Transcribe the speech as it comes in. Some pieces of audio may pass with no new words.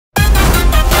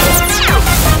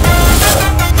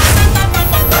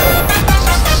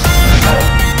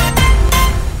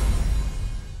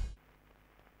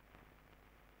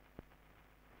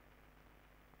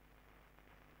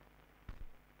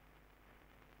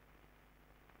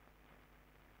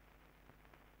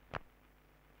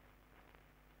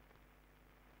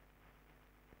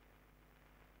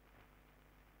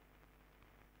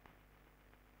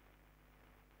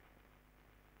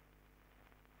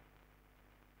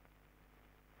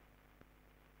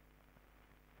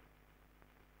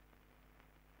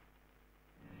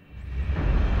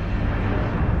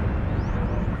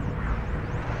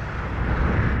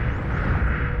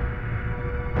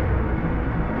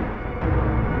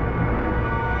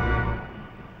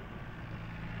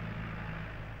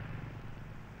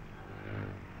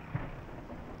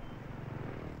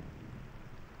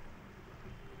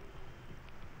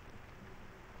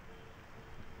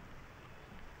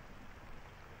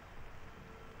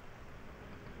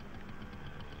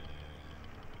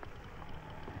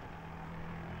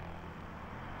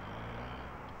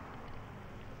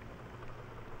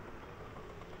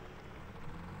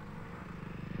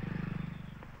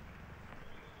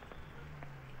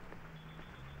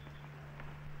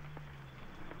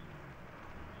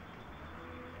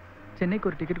சென்னைக்கு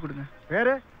ஒரு டிக்கெட் கொடுங்க.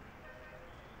 பேரு?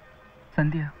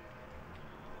 சந்தியா.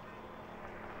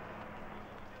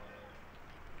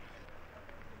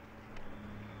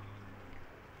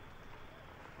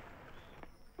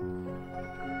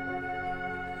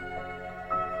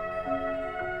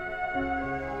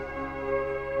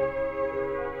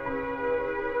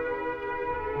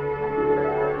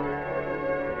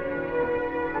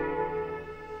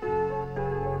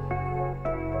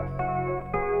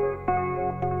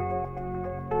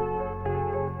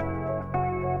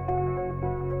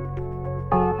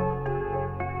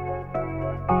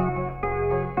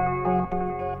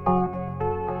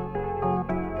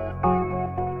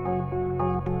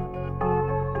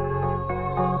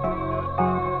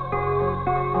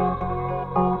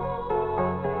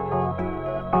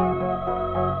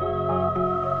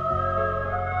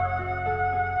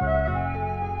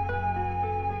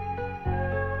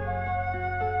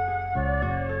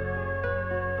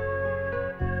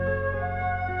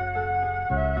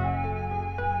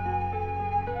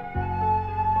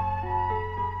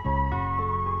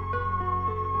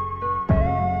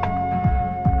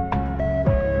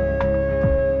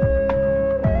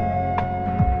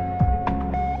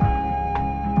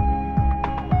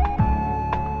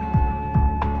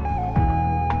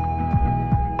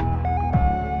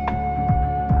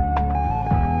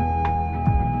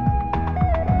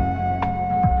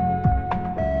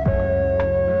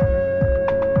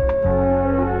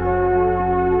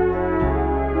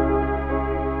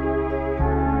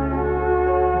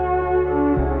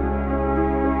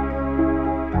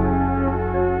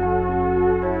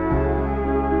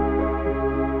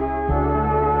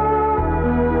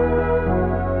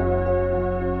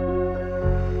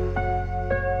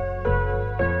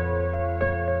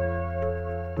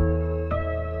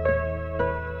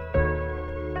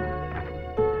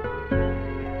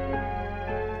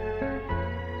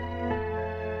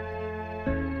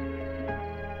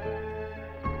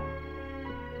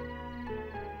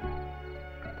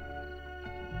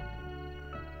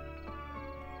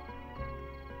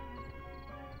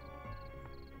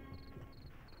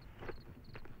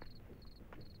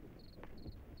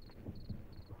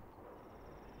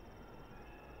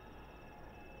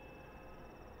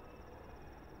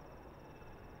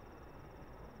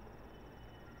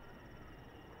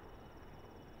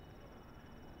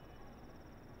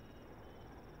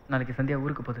 நாளைக்கு சந்தியா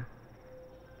ஊருக்கு போகுது.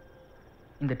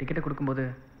 இந்த டிக்கெட்டை கொடுக்கும்போது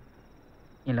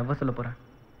என் லவ்வை சொல்ல போகிறேன்.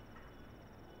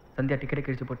 சந்தியா டிக்கெட்டை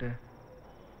கிழிச்சு போட்டு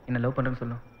என்னை லவ் பண்ணுறேன்னு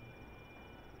சொல்லும்.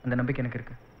 அந்த நம்பிக்கை எனக்கு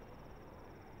இருக்கு.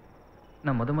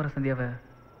 நான் முறை சந்தியாவை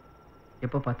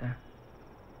எப்போ பார்த்தேன்?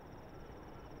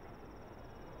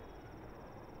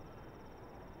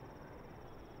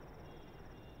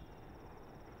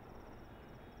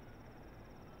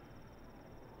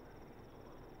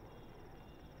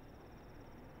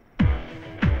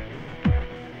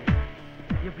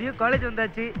 எப்படியோ காலேஜ்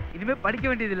வந்தாச்சு, இனிமே படிக்க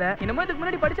வேண்டியது இல்ல. என்னமோ இதுக்கு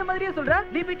முன்னாடி படிச்ச மாதிரியே சொல்ற.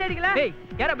 நீ பிட் அடிக்கல? டேய்,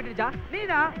 யாரா பிட் அடிச்சா?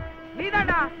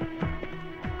 நீதான்டா.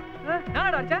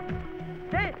 நானடா அடிச்சேன்?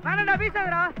 டேய், நானடா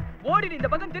வீசாதடா. ஓடி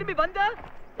இந்த பக்கம் திரும்பி வந்தா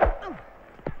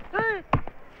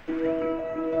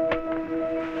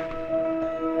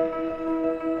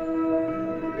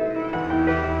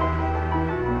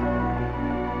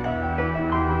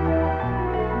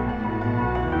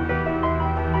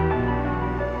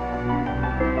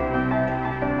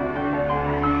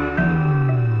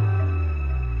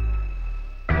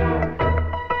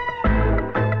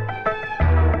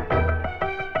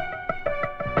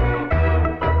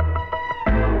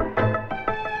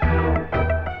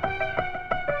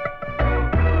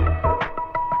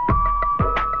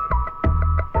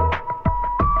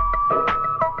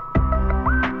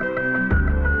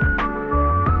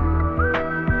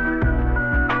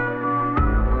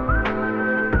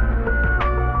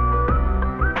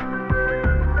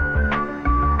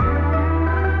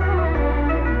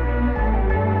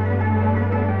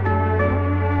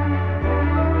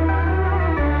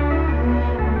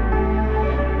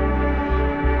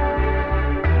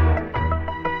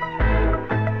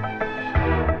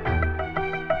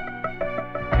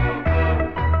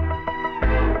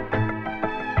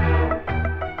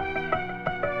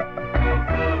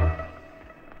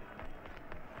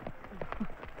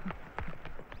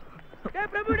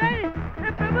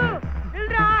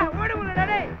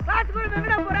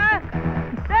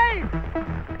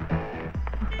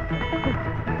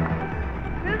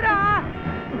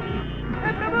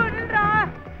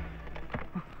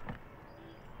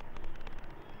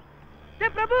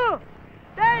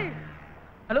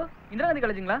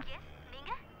காலேஜுங்களா?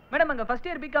 நீங்க? மேடம் அங்க ஃபர்ஸ்ட்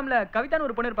இயர் பிகாம்ல கவிதான்னு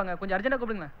ஒரு பொண்ணு இருப்பாங்க. கொஞ்சம் அர்ஜென்ட்டா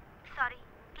கூப்பிடுங்க. சாரி,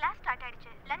 கிளாஸ் ஸ்டார்ட்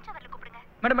ஆயிடுச்சு. லஞ்ச் அவர்ல கூப்பிடுங்க.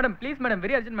 Madam please madam,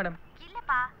 very urgent madam.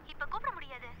 இல்லப்பா, இப்ப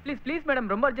ப்ளீஸ் ப்ளீஸ் மேடம்,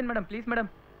 ரொம்ப அர்ஜென்ட் மேடம், ப்ளீஸ் மேடம்.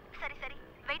 சரி சரி,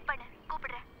 வெயிட் பண்ணு,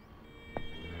 கூப்பிடுறேன்.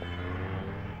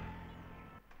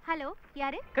 ஹலோ,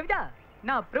 யாரு? கவிதா,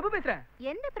 நான் பிரபு பேசுறேன்.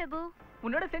 எந்த பிரபு?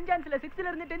 உன்னோட சென்ட் ஜான்ஸ்ல 6th ல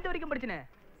இருந்து 10th வரைக்கும் படிச்சனே.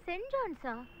 சென்ட்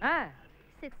ஜான்ஸா?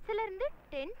 6th ல இருந்து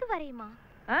 10th வரையுமா?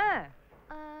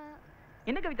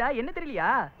 என்ன கவிதா, என்ன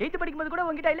தெரியலையா? 8th படிக்கும்போது கூட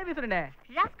உன்கிட்ட ஐ லவ் யூ சொன்னேன்.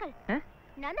 ராஸ்கல்,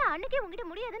 நான் தான் அன்னைக்கே உன்கிட்ட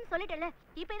முடியாதுன்னு சொல்லிட்டேன்ல.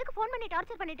 இப்போ எதுக்கு ஃபோன் பண்ணி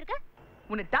டார்ச்சர் பண்ணிட்டு இருக்க?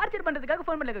 உன்னை டார்ச்சர் பண்றதுக்காக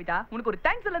ஃபோன் பண்ணல கவிதா, உனக்கு ஒரு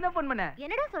தேங்க்ஸ் சொல்ல தான் ஃபோன் பண்ணேன்.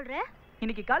 என்னடா சொல்ற?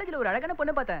 இன்னைக்கு காலேஜ்ல ஒரு அழகான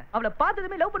பொண்ணை பார்த்தேன். அவளை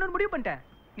பார்த்ததுமே லவ் பண்ணணும்னு முடிவு பண்ணிட்டேன்.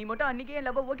 நீ மட்டும் அன்னைக்கே என்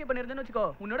லவ் ஓகே பண்ணிருந்தேன்னு வெச்சுக்கோ,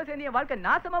 உன்னோட சேர்ந்து என் வாழ்க்கை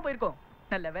நாசமா போயிருக்கும்.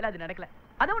 நல்ல வேளை அது நடக்கல.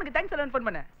 அதான் உனக்கு தேங்க்ஸ் சொல்லணும்னு ஃபோன்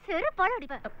பண்ணேன். சரி பாடு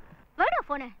அடிப்ப. வேடா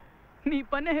போனே. நீ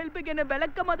பண்ண ஹெல்ப்புக்கு என்ன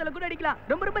விளக்க மாதல கூட அடிக்கலாம்.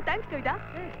 ரொம்ப ரொம்ப தேங்க்ஸ் கவிதா.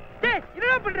 டேய்,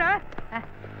 என்னடா பண்ற?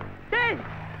 டேய்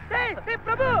டேய் டேய்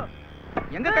பிரபு,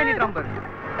 எங்க கை நீட்றான் பாரு.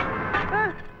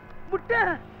 முட்டை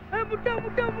முட்டை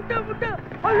முட்டை முட்டை முட்டை.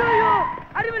 ஐயோ,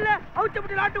 அறிவில்ல, அவுச்ச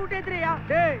முட்டை லாட்டு விட்டு ஏத்துறியா?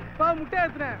 டேய், பா முட்டை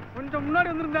ஏத்துறேன். கொஞ்சம்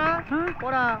முன்னாடி வந்திருந்தா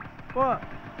போடா போ.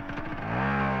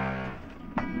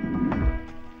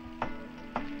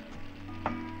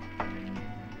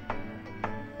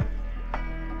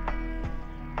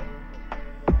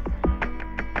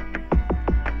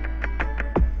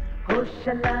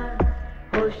 ஹோஷலா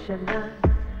ஹோஷலா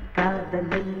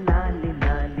காதலில் லாலி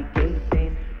லாலி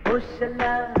கேட்டேன்.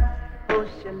 ஹோஷலா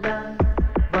ஹோஷலா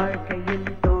வாழ்க்கையில்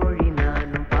தோழி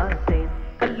நானும் பார்த்தேன்.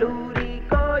 கல்லூரி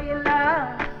கோயிலா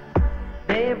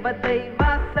தேவதை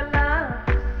வாசலா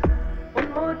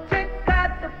உன் மூச்சை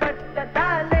காத்து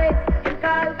பட்டதாலே என்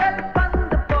கால்கள்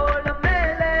பந்து போல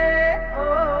மேலே. ஓ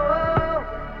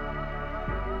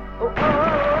ஓ ஓ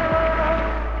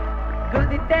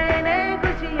குதித்தேனே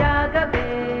குஷியாகவே,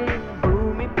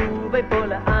 பூமி பூவை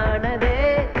போல ஆனதே.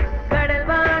 கடல்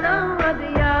வானம் அது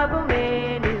யாவுமே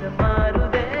நிறம்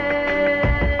மாறுதே.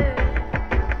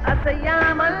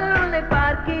 அசையாமல் உன்னை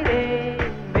பார்க்கிறேன்,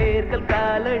 வேர்கள்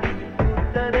காலடியில்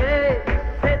பூத்ததே.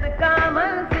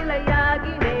 செதுக்காமல்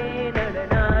சிலையாகினேன் அட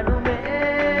நானுமே.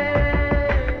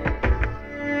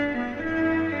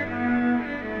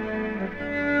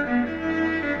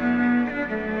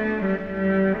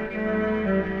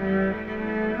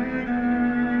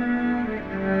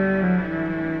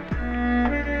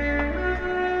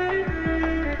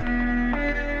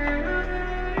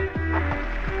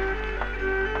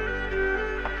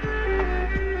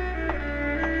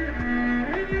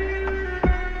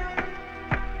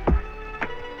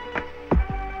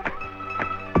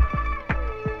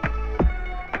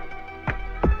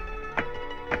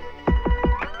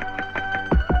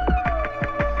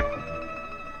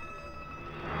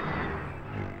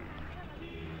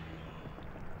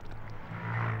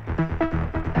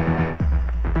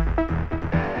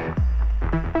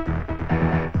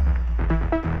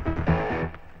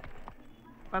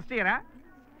 ஃபர்ஸ்ட் இயரா?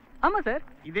 ஆமா சார்.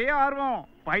 இதே ஆர்வம்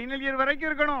ஃபைனல் இயர் வரைக்கும்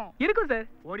இருக்கணும். இருக்கும் சார்.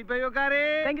 ஓடி போய் உட்காரு.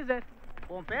 Thank you sir.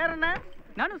 உன் பேர் என்ன?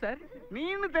 நானும் சார்.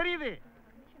 நீன்னு தெரியுது.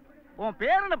 உன்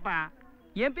பேர் என்னப்பா?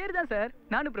 என் பேர் தான் சார்,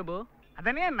 நானு பிரபு.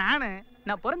 அதனே நானு.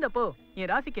 நான் பிறந்தப்போ என்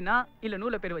ராசிக்கு நான் இல்ல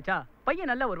நூல பேர் வச்சா பையன்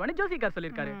நல்லா வருவானு ஜோசிக்கார்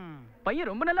சொல்லிருக்காரு. பையன்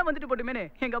ரொம்ப நல்லா வந்துட்டு போட்டுமேனே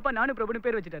எங்க அப்பா நானு பிரபுன்னு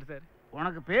பேர் வச்சிட்டாரு சார்.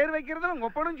 உனக்கு பேர் வைக்கிறதுல உங்க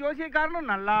ஒப்பனும் ஜோசியக்காரனும்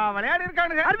நல்லா விளையாடி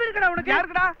இருக்கானுங்க. அறிவு இருக்கடா உனக்கு?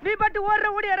 யாருக்கடா? நீ பாட்டு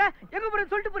ஓடியார எங்க போற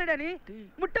சொல்லிட்டு போறடா நீ.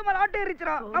 முட்டை மேல ஆட்டோ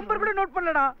ஏறிச்சடா. நம்பர் கூட நோட்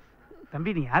பண்ணலடா.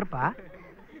 தம்பி நீ யாருப்பா?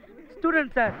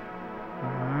 Student sir.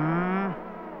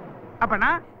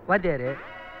 அப்பனா வாத்தியாரு.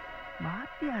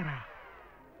 வாத்தியாரா?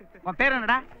 உன் பேர்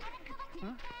என்னடா?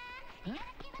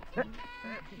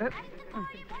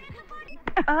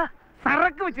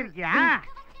 சரக்கு வச்சிருக்கியா?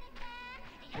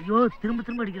 ஐயோ திரும்ப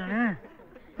திரும்ப அடிக்கிறானே.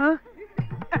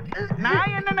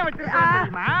 நான் என்னென்ன வச்சிருக்கேன்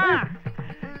தெரியுமா?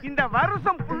 இந்த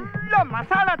வருஷம் ஃபுல்லா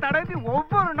மசாலா தடவி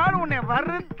ஒவ்வொரு நாளும் உன்னை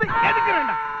வறுத்து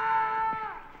எடுக்கிறேன்டா.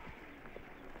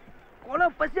 கொலை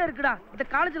பசியா இருக்குடா. இந்த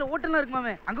காலேஜ்ல ஹோட்டல்லாம்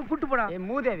இருக்குமாமே, அங்க கூட்டு போடா. ஏய்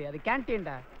மூதேவி, அது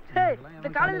கேண்டீன்டா. டேய்,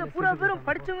 இந்த காலேஜ்ல பூரா பேரும்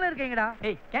படிச்சவங்களே இருக்கீங்கடா.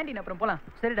 ஏய் கேண்டீன் அப்புறம் போலாம்.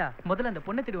 சரிடா, முதல்ல அந்த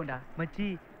பொண்ணை திடுவோம்டா. மச்சி,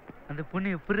 அந்த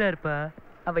பொண்ணு எப்படிடா இருப்பா?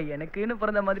 அவ எனக்குன்னு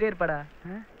பிறந்த மாதிரியே இருப்பாடா.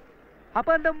 அப்ப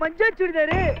அந்த மஞ்சள்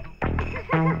சுடிதாரு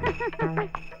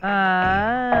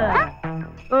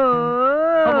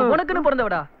உனக்குன்னு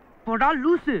பிறந்தவடா. போடா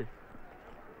லூசு.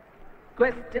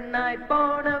 Question ஆய்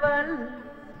போனவள்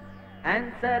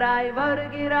ஆன்சர் ஆய்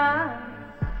வருகிறார்.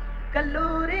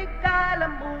 கல்லூரி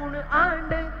காலம் 3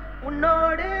 ஆண்டு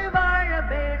உன்னோடு வாழ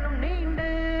வேணும்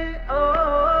நீண்டு. ஓ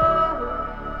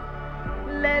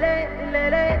லலே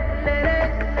லலே லலே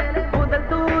முதல்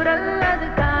தூரல் அது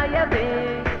காயவே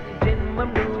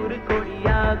ஜென்மம் 100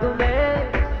 கொடியாகுமே.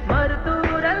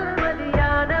 மறுதூரல்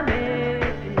மதியானமே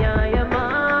நியாயமா?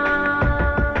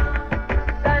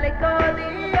 தலை கோதி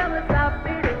அவள்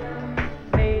சாப்பிடும்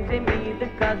மேஜை மீது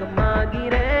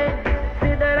ககமாகிறேன்.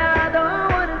 சிதறாதோ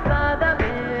ஒரு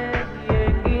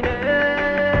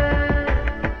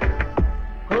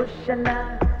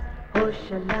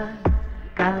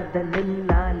காதலில்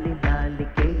லாலி லாலி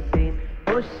கேட்டேன்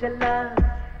ஓஷலா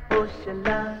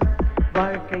ஓஷலா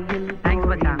வாழ்க்கையில்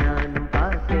நானும்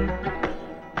பார்த்தேன்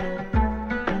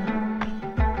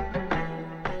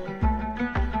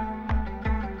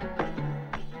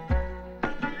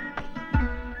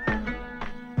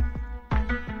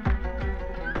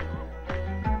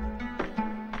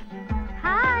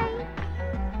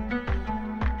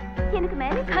எனக்கு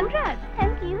மேரேஜ் கங்க்ராட்ஸ்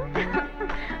தேங்க் யூ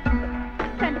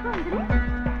கண்டிப்பா வந்துரு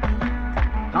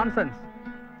நான்சென்ஸ்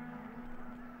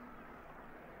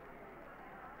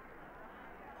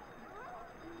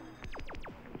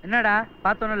என்னடா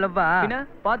பார்த்தோன்னு லவ்வா என்ன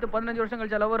பார்த்து 15 வருஷம்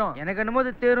கழிச்சா லவ் வரும் எனக்கு என்னமோ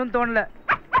அது தேரும் தோணல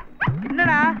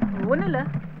என்னடா ஒண்ணும் இல்ல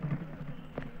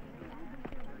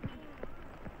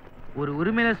ஒரு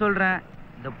உரிமையில சொல்றேன்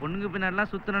இந்த பொண்ணுங்க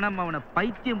பின்னாடிலாம் சுத்தணும்னா அவனை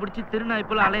பைத்தியம் பிடிச்சி திருநாய்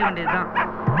போல அலைய வேண்டியதுதான்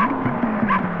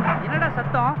என்னடா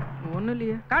சத்தம் ஒண்ணும்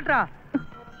இல்லையே காட்டுறா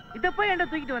இத போய் என்ன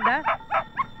தூக்கிட்டு வந்த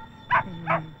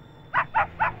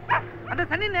அந்த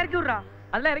தண்ணி இறக்கி விடுறா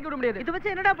அதெல்லாம் இறக்கி விட முடியாது இதை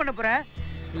வச்சு என்னடா பண்ண போற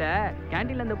இல்ல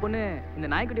கேண்டீன்ல அந்த பொண்ணு இந்த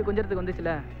நாய்க்குட்டியை கொஞ்சறதுக்கு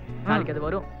வந்துச்சுல நாளைக்கு அது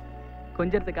வரும்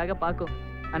கொஞ்சறதுக்காக பாக்கும்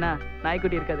ஆனா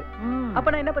நாய்க்குட்டி இருக்காது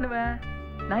அப்ப நான் என்ன பண்ணுவேன்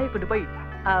நாய்க்குட்டி போய்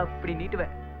அப்படி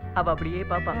நீட்டுவேன் அவ அப்படியே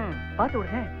பாப்பா பார்த்த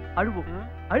உடனே அழுவோம்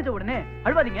அழுத உடனே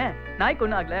அழுவாதீங்க நாய்க்கு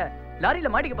ஒண்ணும் ஆகல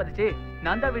லாரியில மாட்டிக்க பார்த்துச்சு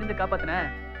நான் தான் விழுந்து காப்பாத்தினேன்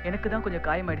எனக்கு தான் கொஞ்சம்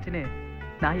காயமாயிடுச்சுன்னு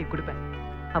நாயை கொடுப்பேன்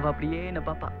அவ அப்படியே என்ன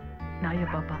பாப்பா நாயை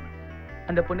பாப்பா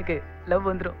அந்த பொண்ணுக்கு லவ்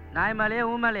வந்துரும் நாய் மேலையா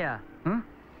ஊ மேலையா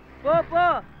போ போ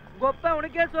கொப்ப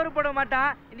உனக்கே சோறு போட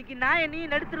மாட்டான் இன்னைக்கு நாயை நீ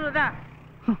நடுத்துருவதான்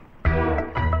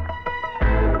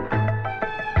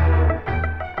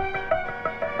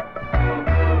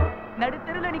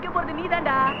நடுத்தெருல நிக்க போறது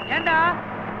நீதான்டா ஏண்டா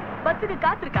பஸ்ஸுக்கு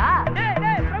காத்திருக்கா டேய்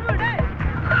டேய் பிரபு டேய்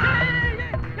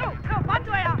யோ யோ பாத்து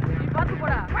வாயா நீ பாத்து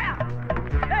போடா வாயா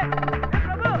டேய் டேய்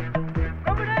பிரபு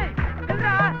பிரபு டேய்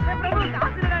நில்றா டேய் பிரபு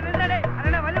காசுடா நில்றா டேய்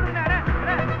அண்ணா வல்ல விடுங்க அண்ணா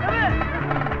பிரபு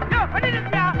யோ பண்ணி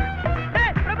நில்றியா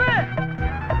டேய் பிரபு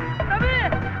பிரபு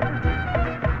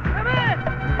பிரபு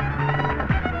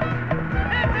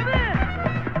டேய் பிரபு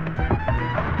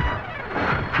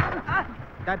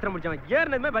டாக்டர் முடிச்சவன்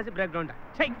ஏர்னதுமே பஸ் பிரேக் டவுன்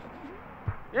சை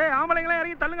ஏய் ஆம்பளைங்களா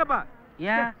இறங்கி தள்ளுங்கப்பா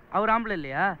ஏன் அவர் ஆம்பளை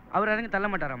இல்லையா அவர் இறங்கி தள்ள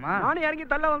மாட்டாராமா நானும் இறங்கி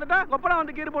தள்ள வந்துட்டா கொப்பளம்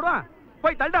வந்து கீறு போடுவான்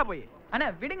போய் தள்ளுடா போய் அண்ணா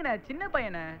விடுங்கண்ணே சின்ன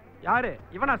பையனே யாரு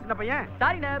இவனா சின்ன பையன்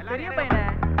சாரிண்ணே பெரிய பையனே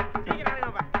சீக்கிரம்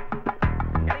இறங்குப்பா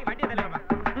இறங்கி வண்டியை தள்ளுங்கப்பா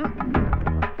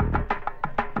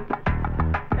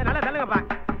நல்லா தள்ளுங்கப்பா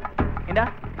ஏண்டா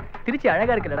திருச்சி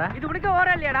அழகா இருக்குல்லடா இது உனக்கு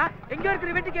ஓரா இல்லையாடா எங்க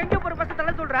இருக்கிற வீட்டுக்கு எங்க போற பஸ்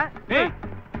தள்ள சொல்ற டேய்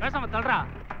பேசாம தள்ளுடா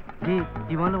டேய்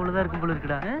இவால உள்ளதா இருக்கும் போல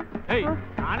இருக்குடா ஏய்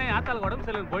நானே ஆத்தால உடம்பு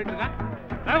சரியில்லை போயிட்டு இருக்கேன்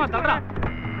வேகமா தள்ளுடா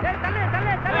டேய் தள்ளு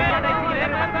தள்ளு தள்ளு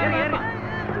ஏறு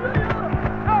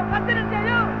ஓ பஸ்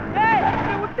நிறுத்தியோ டேய்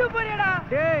நீ விட்டு போறியடா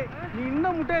டேய் நீ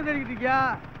இன்னும் முட்டையை தேடிக்கிட்டு இருக்கியா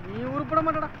நீ உருப்பட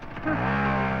மாட்டடா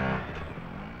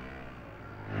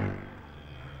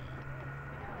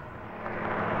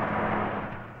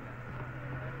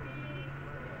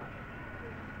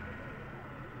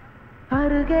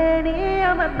அருகே நீ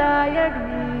அமர்ந்தாயடி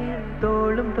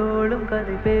தோளும் தோளும்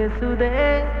கதை பேசுதே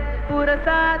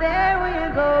புறசாதே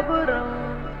உயிர் கோபுரம்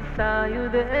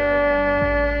சாயுதே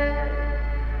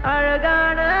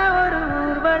அழகான ஒரு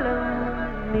ஊர்வலம்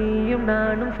நீயும்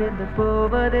நானும் சேர்ந்து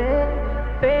போவதே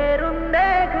பேருந்தே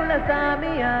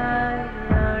குலசாமியாய்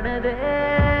ஆனதே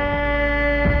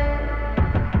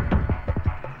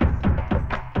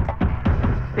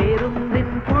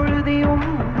பேருந்தின் புழுதியும்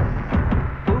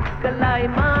பூக்களாய்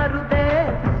மாறுதே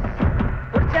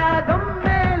உற்சாகம்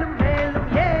மேலும் மேலும்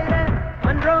ஏற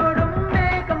மன்றோடும்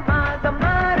மேகமாக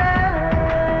மாற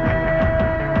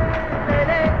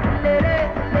லேலே லேலே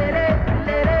லேலே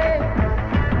லேலே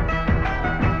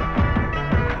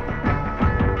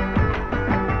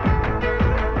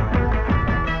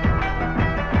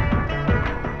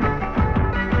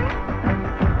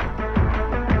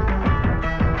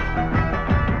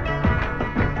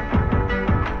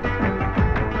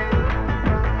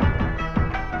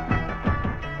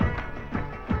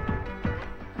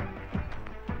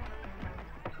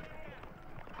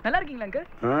நல்லா இருக்கீங்களா அங்கு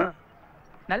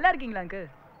நல்லா இருக்கீங்களா அங்கு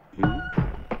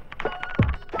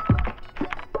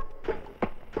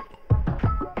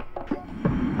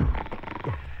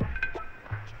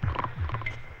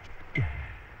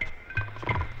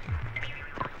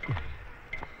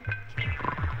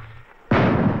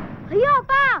ஐயோ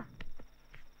அப்பா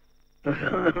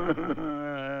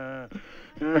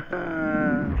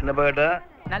என்னப்பா கேட்டா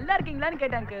நல்லா இருக்கீங்களான்னு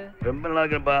கேட்டேன் அங்கு ரொம்ப நல்லா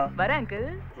இருக்கேன்ப்பா வரேன் அங்கு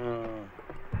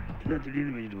என்ன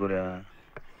திடீர்னு பேசிட்டு போறியா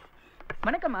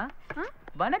வணக்கம்மா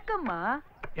வணக்கம்மா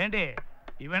ஏண்டி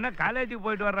இவன் காலேஜுக்கு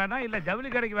போயிட்டு வர்றானா இல்ல ஜவுளி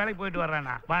கடைக்கு வேலைக்கு போயிட்டு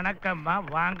வர்றானா வணக்கம்மா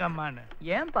வாங்கம்மான்னு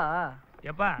ஏன்பா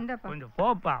எப்பா கொஞ்சம்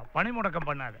போப்பா, பணி முடக்கம்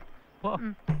பண்ணாத போ.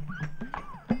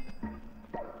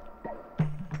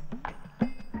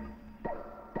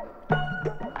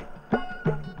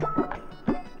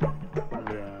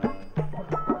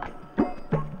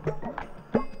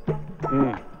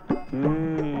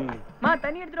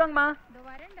 தண்ணி எடுத்துட்டு வாங்கம்மா.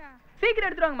 சீக்கிரம்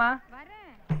எடுத்துட்டு வாங்கம்மா.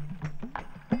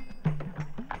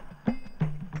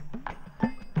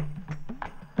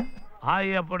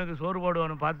 ஆய் அப்பனுக்கு சோறு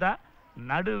போடுவான்னு பார்த்தா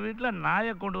நடு வீட்டுல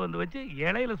நாயை கொண்டு வந்து வச்சு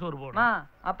இலையில சோறு போடும்.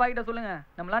 அப்பா கிட்ட சொல்லுங்க,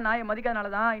 நம்மளாம் நாயை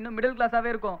மதிக்காதனாலதான் இன்னும் மிடில்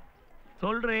கிளாஸாவே இருக்கும்.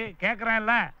 சொல்றேன்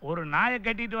கேக்குறேன்ல, ஒரு நாயை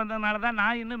கட்டிட்டு வந்ததுனாலதான்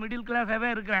நான் இன்னும் மிடில் கிளாஸாவே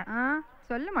இருக்கிறேன்.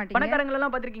 சொல்ல மாட்டேன். பணக்காரங்க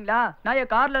எல்லாம் பாத்திருக்கீங்களா? நாயை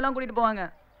கார்ல எல்லாம் கூட்டிட்டு போவாங்க.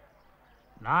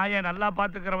 நாயை நல்லா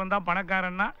பாத்துக்கிறவன் தான்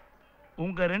பணக்காரன்னா,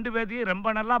 உங்க 2 பேர்த்தையும் ரொம்ப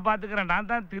நல்லா பாத்துக்கிறேன். நான்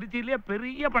தான் திருச்சியிலேயே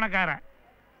பெரிய பணக்காரன்.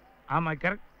 ஆமா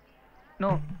கரெக்ட்.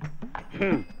 நோ.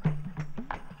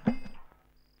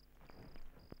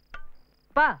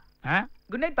 பா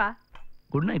குட் நைட். பா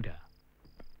குட் நைட்டா?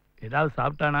 ஏதாவது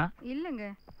சாப்பிட்டானா? இல்லங்க.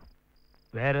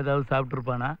 வேற ஏதாவது சாப்பிட்டு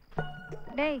இருப்பானா?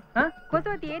 டேய்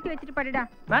கொசுவத்தி ஏத்தி வச்சிட்டு பாடுடா.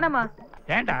 வேணாமா.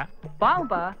 ஏண்டா?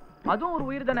 பாவம்பா, அதுவும் ஒரு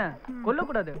உயிர் தானே,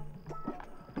 கொல்லக்கூடாது.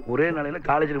 ஒரே நாளையில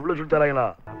காலேஜ்ல இவ்வளவு சுட்டு தராங்களா?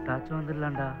 சாப்பிட்டாச்சும்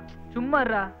வந்துடலாம்டா.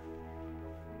 சும்மாறா.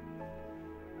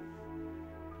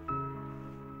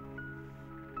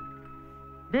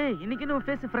 டேய் இன்னைக்கு நம்ம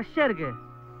ஃபேஸ் ஃப்ரெஷ்ஷா இருக்கு.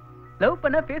 லவ்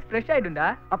பண்ணா ஃபேஸ் ஃப்ரெஷ் ஆயிடும்டா.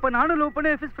 அப்ப நானும் லவ் பண்ண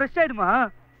ஃபேஸ் ஃப்ரெஷ் ஆயிடுமா?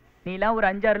 நீலாம் ஒரு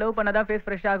 5-6 லவ் பண்ணாதான் ஃபேஸ்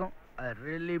ஃப்ரெஷ் ஆகும். I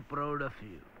really proud of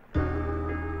you.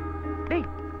 டேய்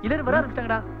எல்லாரும் வர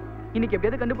ஆரம்பிச்சிட்டாங்கடா. இன்னைக்கு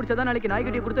எப்படியாவது கண்டுபிடிச்சாதான் நாளைக்கு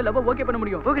நாய்க்குட்டியை கொடுத்து லவ் ஓகே பண்ண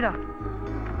முடியும். ஓகேடா.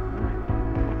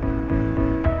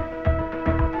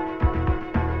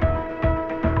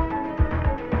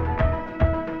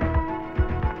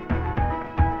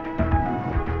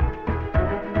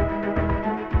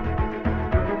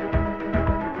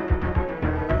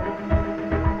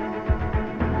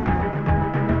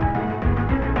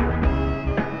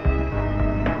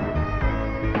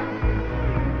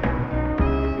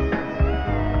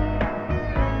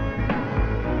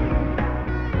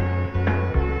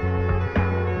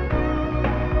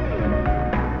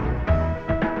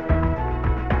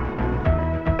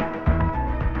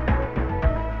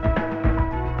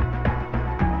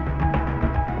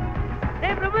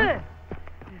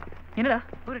 என்னடா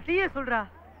ஒரு டீயே சொல்றா.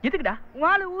 எதுக்குடா?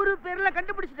 உன் ஊரு பேர்ல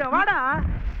கண்டுபிடிச்சிட்ட. வாடா.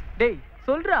 டேய்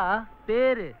சொல்றா.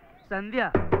 பேரு சந்தியா.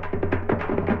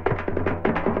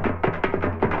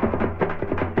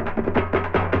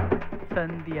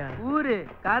 சந்தியா. ஊரு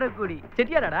காரைக்குடி.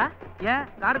 செட்டியாராடா? ஏன்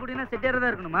காரைக்குடினா செட்டியாரா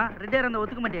தான் இருக்கணுமா? ரெட்டியாரா இருந்தா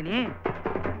ஒத்துக்க மாட்டியா நீ?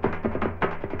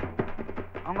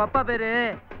 அவங்க அப்பா பேரு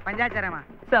பஞ்சாச்சாரமா.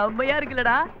 செம்மையா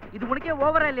இருக்குல்லடா. இது உனக்கே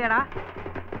ஓவரா இல்லையாடா?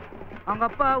 அவங்க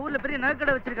அப்பா ஊர்ல பெரிய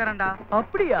நகைக்கடை வச்சிருக்காரண்டா.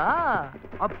 அப்படியா?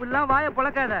 அப்படிலாம் வாயை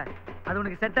பொளக்காத, அது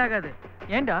உனக்கு செட் ஆகாது.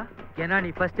 ஏண்டா? ஏன்னா நீ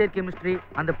ஃபர்ஸ்ட் இயர் கெமிஸ்ட்ரி,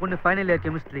 அந்த பொண்ணு ஃபைனல் இயர்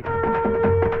கெமிஸ்ட்ரி.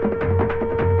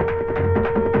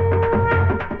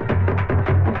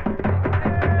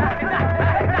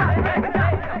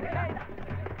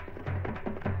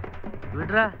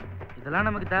 விடுறா, இதெல்லாம்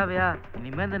நமக்கு தேவையா?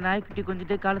 இனிமே இந்த நாய்க்குட்டி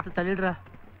கொஞ்சிட்டே காலத்தை தள்ளிடுறா.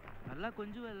 நல்லா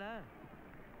கொஞ்சுவல.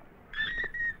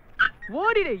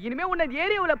 ஓடிடு. இனிமே உன்னை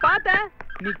ஏரியாவுல பார்த்த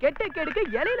நீ கெட்ட கேடுக்கு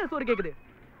இலையில சோறு கேக்குது.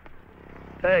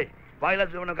 ஏய் வாயில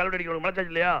சும்மா கல்வடி அடிக்க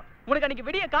மனசாச்சு இல்லையா? உனக்கு அன்னைக்கு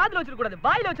விடிய காதுல வச்சிருக்க கூடாது,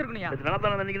 வாயில வச்சிருக்கணும்யா. இது நல்லா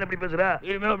தான நீங்க எப்படி பேசுற?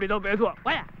 இனிமே அப்படி தான் பேசுவான்.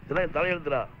 வாயா. இதெல்லாம்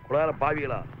தலையெழுத்துடா. குடார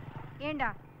பாவிகளா. ஏண்டா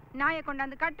நாயை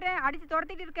கொண்டாந்து கட்டுற, அடிச்சு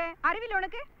துரத்திட்டு இருக்க, அறிவில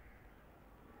உனக்கு?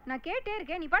 நான் கேட்டே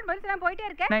இருக்கேன், நீ பாட்டு பதில் சொல்லாம போயிட்டே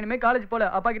இருக்க. நான் இனிமே காலேஜ் போல,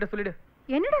 அப்பா கிட்ட சொல்லிடு.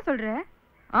 என்னடா சொல்ற?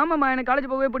 ஆமாம்மா, எனக்கு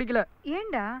காலேஜ் போகவே பிடிக்கல.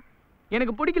 ஏண்டா?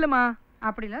 எனக்கு பிடிக்கலம்மா.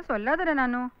 அப்படிலாம் சொல்லாதடா.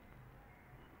 நானும்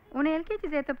உன்னை எல்கேஜி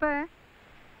சேர்த்தப்ப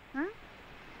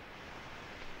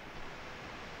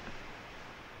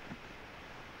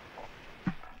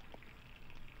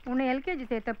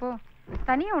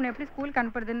தனியாக உன்னை எப்படி ஸ்கூலுக்கு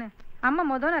அனுப்புறதுன்னு அம்மா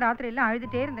நான் ராத்திரியில்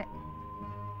அழுதுகிட்டே இருந்தேன்.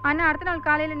 ஆனால் அடுத்த நாள்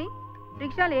காலையில் நீ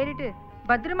ரிக்ஷாவில் ஏறிட்டு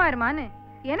பத்திரமா இருமான்னு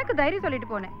எனக்கு தைரியம்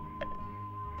சொல்லிட்டு போனேன்.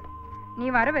 நீ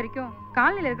வர வரைக்கும்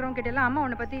காலனியில் இருக்கிறவங்க கிட்ட எல்லாம் அம்மா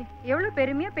உன்னை பற்றி எவ்வளோ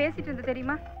பெருமையாக பேசிட்டு இருந்த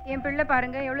தெரியுமா? என் பிள்ளை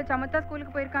பாருங்க எவ்வளோ சமத்தா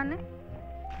ஸ்கூலுக்கு போயிருக்கான்னு.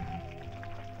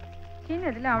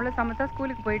 சின்னதில் அவ்வளோ சமத்தா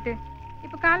ஸ்கூலுக்கு போயிட்டு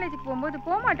இப்போ காலேஜுக்கு போகும்போது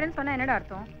போக மாட்டேன்னு சொன்னால் என்னடா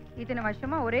அர்த்தம்? இத்தனை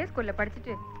வருஷமா ஒரே ஸ்கூலில்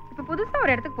படிச்சுட்டு இப்போ புதுசாக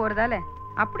ஒரு இடத்துக்கு போகிறதால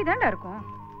அப்படிதான்டா இருக்கும்.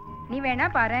 நீ வேணா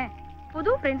பாரு,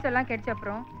 புது ஃப்ரெண்ட்ஸ் எல்லாம் கிடைச்ச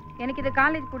அப்புறம் எனக்கு இது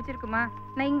காலேஜ் பிடிச்சிருக்குமா,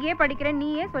 நான் இங்கேயே படிக்கிறேன்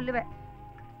நீயே சொல்லுவ.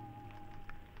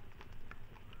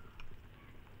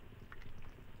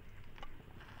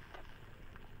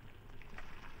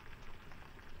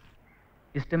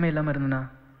 இஷ்டமே இல்லாமல் இருந்தேன்னா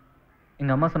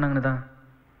எங்கள் அம்மா சொன்னாங்கன்னு தான்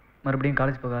மறுபடியும்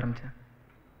காலேஜ் போக ஆரம்பித்தேன்.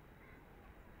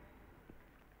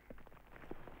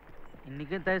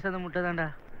 இன்னைக்கும் தயிர் சாதம் முட்டை தான்டா.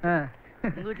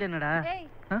 உங்கள் வீட்டில் என்னடா?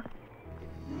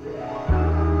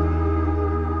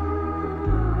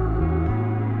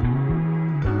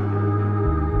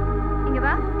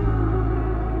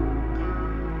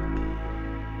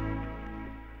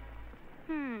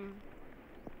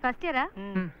 ஃபர்ஸ்ட் இயரா?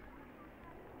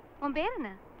 உன் பேர் என்ன?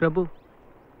 பிரபு.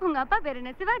 உங்க அப்பா பேர்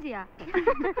என்ன? சிவாஜியா?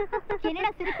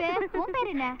 என்னடா சிரிப்பு? உன் பேர்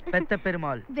என்ன? பெத்த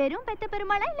பெருமாள். வெறும் பெத்த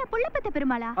பெருமாளா இல்ல புள்ள பெத்த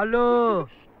பெருமாளா? ஹலோ.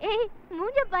 ஏய்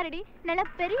மூஞ்ச பாருடி, நல்ல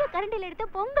பெரிய கரண்டில எடுத்த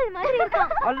பொங்கல் மாதிரி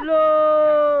இருக்கும். ஹலோ.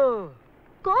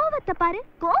 கோவத்தை பாரு,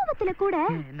 கோவத்துல கூட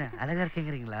என்ன அழகா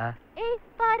இருக்கீங்கறீங்களா? ஏய்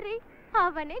பாரு,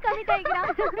 அவனே கமிட் ஆயிக்கிறான்.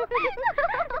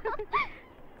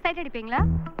 சைட் அடிப்பீங்களா?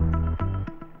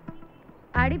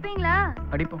 அடிப்பீங்களா?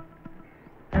 அடிப்போம்.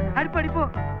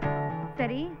 அடிப்போம்.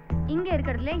 சரி, இங்க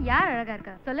இருக்கிறதுல யார் அழகா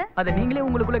இருக்கா சொல்லு. அத நீங்களே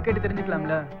உங்களுக்குள்ள கேட்டு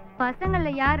தெரிஞ்சுக்கலாம்ல. பசங்கள்ல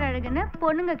யார் அழகுன்னு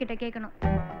பொண்ணுங்க கிட்ட கேட்கணும்.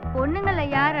 பொண்ணுங்கள்ல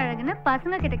யார் அழகுன்னு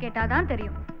பசங்க கிட்ட கேட்டாதான்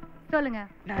தெரியும். சொல்லுங்க.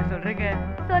 நான் சொல்றேங்க.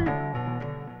 சொல்லு.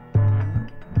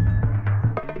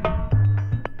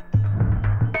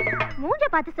 மூஞ்ச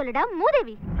பார்த்து சொல்லுடா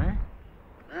மூதேவி.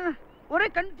 ஒரே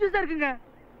கன்ஃபியூஸா இருக்குங்க.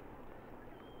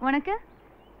 உனக்கு?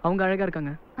 அவங்க அழகா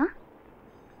இருக்காங்க.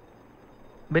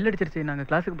 பெல் அடிச்சிருச்சு, நாங்க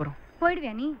கிளாஸுக்கு போறோம்.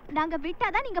 போயிடுவியா நீ? நாங்க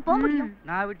விட்டாதான் நீங்க போக முடியும்.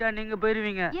 நான் விட்டா நீங்க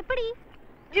போயிருவீங்க. எப்படி?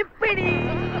 இப்படி.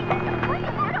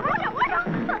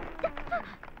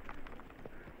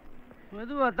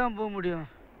 மெதுவா தான் போக முடியும்.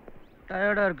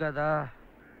 டயர்டா இருக்காதா?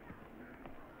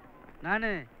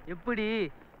 நானு எப்படி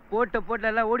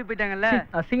போட்ட எல்லாம் ஓடி போயிட்டாங்கல்ல.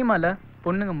 அசிங்கமா இல்ல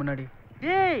பொண்ணுங்க முன்னாடி?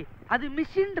 டேய் அது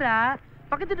மிஷின்டா.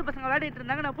 பக்கத்து வீட்டு பசங்க விளையாடிட்டு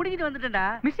இருந்தாங்க, நான் புடிங்கிட்டு வந்துட்டேன்டா.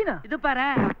 மிஷினா? இது பாரு.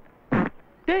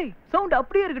 டேய் சவுண்ட்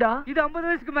அப்படியே இருக்குடா. இது 50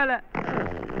 வயசுக்கு மேல.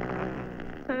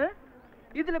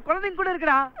 இதுல குழந்தைங்க கூட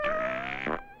இருக்குடா.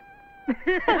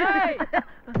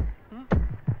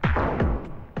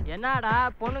 என்னடா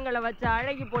பொண்ணுங்களை வச்சு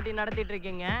அழகி போட்டி நடத்திட்டு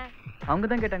இருக்கீங்க? அவங்க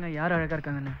தான் கேட்டாங்க யார் அழகா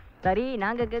இருக்காங்கன்னு. சரி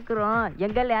நாங்க கேக்குறோம்,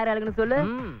 எங்கல்ல யார் அழகுன்னு சொல்லு.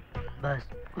 பஸ்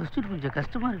கொஸ்டின் கொஞ்சம்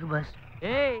கஷ்டமா இருக்கு பஸ்.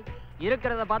 ஏய்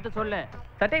இருக்கிறத பார்த்து சொல்லு.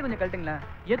 சட்டையை கொஞ்சம் கழட்டுங்களா.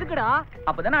 எதுக்குடா?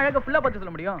 அப்பதானே அழகா ஃபுல்லா பார்த்து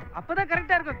சொல்ல முடியும். அப்பதான்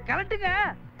கரெக்டா இருக்கும். கரெக்ட்டுங்க.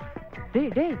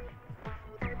 டேய்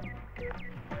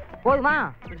போதுமா?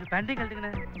 கொஞ்சம் பேண்டிங் கழட்டுங்க.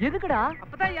 எதுக்குடா?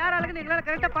 அப்பதான் யார் அழகுன்னு எங்களால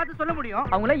கரெக்டா பார்த்து சொல்ல முடியும்.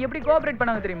 அவங்கள எப்படி கோஆபரேட்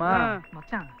பண்ணாங்க தெரியுமா?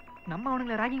 மச்சான், நம்ம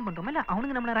அவனுங்களை ராகிங் பண்றோமா இல்ல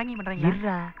அவனுங்க நம்மள ராகிங் பண்றாங்க?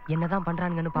 இருடா, என்னதான்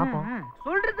பண்றானுங்கன்னு பாப்போம்.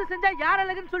 சொல்றது செஞ்சா யார்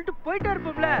அழகுன்னு சொல்லிட்டு போயிட்டே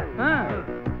இருப்போம்ல.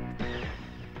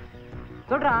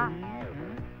 சொல்றா.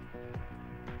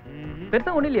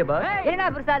 பெருசா ஒண்ணு இல்லையா பா?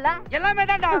 என்ன பெருசா இல்ல? எல்லாமே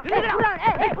தான்டா.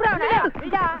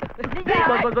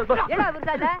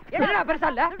 என்ன பெருசா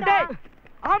இல்ல? டேய்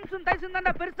ஆம்சும் தைசும்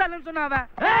தான்டா பெருசா இல்லன்னு சொன்னாவ.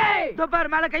 இதோ பாரு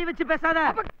மேல கை வச்சு பேசாத.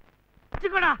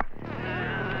 வச்சுக்கோடா.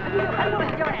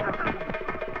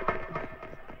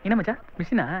 என்ன மச்சான்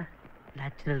மிஷினா?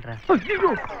 நேச்சுரல்ரா.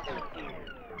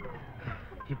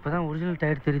 இப்பதான் ஒரிஜினல்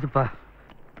டயர் தெரியுதுப்பா.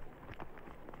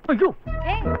 ஐயோ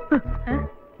ஏய்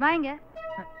வாங்க.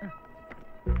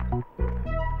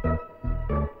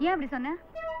 ஏன் அப்படி சொன்ன?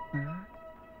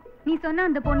 நீ சொன்ன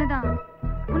அந்த பொண்ணுதான்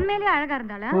உண்மையிலேயே அழகா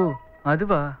இருந்தாளா? ஓ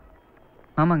அதுவா?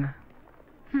 ஆமாங்க.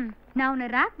 நான் உன்னை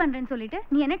ராக் பண்றேன்னு சொல்லிட்டு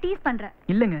நீ என்ன டீஸ் பண்ற?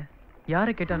 இல்லங்க,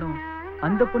 யாரை கேட்டாலும்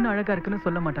அந்த பொண்ணு அழகா இருக்குன்னு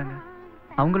சொல்ல மாட்டாங்க.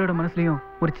 அவங்களோட மனசுலயும்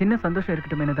ஒரு சின்ன சந்தோஷம்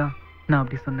இருக்கட்டுமேனு தான் நான்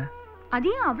அப்படி சொன்னேன்.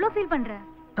 அதையும் அவ்வளோ ஃபீல் பண்ற?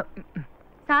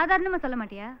 சாதாரணமா சொல்ல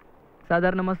மாட்டியா?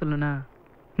 சாதாரணமா சொல்லணும்னா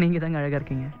நீங்க தாங்க அழகா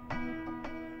இருக்கீங்க.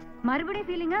 மறுபடியும்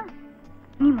ஃபீலிங்கா?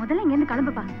 நீ முதல்ல இங்க இருந்து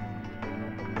கிளம்புப்பா.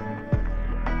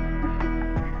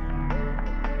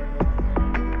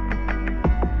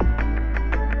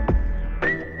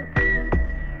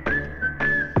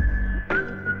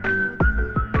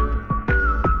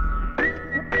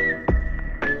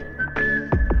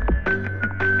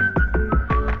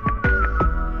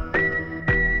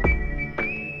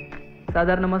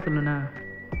 சாதாரணமா சொல்லணும்னா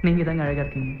நீங்க தாங்க அழகா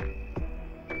இருக்கீங்க.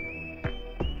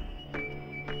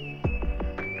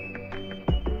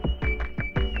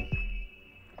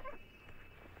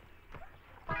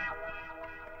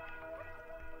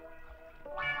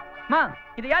 மா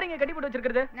இது யார் இங்க கட்டி போட்டு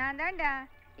வச்சிருக்கிறது? நான் தான்டா.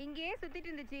 இங்கேயே சுத்திட்டு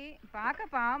இருந்துச்சு,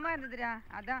 பார்க்க பாவமா இருந்ததுடா,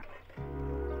 அதான்.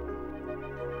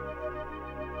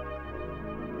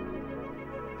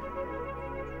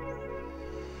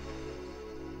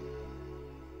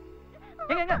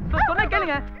 எங்க சொன்னா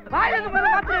கேளுங்க. வாயில இருந்து முதல்ல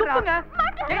மாத்துறேடா. துப்புங்க.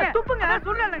 ஏங்க துப்புங்க.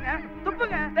 சொல்லலங்க.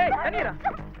 துப்புங்க. டேய் தண்ணீரா.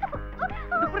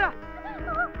 துப்புடா.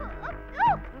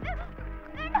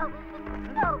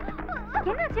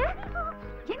 என்னாச்சு?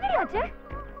 என்னையாச்சு?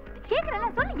 கேக்குறல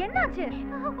சொல்லு, என்னாச்சு?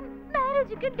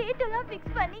 மேரேஜுக்கு டேட் எல்லாம்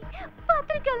ஃபிக்ஸ் பண்ணி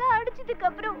பத்திரிக்கை எல்லாம் அடிச்சதுக்கு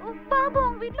அப்புறம் பாபு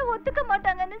அவங்க வீட்ல ஒத்துக்க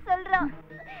மாட்டாங்கன்னு சொல்றான்.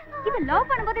 இது லவ்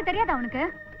பண்ணும்போது தெரியாதா உனக்கு?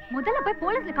 முதல்ல போய்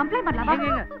போலீஸ்ல கம்ப்ளைண்ட் பண்ணலாம்.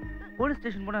 ஏங்க போலீஸ்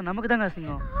ஸ்டேஷன் போனா நமக்கு தாங்க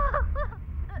அசிங்கம்.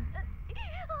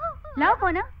 லவ்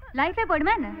போனா லைஃபே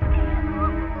போய்டுமே என்ன?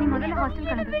 நீ முதல்ல ஹாஸ்டல்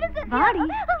கிளம்பு. வாடி.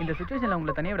 இந்த சிச்சுவேஷன்ல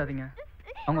உங்களை தனியா விடாதீங்க.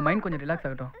 அவங்க மைண்ட் கொஞ்சம் ரிலாக்ஸ்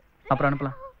ஆகட்டும், அப்புறம்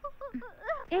அனுப்பலாம்.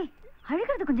 ஏய்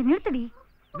அழுகிறது கொஞ்சம் நிறுத்தடி.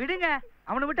 விடுங்க,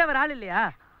 அவனை விட்டு அவர் ஆள் இல்லையா?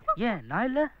 ஏன் நான்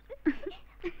இல்ல?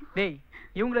 டேய்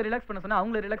இவங்கள ரிலாக்ஸ் பண்ண சொன்னா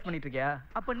அவங்கள ரிலாக்ஸ் பண்ணிட்டு இருக்கியா?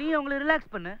 அப்ப நீ அவங்கள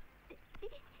ரிலாக்ஸ் பண்ணு.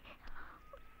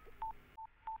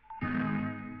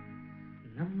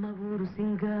 நம்ம ஊரு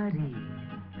சிங்காரி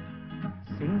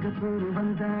சிங்கப்பூர்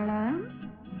வந்தாளா?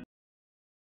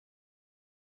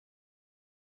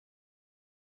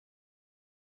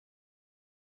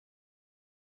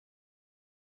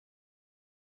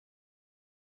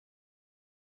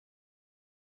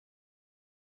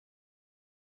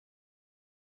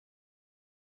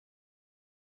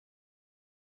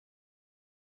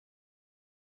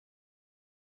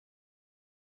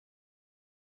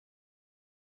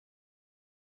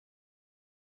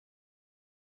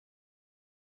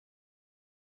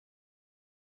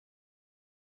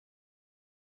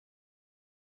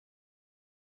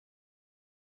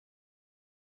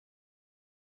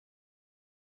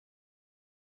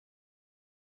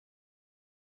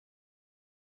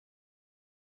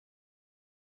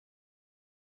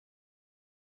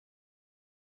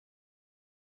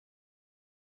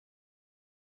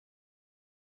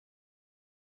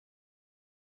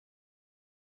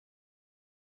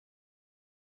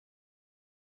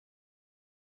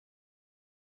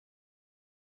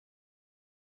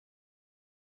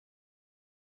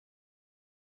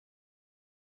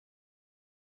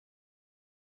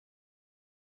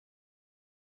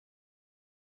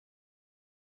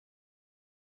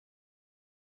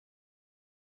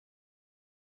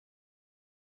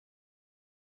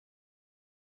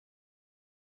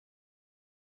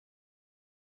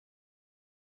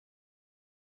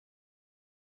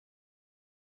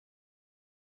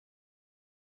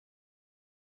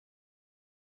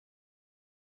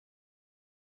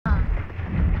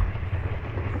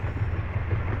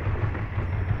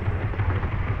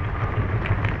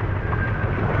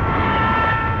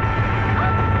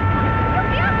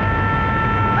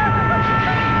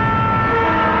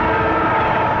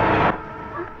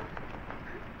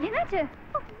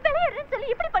 விளையாடுறேன்னு சொல்லி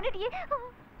இப்படி பண்ணிட்டியே.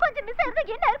 கொஞ்சம் மிஸ் ஆயிருந்தா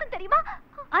என்ன இருக்கும் தெரியுமா?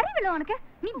 அறிவில்ல உனக்கு?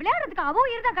 நீ விளையாடுறதுக்கு அவ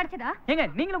உயிர் தான் கிடைச்சதா? ஏங்க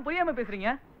நீங்களும் புரியாம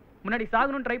பேசுறீங்க. முன்னாடி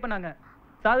சாகணும்னு ட்ரை பண்ணாங்க.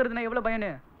 சாகுறதுனா எவ்வளவு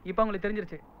பயன்னு இப்போ உங்களுக்கு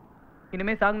தெரிஞ்சிருச்சு.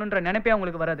 இனிமே சாகணுன்ற நினைப்பே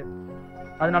உங்களுக்கு வராது.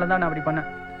 அதனால தான் நான் அப்படி பண்ணேன்.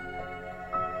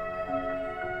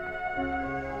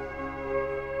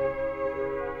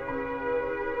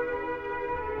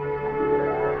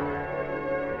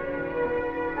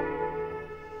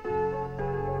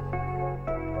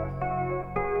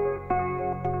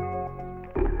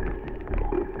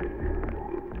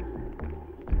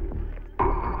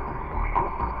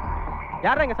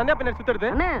 யாரா இங்க சந்தியா பின்னாடி சுத்துறது?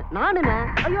 அண்ணே நானுண்ணே.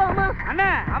 ஐயோ அம்மா. அண்ணே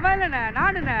அவன் இல்லண்ணே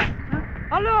நானுண்ணே.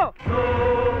 ஹலோ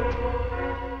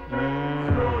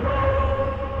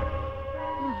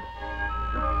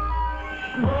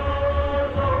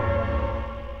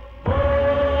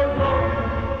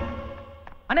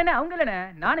அண்ணே அவங்க இல்லண்ணே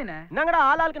நானுண்ணே. என்னங்கடா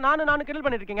ஆளாளுக்கு நானு கிண்டல்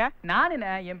பண்ணிட்டு இருக்கீங்க?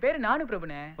 நானுண்ணே என் பேரு நானு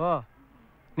பிரபுண்ணே. ஓ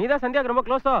நீதான் சந்தியாக்கு ரொம்ப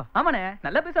க்ளோஸோ? ஆமாண்ணே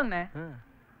நல்லா பேசுவாங்கண்ணே.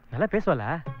 நல்லா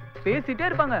பேசுவாளா? பேசிட்டே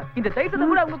இருப்பாங்க. இந்த தைசத்தை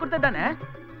கூட அவங்க கொடுத்ததானே?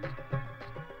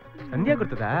 சந்தியா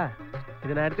கொடுத்ததா?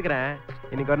 இதை நான் எடுத்துக்கிறேன்.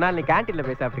 இன்னைக்கு ஒரு நாள் நீ கேன்டீன்ல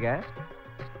போய் சாப்பிட்டுக்க.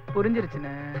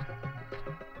 புரிஞ்சிருச்சுண்ணே.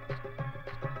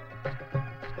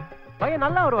 பையன்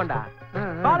நல்லா வருவான்டா.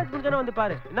 காலேஜ் முடிஞ்சோன்னு வந்து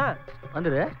பாரு. என்ன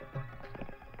வந்துரு.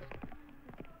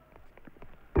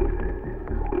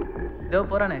 இதோ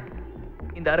போறானே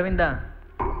இந்த அரவிந்த் தான்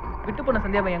விட்டு போன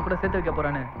சந்தியாவை என் கூட சேர்த்து வைக்க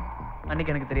போறானு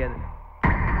அன்னைக்கு எனக்கு தெரியாது.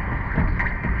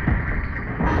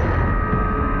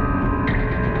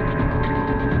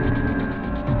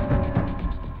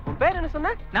 உன் பேர் என்ன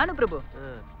சொன்ன? நானு பிரபு.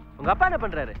 உங்க அப்பா என்ன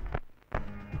பண்றாரு?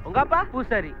 உங்க அப்பா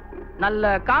பூசாரி.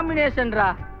 நல்ல காம்பினேஷன்ரா.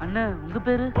 அண்ணா உங்க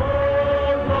பேரு?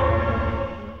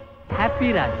 ஹாப்பி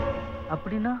ராஜ்.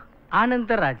 அப்படின்னா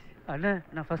ஆனந்தராஜ். அண்ணா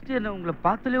நான் ஃபர்ஸ்ட் என்ன உங்களை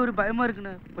பார்த்தாலே ஒரு பயமா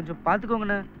இருக்குண்ணே. கொஞ்சம்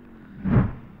பார்த்துக்கோங்கண்ணே.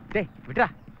 டேய் விட்றா.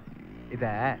 இத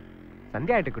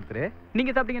சந்தியா கிட்ட கொடுத்துரு.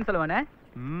 நீங்க சாப்பிட்டீங்கன்னு சொல்லுவானே.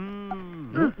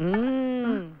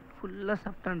 ஃபுல்லா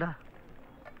சாப்பிட்டான்டா.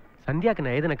 சந்தியாக்கு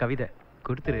நான் எழுதின கவிதை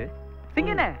கொடுத்துரு.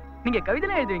 சிங்கண்ணே நீங்க கவிதை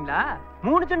எழுதுவீங்களா?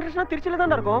 3 ஜெனரேஷனா திருச்சியில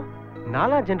தான் இருக்கும்.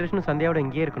 4ஆவது ஜெனரேஷன் சந்தியாவோட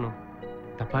இங்கேயே இருக்கணும்.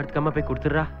 தப்பா எடுத்துக்காம போய்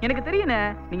கொடுத்துடுறா. எனக்கு தெரியுண்ணே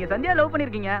நீங்க சந்தியா லவ்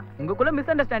பண்ணிருக்கீங்க. உங்களுக்குள்ள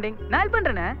மிஸ் அண்டர்ஸ்டாண்டிங். நான் ஹெல்ப்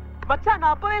பண்றேனே. மச்சான்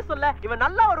நான் அப்பவே சொல்ல இவன்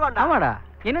நல்லா வருவான்டா. ஆமாடா.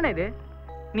 என்னண்ணே இது?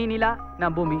 நீ நிலா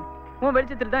நான் பூமி. உன்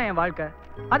வெளிச்சத்தில் தான் என் வாழ்க்கை.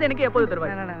 அது எனக்கு எப்போது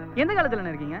தருவாய்? எந்த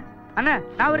காலத்துல இருக்கீங்க? அண்ணா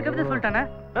நான் ஒரு கவிதை சொல்லிட்டானே.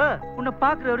 உன்னை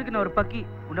பாக்குற வரைக்கும் நான் ஒரு பக்கி,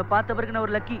 உன்னை பார்த்த பிறகு நான்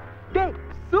ஒரு லக்கி. டேய்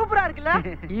சூப்பரா இருக்குல்ல?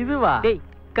 இதுவா? டேய்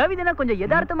கவிதைனா கொஞ்சம்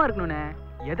யதார்த்தமா இருக்கணும்னே.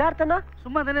 யதார்த்தனா?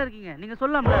 சும்மா தானே இருக்கீங்க நீங்க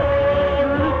சொல்லலாம்ல.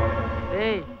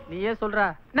 டேய் நீயே சொல்றா.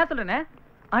 என்ன சொல்றனே?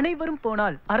 அனைவரும்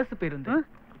போனால் அரசு பேருந்து,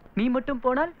 நீ மட்டும்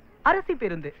போனால் அரசி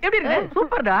பேருந்து. எப்படி இருக்கு?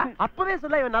 சூப்பர்டா. அப்பவே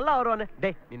சொல்ல இவன் நல்லா வருவானே.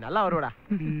 டேய் நீ நல்லா வருவடா.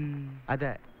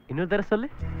 அத இன்னொரு தடவை சொல்லு.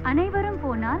 அனைவரும்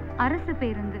போனால் அரசு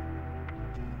பேருந்து,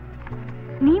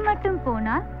 நீ மட்டும்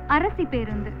போனால் அரசி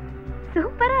பேருந்து.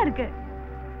 சூப்பரா இருக்கு.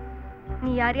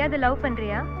 நீ யாரையாவது லவ்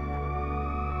பண்றியா?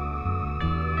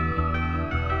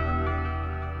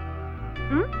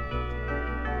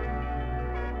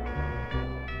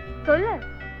 சொல்லு.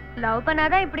 லவ்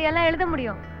பண்ணாதான் இப்படி எல்லாம் எழுத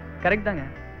முடியும். கரெக்ட் தாங்க.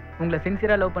 உங்களை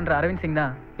சின்சியரா லவ் பண்ற அரவிந்த் சிங்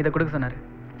தான் இதை கொடுக்க சொன்னாரு.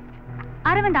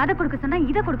 அரவிந்த் அதை கொடுக்க சொன்னா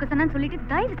இதை கொடுக்க சொன்னான்னு சொல்லிட்டு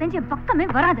தயவு செஞ்சு என் பக்கமே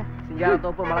வராத. சிங்கார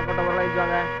தோப்பு மலைக்கோட்டை வரலாம்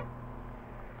இருக்காங்க.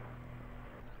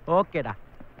 ஓகேடா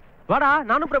வாடா.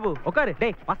 நானும் பிரபு உட்காரு.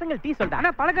 டேய் பசங்க டீ சொல்டா.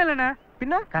 அண்ணா பழக்கம் இல்லண்ணே.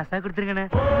 பின்ன காசா கொடுத்துருங்கண்ணே.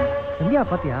 சந்தியா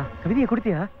பாத்தியா? கவிதையை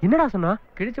கொடுத்தியா? என்னடா சொன்னா?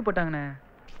 கிழிச்சு போட்டாங்கண்ணே.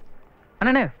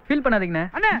 அண்ணே ஃபீல் பண்ணாதீங்கண்ணே.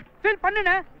 அண்ணே ஃபீல்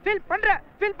பண்ணுண்ணே. ஃபீல்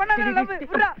பண்ணாத லவ்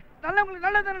விட்றா. நல்லவங்களுக்கு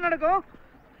நல்லதானே நடக்கும்.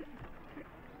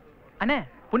 அண்ணே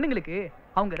பொண்ணுங்களுக்கு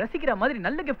அவங்க ரசிக்கிற மாதிரி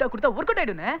நல்ல கிஃப்டா கொடுத்தா ஒர்க் அவுட்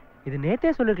ஆயிடும்ண்ணே. இது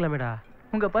நேத்தே சொல்லிருக்கலாமேடா.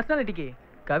 உங்க பர்சனாலிட்டிக்கு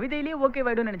கவிதையிலேயே ஓகே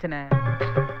ஆயிடும்னு நினைச்சேனே.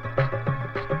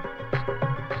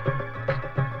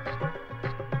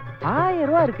 1000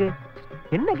 ரூபா இருக்கு.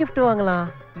 என்ன கிஃப்ட் வாங்கலாம்?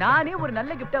 நானே ஒரு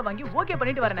நல்ல கிஃப்டா வாங்கி ஓகே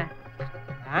பண்ணிட்டு வரேனே.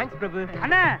 தேங்க்ஸ் பிரபு.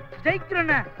 அண்ணே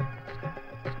ஜெயிக்கிறேண்ணே.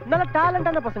 நல்ல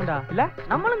டாலண்டான பசங்கடா. இல்ல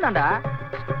நம்மளும் தான்டா.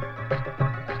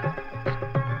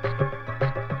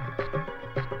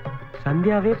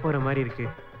 சந்தியாவே போற மாதிரி இருக்கு.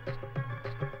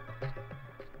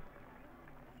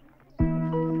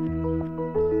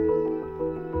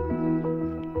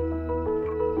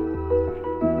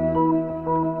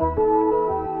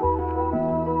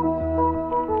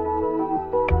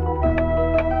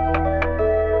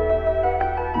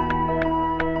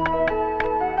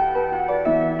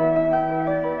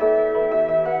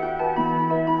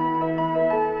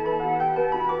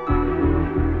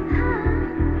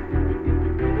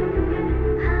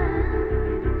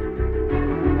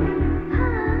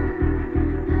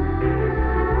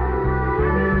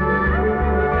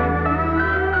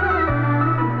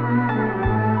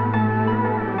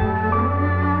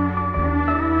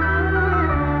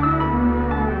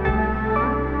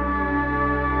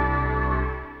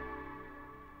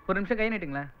 ஒரு நிமிஷம் கை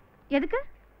நீட்டுங்களேன். எதுக்கு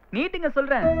நீட்டுங்க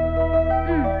சொல்றேன்.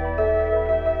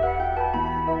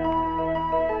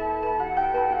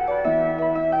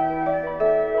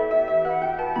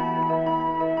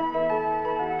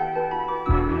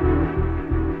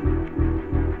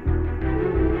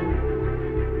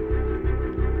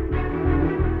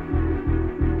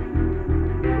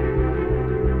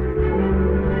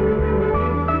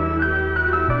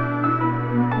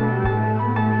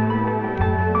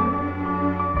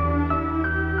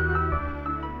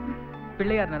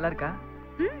 பிள்ளையார் நல்லா இருக்கா?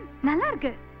 நல்லா இருக்கு.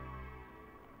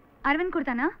 அரவிந்த்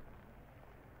கொடுத்தானா?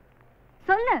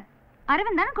 சொல்லு.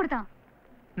 அரவிந்த் தானே கொடுத்தான்.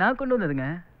 நான் கொண்டு வந்ததுங்க.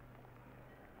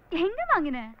 எங்க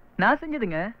வாங்கின? நான்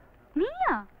செஞ்சதுங்க.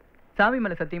 நீயா? சாமி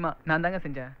மேல சத்தியமா நான் தாங்க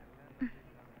செஞ்சேன்.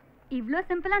 இவ்ளோ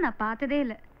சிம்பிளா நான் பார்த்ததே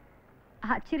இல்ல.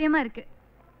 ஆச்சரியமா இருக்கு.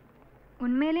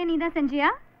 உண்மையிலே நீ தான் செஞ்சியா?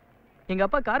 எங்க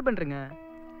அப்பா கார்பெண்டருங்க.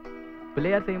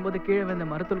 பிள்ளையார் செய்யும்போது கீழே வந்த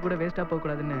மரத்தூள் கூட வேஸ்டா போக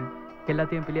கூடாதுன்னு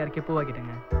எல்லாத்தையும் பிள்ளையாருக்கே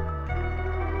பூவாக்கிட்டேங்க.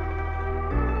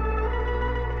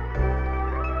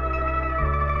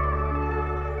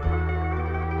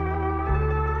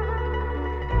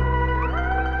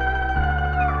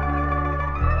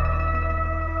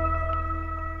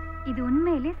 இது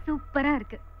உண்மையிலே சூப்பரா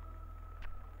இருக்கு.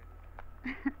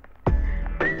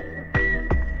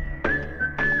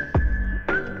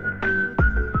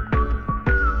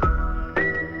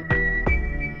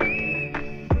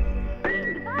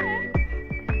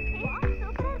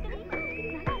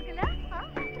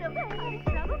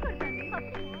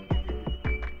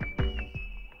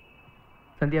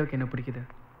 சந்தியாவுக்கு என்ன பிடிக்குது,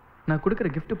 நான் கொடுக்குற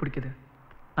கிஃப்ட் பிடிக்குது.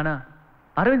 ஆனா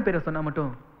அரவிந்த் பேரை சொன்னா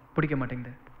மட்டும் பிடிக்க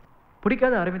மாட்டேங்குது.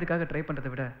 பிடிக்காத அரவிந்துக்காக ட்ரை பண்றதை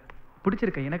விட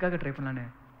பிடிச்சிருக்க எனக்காக ட்ரை பண்ணலான்னு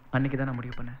அன்னைக்கு தான் நான்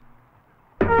முடிவு பண்ணேன்.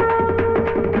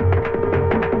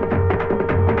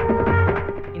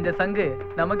 இந்த சங்கு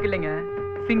நமக்கு இல்லைங்க,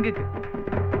 சிங்குக்கு.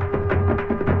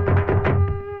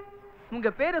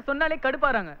 உங்க பேரை சொன்னாலே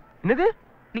கடுப்பாறாங்க. என்னது?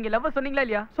 நீங்க லவ் சொன்னீங்களா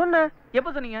இல்லையா? சொன்ன.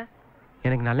 எப்ப சொன்னீங்க?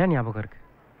 எனக்கு நல்ல ஞாபகம் இருக்கு.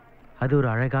 அது ஒரு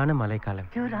அழகான மழைக்காலம்.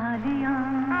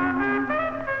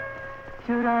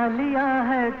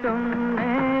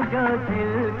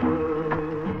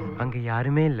 அங்க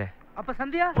யாருமே இல்ல. அப்ப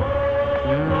சந்தியா?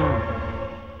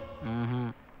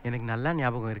 எனக்கு நல்லா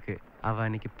ஞாபகம் இருக்கு. அவ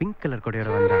அன்னைக்கு பிங்க் கலர் கொடையோட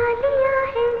வந்தா.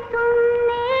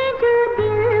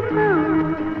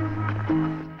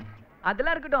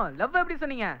 அதெல்லாம் இருக்கட்டும், லவ் எப்படி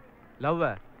சொன்னீங்க? லவ்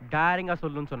டைரிங்கா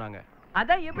சொல்லுன்னு சொன்னாங்க.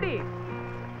 அதான் எப்படி?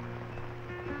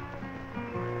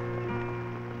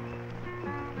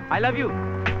 I love you.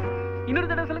 இன்னொரு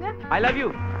தடவை சொல்லுங்க. I love you.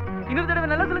 இன்னொரு தடவை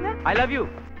நல்லா சொல்லுங்க. I love you.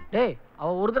 டேய், அவ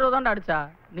ஒரு தடவை தான்டா அடிச்சா.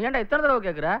 நீ ஏன்டா இத்தனை தடவை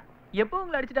கேக்குற? எப்போ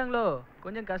உங்களை அடிச்சிட்டாங்களோ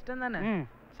கொஞ்சம் கஷ்டம் தானே.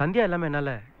 சந்தியா எல்லாமே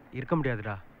என்னால இருக்க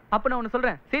முடியாதுடா. அப்ப நான் ஒண்ணு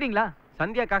சொல்றேன், சரிங்களா?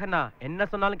 சந்தியாக்காக நான் என்ன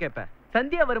சொன்னாலும் கேட்பேன்.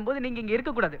 சந்தியா வரும்போது நீங்க இங்க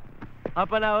இருக்க கூடாது.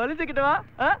 அப்ப நான் ஒளிஞ்சுக்கிட்டவா?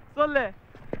 சொல்லு.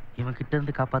 இவன் கிட்ட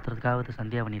இருந்து காப்பாத்துறதுக்காக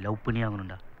சந்தியாவை நீ லவ் பண்ணி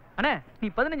ஆகணும்டா. அண்ணே நீ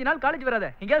 15 நாள் காலேஜ் வராத,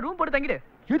 எங்கேயாவது ரூம் போட்டு தங்கிடு.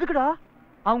 எதுக்குடா?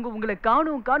 அவங்க உங்களை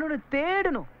காணும்னு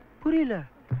தேடணும். புரியல.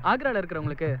 ஆக்ரால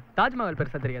இருக்கிறவங்களுக்கு தாஜ்மஹால்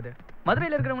பெருசா தெரியாது,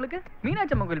 மதுரையில இருக்கிறவங்களுக்கு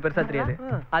மீனாட்சி அம்மன் கோயில் பெருசா தெரியாது.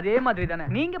 அதே மாதிரி தானே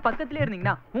நீங்க பக்கத்திலே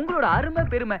இருந்தீங்கன்னா உங்களோட அருமை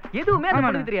பெருமை எதுவுமே அந்த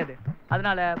பொண்ணுக்கு தெரியாது.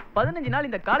 அதனால 15 நாள்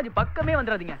இந்த காலேஜ் பக்கமே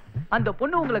வந்துடாதீங்க. அந்த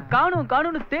பொண்ணு உங்களை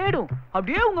காணும்னு தேடும்.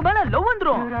 அப்படியே உங்க மேல லவ்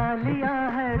வந்துரும்.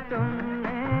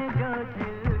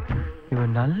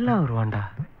 இவன் நல்லா வருவான்டா.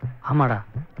 ஆமாடா,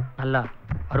 நல்லா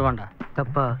வருவான்டா.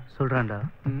 தப்பா சொல்றான்டா.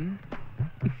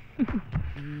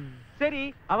 சரி,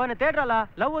 அவனை தேடுறாளா?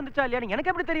 லவ் வந்துச்சா இல்லையா எனக்கு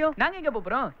எப்படி தெரியும்? நாங்க எங்க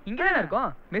போறோம்? இங்க தானே இருக்கோம்.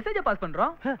 மெசேஜ பாஸ்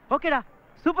பண்றோம். ஓகேடா,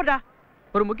 சூப்பர்டா.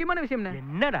 ஒரு முக்கியமான விஷயம்.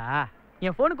 என்னடா?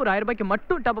 என் போனுக்கு ஒரு 1000 ரூபாய்க்கு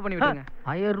மட்டும் டாப் பண்ணி விடுங்க.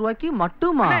 1000 ரூபாய்க்கு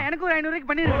மட்டுமா? எனக்கு ஒரு 500 ரூபாய்க்கு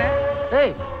பண்ணிருக்கேன்.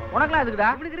 ஏய், உனக்குலாம் எதுக்குடா?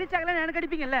 உங்களுக்கு ரீச் ஆகல எனக்கு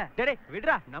அடிப்பீங்கல்ல. டேய்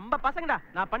விடுடா, நம்ம பசங்கடா.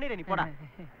 நான் பண்ணிறேன், நீ போடா.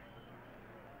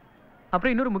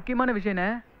 அப்புறம் இன்னொரு முக்கியமான விஷயம்,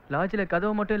 லாட்ஜ்ல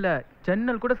கதவு மட்டும் இல்ல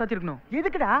ஜன்னல் கூட சாத்திருக்கணும்.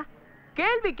 எதுக்குடா?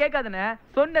 கேள்வி கேட்காதனே,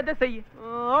 சொன்னதை செய்.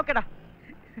 ஓகேடா.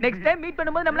 நெக்ஸ்ட் டைம் மீட்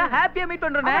பண்ணும்போது நம்மள ஹாப்பியா மீட்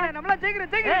பண்றோம்னே. நம்மள ஜெயிக்கிறோம்.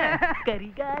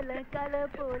 கரிகால கல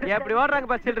போல எப்படி ஓடுறாங்க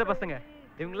பா சில்ற பசங்க.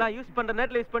 இவங்கலாம் யூஸ் பண்ற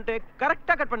நெட்ல யூஸ் பண்ணிட்டு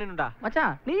கரெக்ட்டா கட் பண்ணிடணும்டா.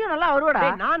 மச்சான் நீயும் நல்லா வருவடா.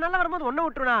 டேய் நான் நல்லா வரும்போது ஒண்ண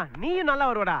விட்டுறனா, நீயும் நல்லா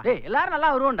வருவடா. டேய் எல்லாரும்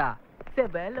நல்லா வருவோம்டா.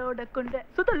 செபலோட கொண்ட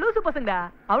சுத்த லூசு பசங்கடா.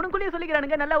 அவனுக்குள்ளேயே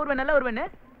சொல்லிக்கிறானுங்க நல்லா வருவேன்னு.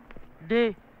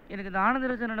 டேய் எனக்கு இந்த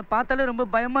ஆனந்தராஜனை பார்த்தாலே ரொம்ப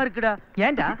பயமா இருக்குடா.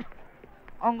 ஏன்டா?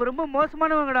 அவங்க ரொம்ப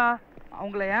மோசமானவங்கடா.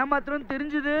 அவங்கள ஏமாத்துறோம்னு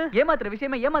தெரிஞ்சது. ஏமாத்துற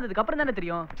விஷயமா ஏமாத்ததுக்கு அப்புறம் தானே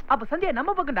தெரியும். அப்ப சந்தியா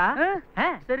நம்ம பக்கம்டா.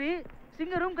 சரி,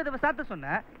 சிங்க ரூம் கதவை சாத்த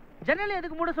சொன்ன, ஜன்னலை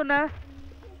எதுக்கு மூட சொன்ன?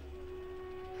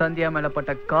 சந்தியா மேல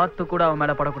பட்ட காத்து கூட அவன்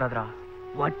மேல படக்கூடாதுடா.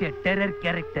 What a terror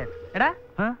character. எடா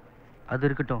அது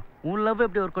இருக்கட்டும், உன் லவ்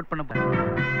எப்படி ஒர்க் அவுட் பண்ண போற?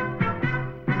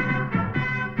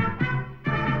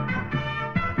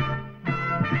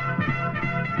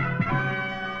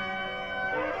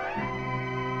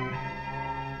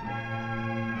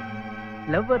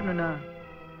 லவ் வரணும்னா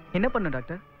என்ன பண்ணணும்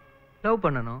டாக்டர்? லவ்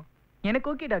பண்ணணும். எனக்கு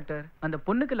ஓகே டாக்டர், அந்த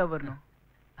பொண்ணுக்கு லவ் வரணும்.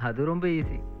 அது ரொம்ப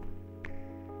ஈஸி.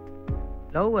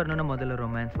 லவ் வரணும்னா முதல்ல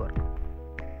ரொமான்ஸ் வரணும்.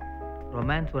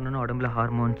 ரொமான்ஸ் வரணும்னா உடம்புல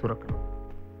ஹார்மோன்ஸ் சுரக்கணும்.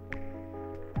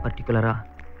 பர்டிகுலரா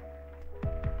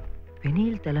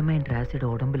பெனில் தலைமைன்ற ஆசிட்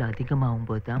உடம்புல அதிகமாகும்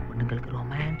போது தான் பொண்ணுங்களுக்கு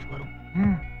ரொமான்ஸ் வரும்.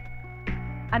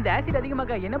 அந்த ஆசிட்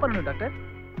அதிகமாக என்ன பண்ணணும் டாக்டர்?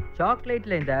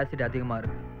 சாக்லேட்ல இந்த ஆசிட் அதிகமா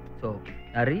இருக்கு. ஸோ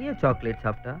நிறைய சாக்லேட்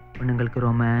சாப்பிட்டா பொண்ணுங்களுக்கு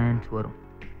ரொமான்ஸ் வரும்.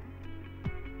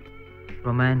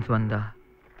 ரொமான்ஸ் வந்தா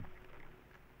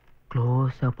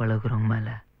க்ளோஸா பழகுறவங்க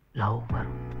மேல லவ்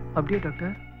வரும். அப்படியே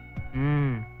டாக்டர்?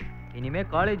 இனிமே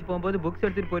காலேஜ் போகும்போது புக்ஸ்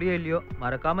எடுத்துட்டு போறியோ இல்லையோ,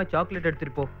 மறக்காம சாக்லேட்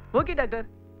எடுத்துட்டு போ. Okay doctor.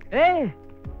 ஏய்,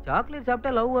 சாக்லேட்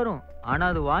சாப்பிட்டா லவ் வரும், ஆனா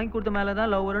அது வாங்கி கொடுத்த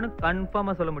மேலதான் லவ் வரும்னு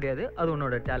கன்ஃபார்மா சொல்ல முடியாது. அது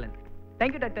உன்னோட டேலண்ட்.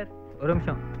 Thank you doctor. ஒரு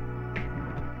நிமிஷம்.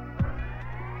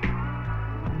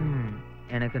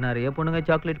 எனக்கு நிறைய பொண்ணுங்க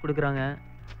சாக்லேட் கொடுக்குறாங்க.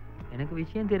 எனக்கு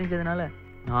விஷயம் தெரிஞ்சதுனால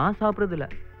நான் சாப்பிட்றது இல்லை.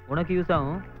 உனக்கு யூஸ்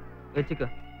ஆகும், வச்சுக்க.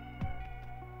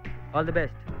 All the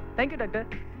best. Thank you doctor.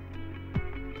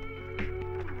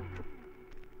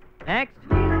 Next.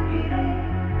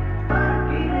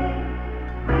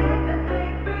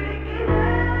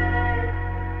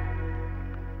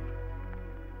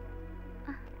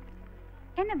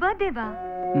 என்ன பர்த்டேவா?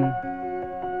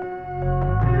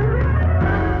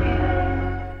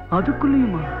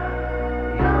 அதுக்குள்ளேயுமா?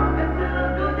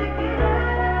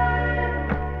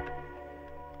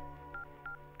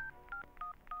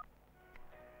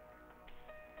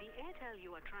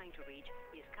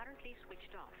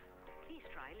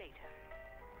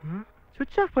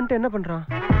 ஸ்விட்ச் ஆஃப் பண்ணிட்டு என்ன பண்றான்?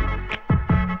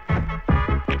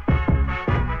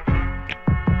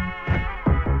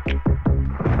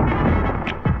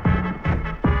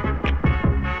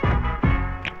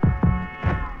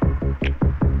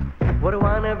 ஒரு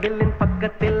வானவில்லின்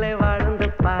பக்கத்தில் வாழ்ந்து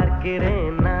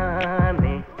பார்க்கிறேன்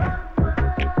நானே.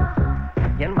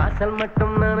 என் வாசல்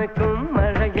மட்டும் நனக்கும்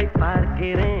மழையை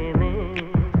பார்க்கிறேனே.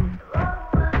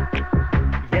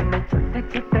 என்னை சுட்ட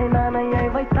சுட்ட நானையை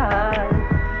வைத்தாள்,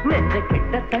 நெஞ்சை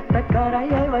கிட்டத்தட்ட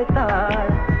கரையை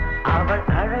வைத்தாள். அவள்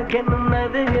அழகென்னும்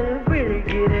நதியில்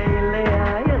விழுகிறேன் இல்லையா,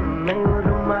 என்னை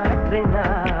ஒரு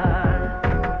மாற்றினாள்,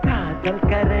 காதல்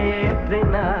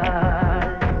கரையேற்றினாள்.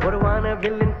 ஒரு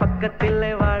வானவில்லின் பக்கத்தில்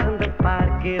வாழ்ந்து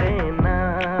பார்க்கிறேன்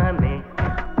நானே.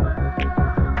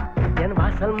 என்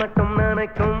வாசல் மட்டும்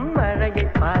நனைக்கும் மழையை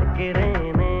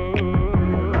பார்க்கிறேனே.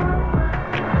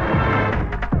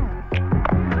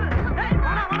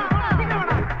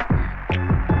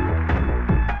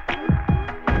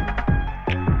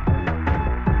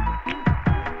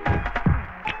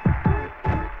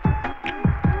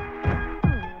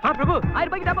 பிரபு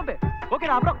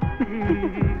அப்புறம்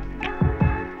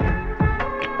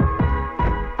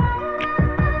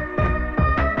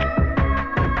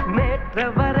நேற்று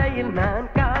வரையில் நான்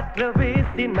காற்று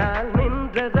வீசினால்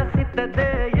நின்று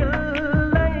ரசித்ததே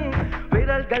இல்லை.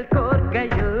 விரல்கள்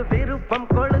கோர்க்கையில் விருப்பம்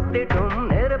கொளுத்திடும்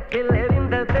நெருப்பில்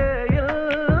எரிந்ததே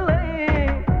இல்லை.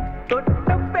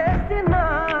 தொட்டு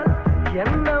பேசினால்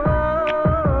என்னவோ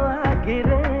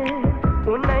ஆகிறேன்.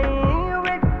 உன்னை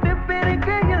விட்டு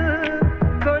பிரிக்கையில்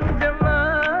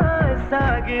கொஞ்சமாய்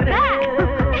சாகிறேன்.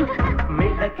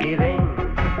 மிதக்கிறேன்,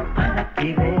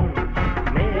 அழக்கிறேன்,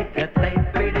 மேகத்தை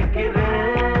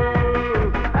பிடிக்கிறேன்.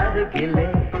 அருகிலே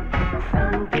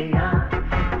சந்தியா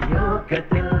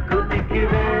யோகத்தில்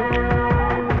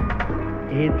குதிக்கிறேன்.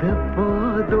 இது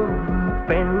போதும்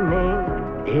பெண்ணே,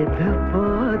 இது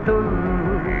போதும்.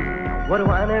 ஒரு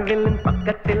வானவில்லின்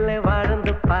பக்கத்தில்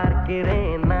வாழ்ந்து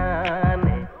பார்க்கிறேன்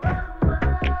நானே.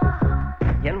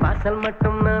 என் வாசல்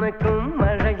மட்டும் நனக்கும்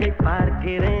மழையை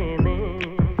பார்க்கிறேனே.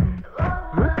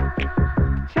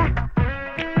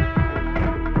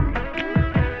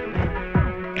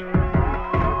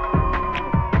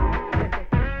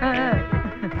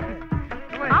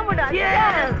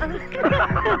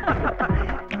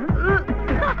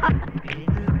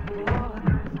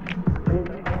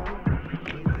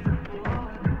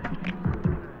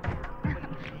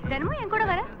 தினமும் என் கூட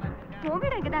வர உன்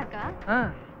வீடு இங்கதான் இருக்கா?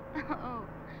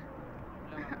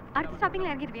 அடுத்த ஸ்டாப்பிங்ல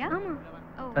இறங்கிடுவியா?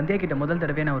 சந்தியா கிட்ட முதல்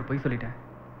தடவை நான் ஒரு பொய் சொல்லிட்டேன்.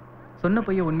 சொன்ன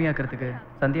பொய்யை உண்மையாக்குறதுக்கு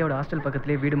சந்தியாவோட ஹாஸ்டல்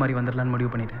பக்கத்திலே வீடு மாறி வந்துடலான்னு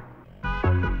முடிவு பண்ணிட்டேன்.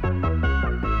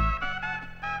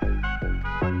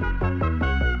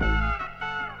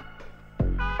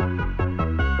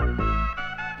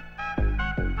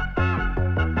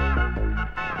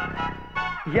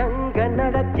 எங்க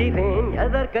நடக்கிறேன்,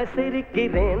 எதற்கு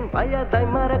சிரிக்கிறேன், வயதை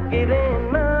மறக்கிறேன்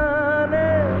நானே.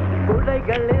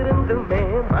 குடைகள் இருந்துமே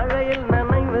மழையில்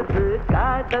நனைவது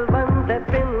காதல் வந்த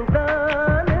பின்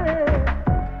தானே.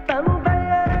 தந்தை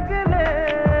அருகிலே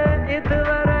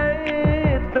இதுவரை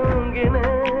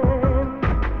தூங்கினேன்.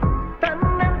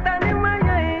 தன்னன்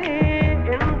தனிமையை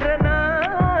என்று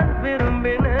நான்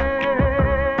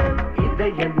விரும்பினேன்.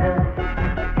 இதை என்ன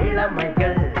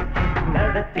இளமைகள்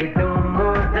நடத்திடும்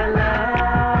மோதலா?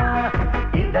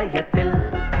 இதயத்தில்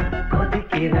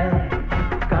கொதிக்கிற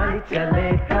காய்ச்சலே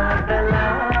காதலா?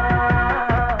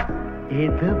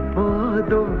 இது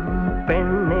போதும்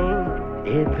பெண்ணே,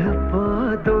 இது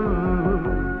போதும்.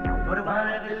 ஒரு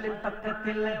வானவில்லின்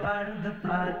பக்கத்தில் வாழ்ந்து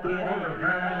பார்க்கிறேன்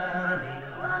நானே.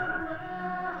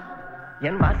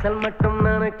 என் வாசல் மட்டும்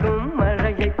நனக்கும்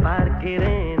மழையை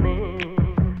பார்க்கிறேனே.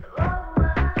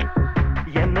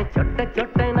 என்னை சொட்ட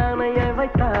சொட்ட நாணையை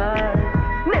வைத்தாள்,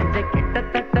 நெஞ்சை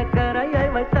கிட்டத்தட்ட கரையை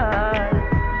வைத்தாள்.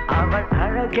 அவள்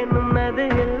அழகென்னும்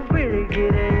நதியில்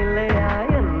விழுகிறே இல்லையா?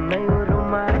 என்னை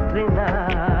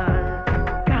உருமாற்றினாள்,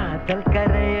 காதல்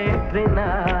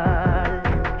கரையேற்றினாள்.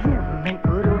 என்னை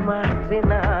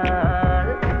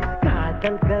உருமாற்றினாள்,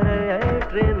 காதல்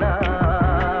கரையேற்றினாள்.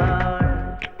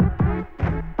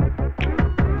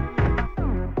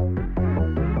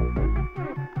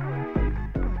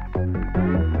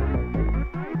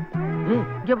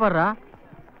 இங்க பாருடா.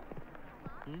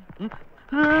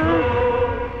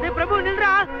 டேய் பிரபு நில்றா.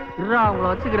 இருடா உங்களை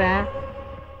வச்சுக்கிறேன்.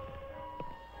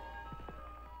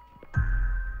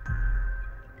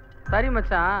 சரி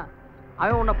மச்சான்,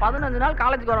 அவன் உன்னை 15 நாள்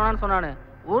காலேஜுக்கு வரவான்னு சொன்னானு.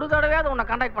 ஒரு தடவையாவது உன்னை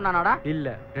கான்டாக்ட் பண்ணானாடா? இல்ல,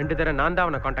 2 தடவை நான் தான்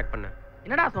அவனை காண்டாக்ட் பண்ணேன்.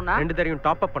 என்னடா சொன்னா? 2 தடவையும்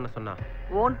டாப் அப் பண்ண சொன்னா.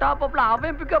 உன் டாப் அப்ல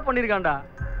அவன் பிக்கப் பண்ணிருக்கான்டா.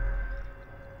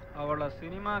 அவளை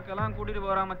சினிமாக்கெல்லாம் கூட்டிட்டு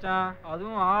போறான் மச்சான்,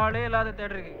 அதுவும் ஆளே இல்லாத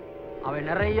தேட்டருக்கு. அவன்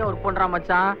நிறைய ஒர்க் பண்றான்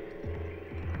மச்சான்.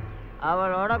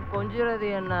 அவளோட கொஞ்சிறது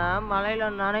என்ன, மழையில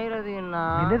நனைகிறது என்ன?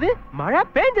 என்னது மழை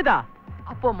பெஞ்சதா?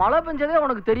 அப்போ மழை பெஞ்சதே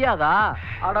உனக்கு தெரியாதா?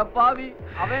 அட பாவி,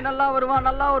 அவன் நல்லா வருவான்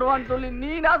நல்லா வருவான்னு சொல்லி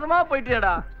நீ நாசமா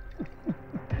போயிட்டியடா.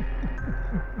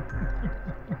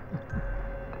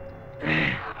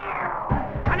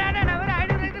 அண்ணா அண்ணா நான் வர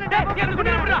 500 ரூபாய்க்கு டேய் என்ன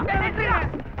குடிற விடுடா. டேய் டேய்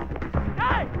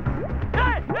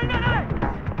டேய் சொல்றா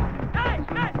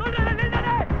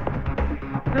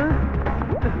டேய்.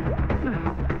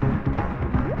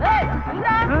 ஏய் இல்ல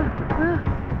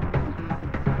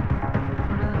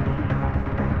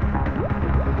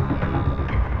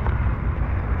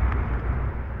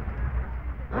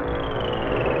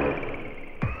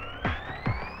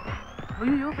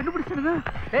ஐயோ கண்டுபிடிச்சிடுங்க.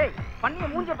 டேய் பண்ணிய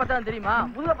மூஞ்ச பார்த்தா தெரியுமா,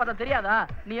 முதுக பார்த்தா தெரியாதா?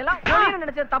 நீ எல்லாம் ஒளியன்னு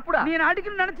நினைச்சது தப்புடா. நீ என்ன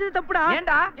அடிக்கணும்னு நினைச்சது தப்புடா.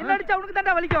 ஏன்டா? என்ன அடிச்சா உனக்கு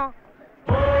தான்டா வலிக்கும்.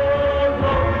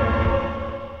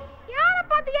 யார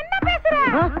பார்த்து என்ன பேசுற?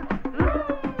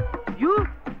 யூ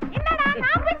என்னடா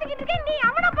நான் பேசிக்கிட்டு இருக்கேன், நீ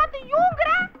அவன பார்த்து யூங்கற?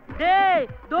 டேய்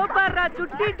தோ பாருடா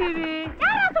சுட்டி டிவி.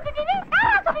 யாரா சுட்டி டிவி?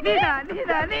 யாரா சுட்டி டிவி?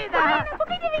 நீதா.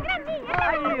 சுட்டி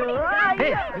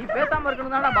நீ பேசாம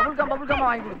இருக்கணும் தான்டா பபுள் கம்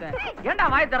வாங்கி கொடுத்தேன். ஏன்டா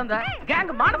வாயை திறந்த?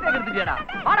 கேங் மானத்தை கெடுத்துட்டியாடா.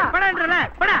 வாடா படன்றல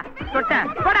படா சொட்ட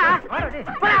படா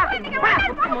படா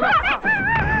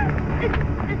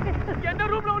என்ன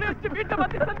ரூம்ல உள்ள வச்சு வீட்டை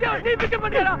பார்த்து சந்தியா நீ பிக்க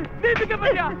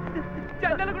பண்ணியா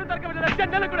ஜன்னல கூட தரக்க வேண்டாம்.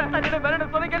 ஜன்னல கூட அண்ணே வேற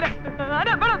சொல்ல கேளு.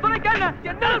 அண்ணே வேற சொல்ல கேளு.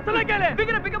 ஜன்னல சொல்ல கேளு.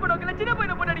 பிக்க பண்ணுவல சின்ன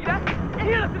பையனை போட்டு அடிக்குற. நீ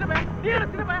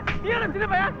சின்ன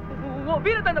பையன் ஓ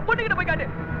வீரத்தை அந்த பொண்ணுகிட்ட போய் காட்டு.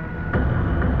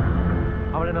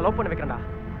 அவளை என்ன லவ் பண்ண வைக்கிறேன்டா.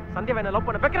 சந்தியாவை என்ன லவ்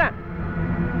பண்ண வைக்கிறேன்.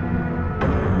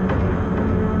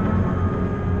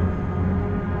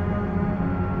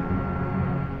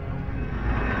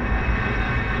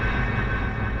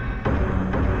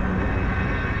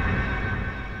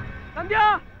 சந்தியா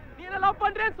நீ என்ன லவ்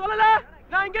பண்றேன்னு சொல்லல.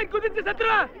 நான் இங்கே குதிச்சு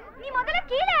செத்துறேன். நீ முதல்ல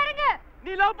கீழே இறங்கு.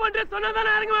 நீ லவ் பண்றேன்னு சொன்னதா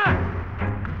நான் இறங்குவேன்.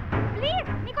 ப்ளீஸ்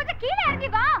நீ கொஞ்சம் கீழே இறங்கி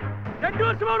வா. 2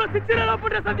 வருஷமா உன சிச்சில லவ்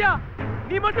பண்றேன் சந்தியா.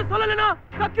 நீ மட்டும் சொல்லலனா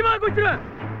சத்தியமா குதிச்சிடுவேன்.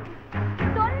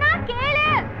 சொன்னா கேளு.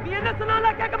 நீ என்ன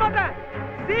சொன்னாலும் கேட்க மாட்டேன்.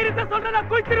 சீரியஸா சொல்றேன்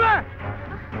குதிச்சிடுவேன்.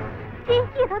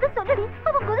 ஏதாவது சொல்லுடி.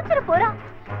 அவன் குதிச்சிர போறான்.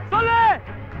 சொல்லு.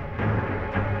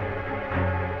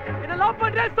 என்ன லவ்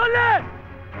பண்றேன்னு சொல்லு.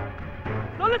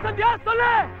 சொல்லு சந்தியா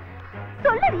சொல்லு.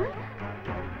 சொல்லுடி.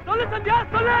 சொல்லு சந்தியா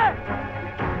சொல்லு.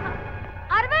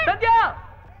 அரவிந்த் சந்தியா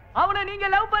அவனை நீங்க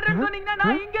லவ் பண்றேன்னு சொன்னீங்கன்னா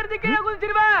நான் இங்க இருந்து கீழே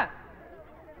குதிச்சிடுவேன்.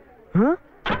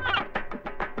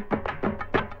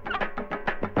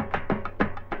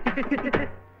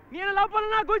 நீ என்ன லவ்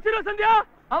பண்ணா குதிச்சிடுவேன் சந்தியா.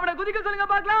 அவனை குதிக்க சொல்லுங்க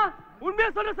பார்க்கலாம். உண்மையா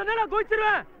சொல்ற சந்தியா நான்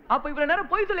குதிச்சிடுவேன். அப்ப இவ்வளவு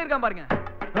நேரம் பொய் சொல்லியிருக்கான் பாருங்க.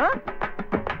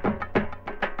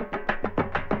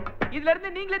 இதுல இருந்து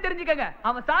நீங்களே தெரிஞ்சுக்கங்க.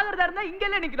 அவன் சாகறதா இருந்தா இங்க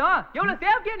எல்லாம் நிக்கணும். எவ்வளவு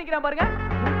சேஃப்டியா நிக்கிறான் பாருங்க.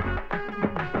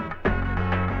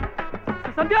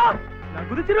 சந்தியா நான்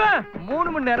குதிச்சிடுவேன்.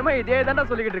 3 மணி நேரமா இதே தான்டா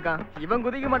சொல்லிக்கிட்டு இருக்கான். இவன்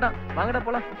குதிக்க மாட்டான். வாங்கடா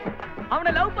போலாம்.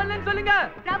 அவனை லவ் பண்ணலன்னு சொல்லுங்க.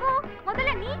 பிரபு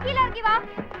முதல்ல நீ கீழே இறங்கி வா.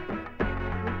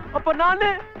 அப்ப நானு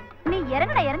நீ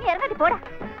இறங்கடி போடா.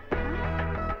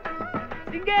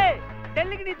 சிங்கே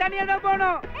டெல்லிக்கு நீ தனியா தான்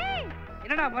போணும்.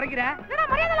 என்னடா முறைக்கிற? என்னடா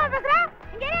மரியாதையா பேசுற?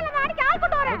 இங்க ஏரியால நான் அடிக்க ஆள்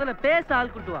கொண்டு வரேன். முதல்ல பேச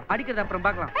ஆள் கொண்டு வா. அடிக்கிறது அப்புறம்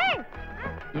பார்க்கலாம்.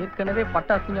 ஏற்கனவே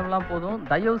பட்ட அசிங்கம்லாம் போதும்.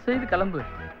 தயவு செய்து கிளம்பு.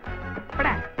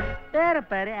 படா பேர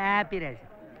பாரு ஹாப்பி ராஜ்.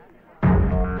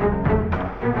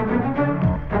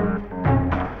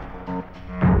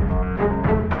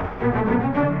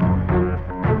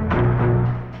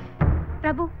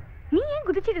 பிரபு நீ ஏன்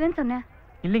குதிச்சிடுவேன்னு சொன்ன?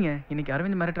 இல்லைங்க, இன்னைக்கு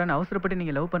அரவிந்த் மிரட்டுறான்னு அவசரப்பட்டு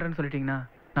நீங்கள் லவ் பண்ணுறேன்னு சொல்லிட்டீங்கன்னா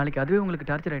நாளைக்கு அதுவே உங்களுக்கு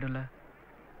டார்ச்சர் ஆகிடும்ல.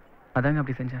 அதாங்க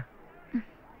அப்படி செஞ்சேன்.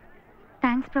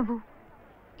 தேங்க்ஸ் பிரபு.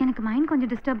 எனக்கு மைண்ட்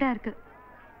கொஞ்சம் டிஸ்டர்ப்டாக இருக்கு.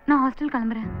 நான் ஹாஸ்டல்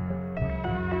கிளம்புறேன்.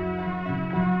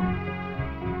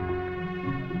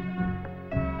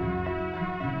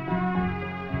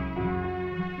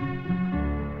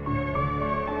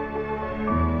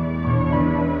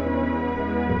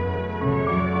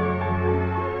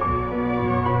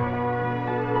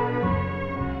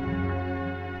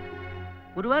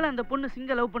 ஒருவேளை அந்த பொண்ணு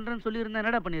சிங்க லவ் பண்றேன்னு சொல்லி இருந்தா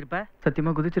என்னடா பண்ணிருப்ப?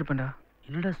 சத்தியமா குதிச்சிருப்பேன்டா.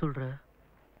 என்னடா சொல்ற?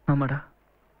 ஆமாடா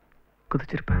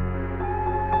குதிச்சிருப்பேன்.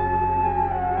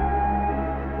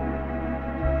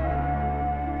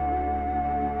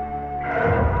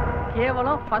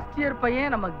 கேவலம் ஃபர்ஸ்ட் இயர்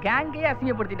பையன் நம்ம கேங்கே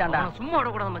அசிங்கப்படுத்திட்டான்டா. சும்மா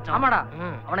விடக்கூடாது மச்சான். ஆமாடா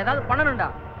அவனை ஏதாவது பண்ணணும்டா.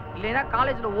 இல்லைன்னா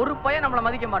காலேஜ்ல ஒரு பையன் நம்மளை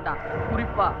மதிக்க மாட்டான்.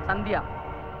 குறிப்பா சந்தியா.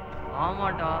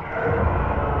 ஆமாடா.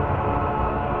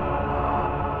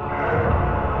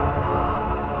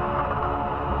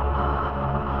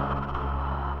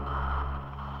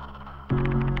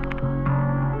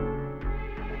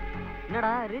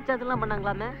 என்னடா ரீசார்ஜ் எல்லாம்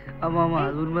பண்ணாங்களாமே? ஆமா ஆமா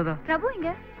அது உண்மைதான். பிரபு இங்க?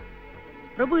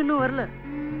 பிரபு இன்னும் வரல.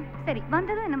 சரி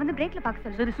வந்ததும் என்ன வந்து பிரேக்ல பார்க்க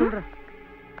சொல்லு. சரி சொல்றேன்.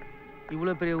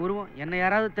 இவ்வளவு பெரிய உருவம் என்ன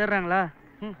யாராவது தேடுறாங்களா?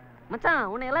 மச்சான்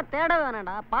உன்னை எல்லாம் தேட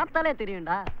வேணாம்டா, பார்த்தாலே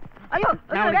தெரியும்டா. ஐயோ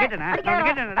நான் உன்னை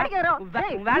கேட்டேனா? உன்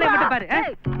வேலையை மட்டும் பாரு.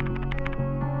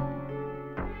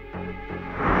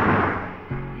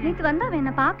 நேத்து வந்தா அவன்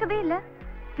என்ன பார்க்கவே இல்ல.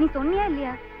 நீ சொன்னியா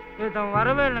இல்லையா? அவன்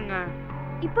வரவே இல்லைங்க.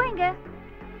 இப்போ எங்க?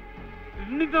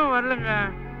 இன்னைக்கும் வரலங்க.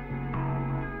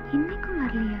 இன்னைக்கும்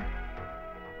வரலையா?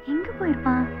 எங்க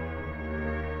போயிருப்பான்?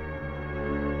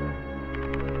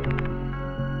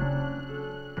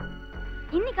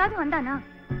 இன்னைக்காவது வந்தானா?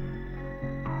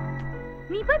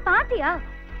 நீ போய் பாத்தியா?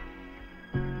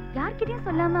 யார்கிட்டயும்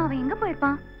சொல்லாம அவன் எங்க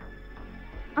போயிருப்பான்?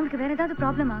 அவனுக்கு வேற ஏதாவது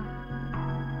ப்ராப்ளமா?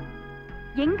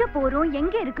 எங்க போறோம்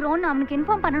எங்க இருக்கிறோம்னு அவனுக்கு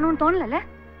இன்ஃபார்ம் பண்ணணும்னு தோணல.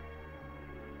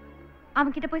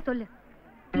 அவன் கிட்ட போய் சொல்லு.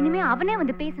 இனிமே அவனே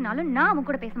வந்து பேசினாலும் நான் அவன்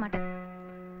கூட பேச மாட்டேன்.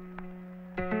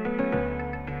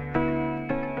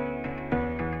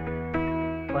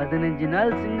 பதினஞ்சு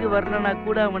நாள் சிங்கு வரலனா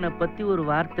கூட அவனை பத்தி ஒரு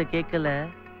வார்த்தை கேட்கல.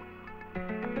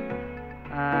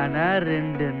 ஆனா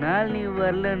 2 நாள் நீ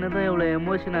வரலன்னு தான் எவ்வளவு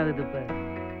எமோஷன் ஆகுது. இப்ப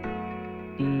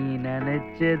நீ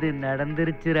நினைச்சது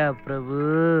நடந்துருச்சுடா பிரபு.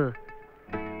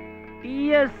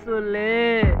 சொல்லு.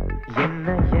 என்ன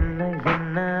என்ன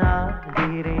என்ன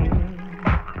ஆகிறேன்,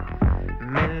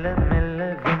 மெல்ல மெல்ல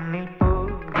விண்ணில்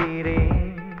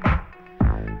போகிறேன்,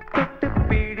 தொட்டு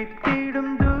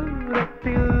பிடித்திடும்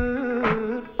தூரத்தில்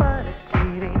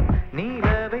பறக்கிறேன்,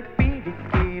 நீலவை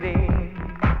பிடிக்கிறேன்.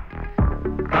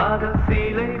 காதல்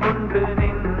சீலை ஒன்று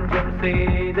நெஞ்சம்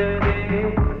செய்ததே,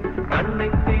 கண்ணை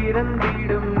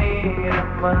திறந்திடும்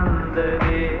நேரம்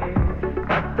வந்ததே,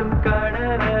 கத்தும்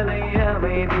கடலலை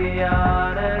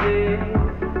அமைதியானதே,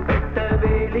 வெட்ட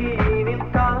வெளியினில்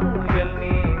கால்கள்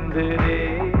நீந்துதே.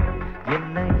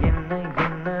 என்ன என்ன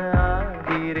என்ன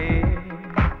ஆகிறேன்,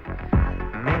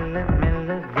 மெல்ல மெல்ல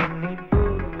விண்ணில்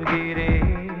போகிறேன்.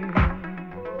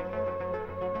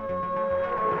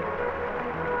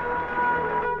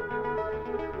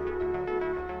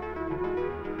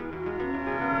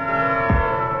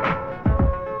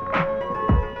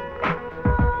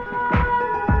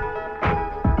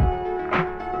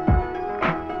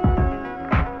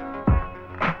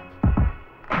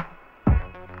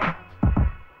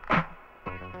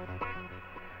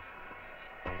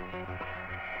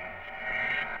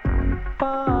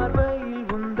 பார்வையில்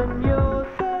உந்தன்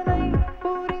யோசனை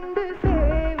புரிந்து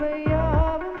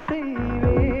சேவையாவும்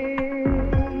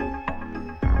செய்வேன்,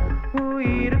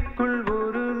 உயிருக்குள்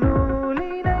ஒரு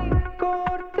நூலினை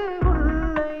கோர்த்து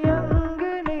உன்னை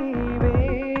அங்கு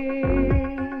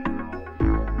நெய்வேன்.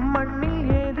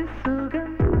 மண்ணில் ஏது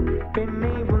சுகம்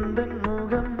பெண்ணை உந்தன்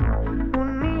முகம்,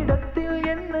 உன்னிடத்தில்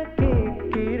என்ன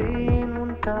கேட்கிறேன்,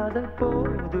 உன் காதல்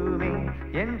போதுமே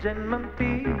என் ஜன்மம்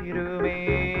தீருமே.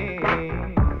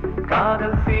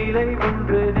 காதல் சீலை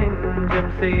ஒன்று நெஞ்சம்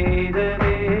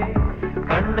செய்ததே,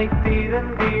 கண்ணை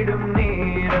திறந்திடும்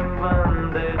நேரம்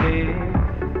வந்ததே,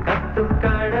 கத்தும்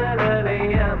கடலலை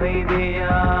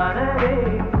அமைதியானதே,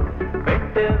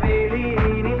 வெட்ட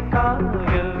வெளியினில்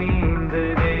கால்கள்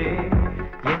நீந்ததே.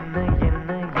 என்ன என்ன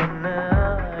என்ன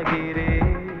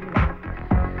ஆகிறேன்,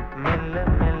 மெல்ல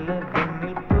மெல்ல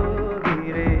விண்ணில்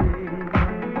போகிறேன்.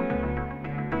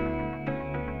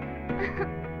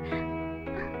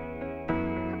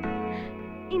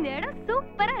 இந்த இடம்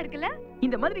சூப்பரா இருக்குல்ல?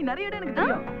 இந்த மாதிரி நிறைய இடம் எனக்கு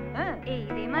தெரியும். ஏய்,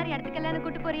 இதே மாதிரி இடத்துக்கெல்லாம்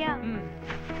கூட்டு போறியா?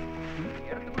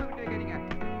 இடத்துக்குள்ள விட்டு வைக்கிறீங்க.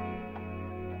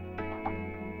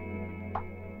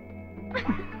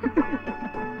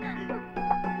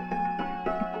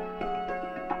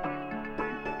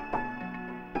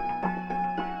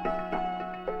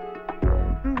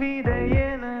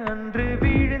 விதையென அன்று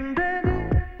விழுந்தது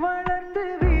வளர்ந்து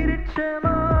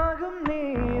விருட்சமாகும்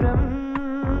நேரம்,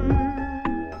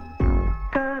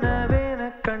 கனவென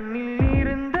கண்ணில்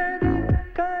இருந்தது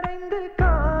கரைந்து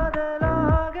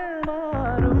காதலாக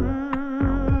மாறும்.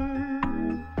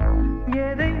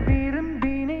 எதை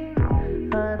விரும்பினேன்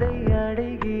அதை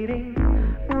அடைகிறேன்,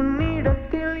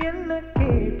 உன்னிடத்தில் என்ன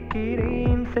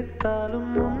கேட்கிறேன்,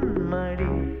 செத்தாலும்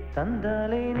உன்மடி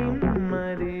தந்தாலே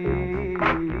நிம்மதி.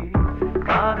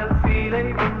 காதல் சீலை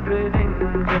ஒன்று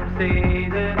நெஞ்சம்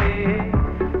செய்ததே,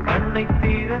 கண்ணை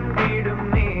திறந்திடும்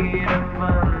நேரம்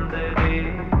வந்ததே,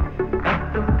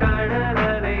 கத்தும்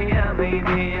கடலலை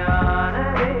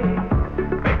அமைதியானதே,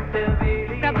 வெட்ட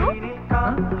வெளியினில்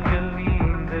கால்கள்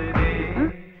நீந்ததே.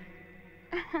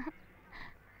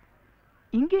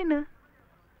 இங்க என்ன?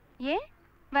 ஏன்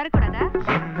வரக்கூடாதா?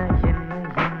 என்ன என்ன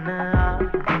என்ன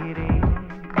ஆகிறேன்,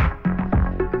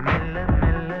 மெல்ல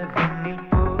மெல்ல விண்ணில்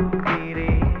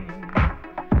போகிறேன்,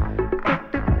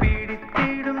 தொட்டு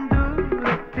பிடித்திடும்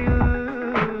தூரத்தில்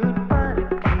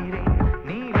பறக்கிறேன்,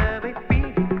 நீலவை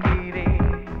பிடிக்கிறேன்.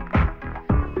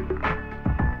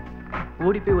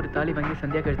 ஓடி போய் ஒரு தாலி வாங்கி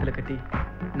சந்தியா கழுத்துல கட்டி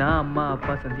நான் அம்மா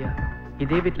அப்பா சந்தியா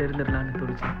இதே வீட்டில் இருந்துடலான்னு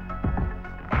தோணுச்சு.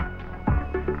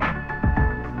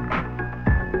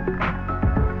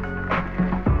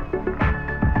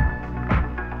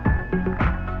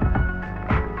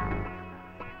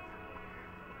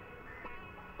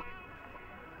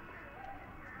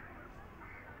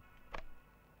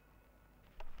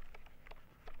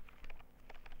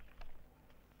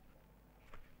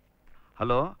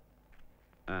 ஹலோ,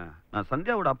 நான்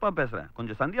சந்தியாவோட அப்பா பேசுறேன்.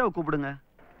 கொஞ்சம் சந்தியாவை கூப்பிடுங்க.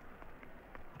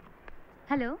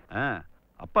 ஹலோ,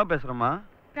 அப்பா பேசுறேம்மா.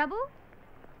 பிரபு.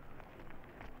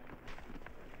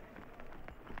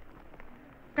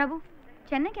 பிரபு,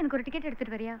 சென்னைக்கு எனக்கு ஒரு டிக்கெட்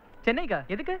எடுத்துட்டு வரியா? சென்னைக்கா?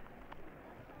 எதுக்கு?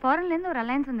 ஃபாரின்ல இருந்து ஒரு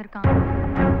அலையன்ஸ் வந்திருக்கான்.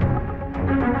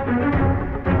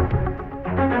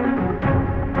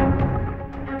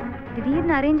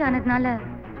 திடீர்னு அரேஞ்ச் ஆனதுனால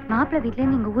மாப்பிள்ளை வீட்ல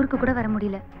இருந்து எங்க ஊருக்கு கூட வர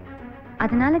முடியல.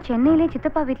 அதனால சென்னையிலே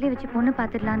சித்தப்பா வீட்லயே வச்சு பொண்ணு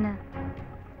பார்த்துடலான்னு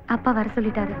அப்பா வர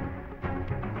சொல்லிட்டாரு.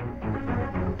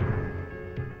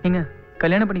 நீங்க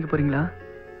கல்யாணம் பண்ணிக்க போறீங்களா?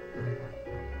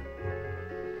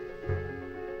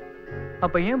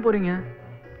 அப்ப ஏன் போறீங்க?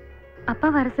 அப்பா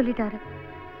வர சொல்லிட்டாரு.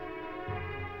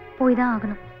 போய் தான்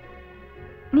ஆகணும்.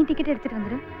 நீ டிக்கெட் எடுத்துட்டு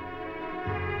வந்துரு.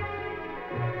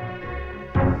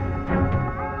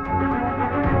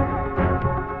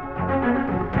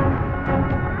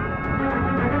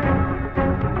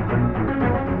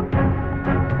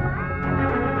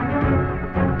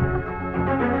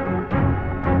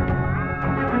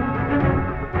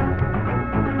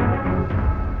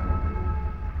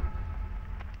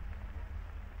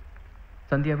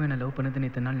 சந்தியாவே நான் லவ் பண்ணதுன்னு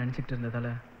இத்தனை நாள் நினச்சிட்டு இருந்ததால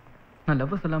நான்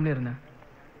லவ்வை சொல்லாமலே இருந்தேன்.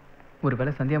 ஒரு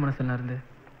வேளை சந்தியா மனசுலாம் இருந்து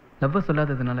லவ்வை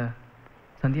சொல்லாததுனால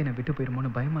சந்தியா என்னை விட்டு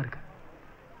போயிருமோன்னு பயமாக இருக்கு.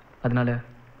 அதனால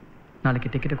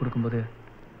நாளைக்கு டிக்கெட்டை கொடுக்கும்போது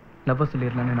லவ்வை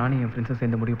சொல்லிடலான்னு நானும் என் ஃப்ரெண்ட்ஸும்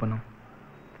சேர்ந்து முடிவு பண்ணோம்.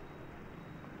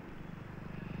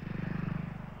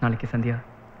 நாளைக்கு சந்தியா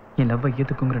என் லவ்வை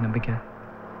ஏற்றுக்குங்கிற நம்பிக்கை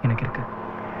எனக்கு இருக்கு.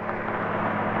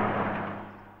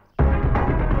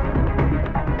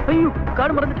 ஐயோ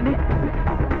காடு மறந்துட்டேனே.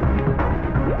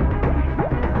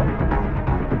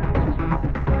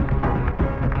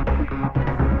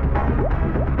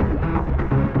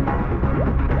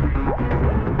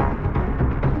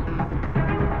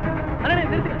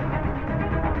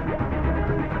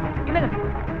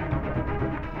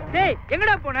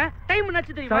 எங்கடா போன? டைம்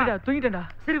என்னாச்சு தெரியுமா? தூங்கிட்டேன்டா.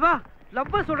 சரி வா,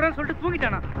 லவ்வ சொல்றேன்னு சொல்லிட்டு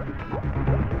தூங்கிட்டானா?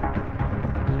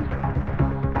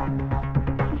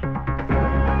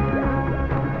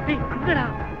 டேய் எங்கடா?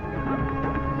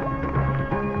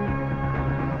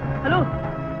 ஹலோ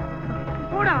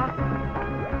போடா,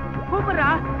 கூப்பிடுறா.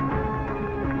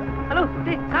 ஹலோ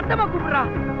டேய் சத்தமா கூப்பிடுறா.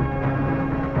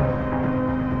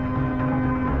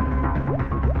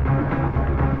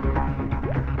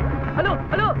 ஹலோ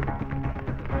ஹலோ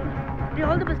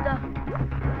ஆல் தி பெஸ்டா.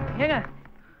 ஏங்க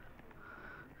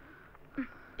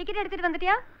டிக்கெட் எடுத்துட்டு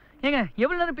வந்துட்டியா? ஏங்க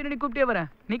எவ்வளவு நேரம் பின்னாடி கூப்பிட்டே வரேன்,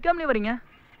 நிக்காமலே வரீங்க.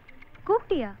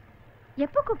 கூப்பிட்டியா?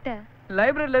 எப்போ கூப்பிட்ட?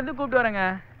 லைப்ரரியில இருந்து கூப்பிட்டு வரேங்க.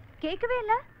 கேட்கவே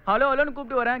இல்ல. ஹலோ ஹலோன்னு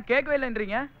கூப்பிட்டு வரேன், கேட்கவே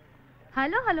இல்லைன்றீங்க.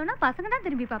 ஹலோ ஹலோனா பசங்க தான்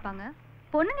திரும்பி பார்ப்பாங்க,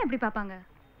 பொண்ணுங்க எப்படி பார்ப்பாங்க?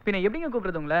 பின்ன எப்படிங்க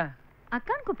கூப்பிடுறது உங்களை?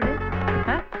 அக்கான்னு கூப்பிடு.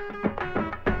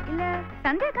 இல்ல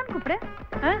சந்தியா அக்கான்னு கூப்பிடு.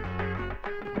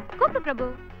 கூப்பிடு பிரபு.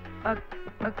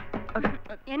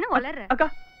 என்ன வளர்ற? அக்கா.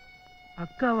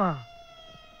 அக்காவா?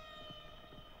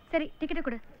 சரி டிக்கெட்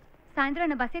கொடு. சாயந்தரம்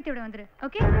என்ன பஸ் ஏத்தி விட வந்துரு.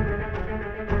 ஓகே?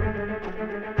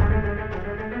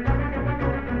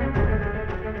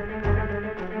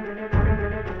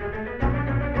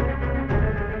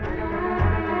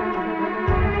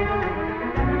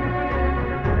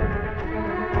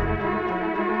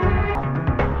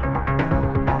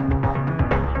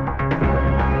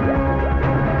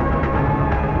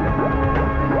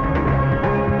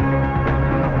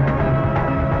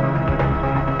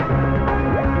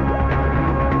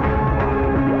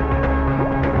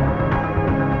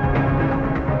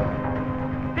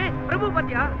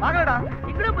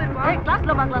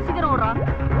 கிளாஸ்ல பார்க்கலாம், சீக்கிரம் ஓடுறா.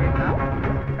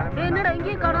 என்னடா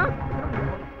இங்கேயும் காணோம்?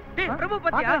 டேய் பிரபு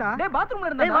பாத்தியா? டேய் பாத்ரூம்ல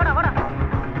இருந்தா. டேய் வாடா வாடா.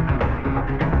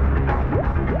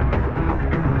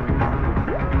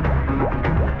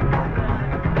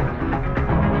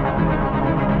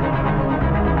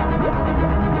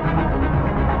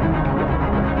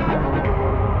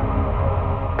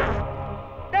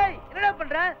 டேய் என்னடா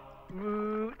பண்ற?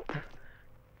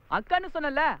 அக்கான்னு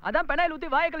சொன்னல, அதான் பெனாயில்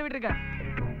ஊத்தி வாயை கழுவிட்டு இருக்கேன்.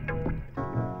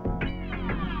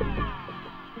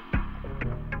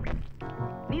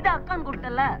 நீதான் அக்கான்னு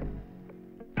கூப்பிட்டல,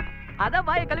 அதான்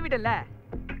வாயை கழுவிட்டல.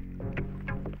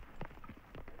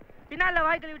 பின்னால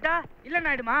வாய் கழுவிட்டா இல்ல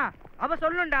ஆயிடுமா? அவ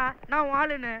சொல்லுண்டா நான் உன்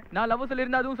ஆளுன்னு. நான் லவ்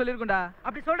சொல்லியிருந்தா அதுவும் சொல்லியிருக்கும்டா.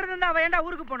 அப்படி சொல்றது இருந்தா அவ ஏன்டா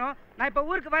ஊருக்கு போனோம்? நான் இப்ப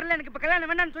ஊருக்கு வரல, எனக்கு இப்ப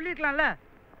கல்யாணம் வேண்டாம்னு சொல்லிருக்கலாம்ல.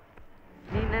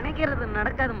 நீ நினைக்கிறது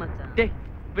நடக்காது மச்சான். டேய்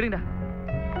விடுங்கடா.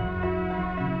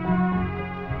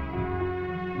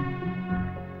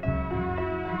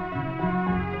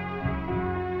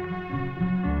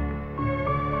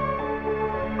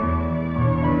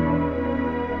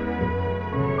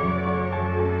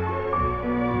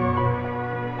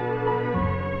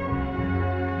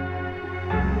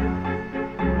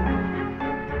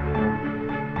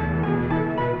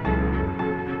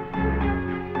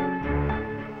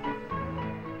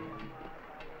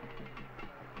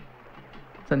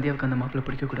 சந்தியாவுக்கு அந்த மாப்பிள்ளை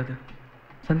பிடிக்கக்கூடாது.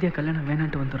 சந்தியா கல்யாணம்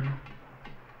வேணான்ட்டு வந்துடணும்.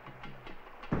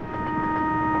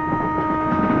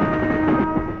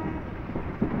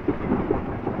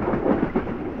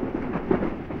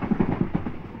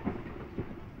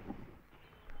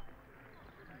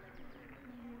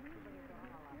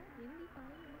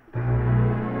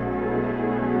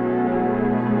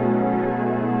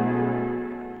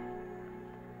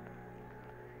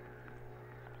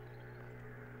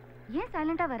 ஏன்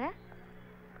சைலண்டா வர?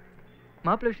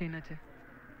 மாப்பிள்ளை விஷயம் என்னாச்சு?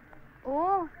 ஓ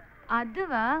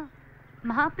அதுவா?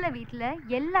 மாப்பிள்ளை வீட்டுல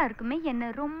எல்லாருக்குமே என்ன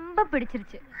ரொம்ப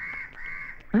பிடிச்சிருச்சு.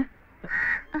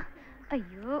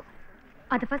 ஐயோ,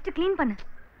 அதை ஃபர்ஸ்ட் க்ளீன் பண்ணு.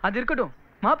 அது இருக்கட்டும்,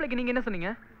 மாப்பிள்ளைக்கு நீங்க என்ன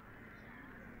சொன்னீங்க?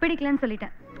 பிடிக்கலன்னு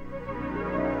சொல்லிட்டேன்.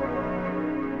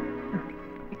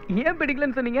 ஏன்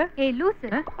பிடிக்கலன்னு சொன்னீங்க? ஏய் லூசு,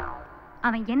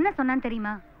 அவன் என்ன சொன்னான்னு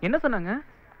தெரியுமா? என்ன சொன்னாங்க?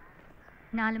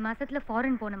 4 மாசத்துல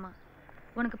ஃபாரின் போனமா,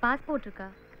 உனக்கு பாஸ்போர்ட் இருக்கா,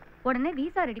 உடனே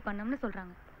விசா ரெடி பண்ணோம்னு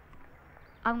சொல்றாங்க.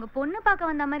 அவங்க பொண்ணு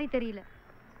பார்க்க வந்த மாதிரி தெரியல,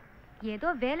 ஏதோ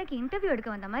வேலைக்கு இன்டர்வியூ எடுக்க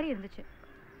வந்த மாதிரி இருந்துச்சு.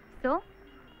 ஸோ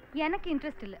எனக்கு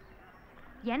இன்ட்ரெஸ்ட் இல்லை.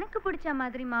 எனக்கு பிடிச்ச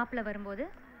மாதிரி மாப்பிள்ளை வரும்போது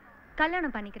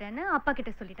கல்யாணம் பண்ணிக்கிறேன்னு அப்பா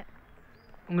கிட்ட சொல்லிட்டேன்.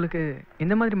 உங்களுக்கு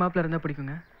எந்த மாதிரி மாப்பிள்ளை இருந்தா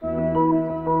பிடிக்குங்க?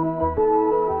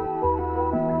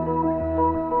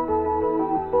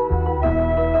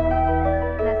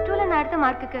 ப்ளஸ் 2ல நான் எடுத்த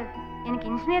மார்க்குக்கு எனக்கு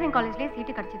இன்ஜினியரிங் காலேஜ்லேயே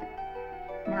சீட்டு கிடைச்சிது.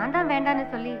 நான் தான் வேண்டான்னு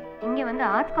சொல்லி இங்கே வந்து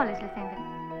ஆர்ட்ஸ் காலேஜில் சேர்ந்தேன்.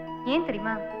 ஏன்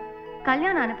தெரியுமா?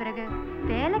 கல்யாணம் ஆன பிறகு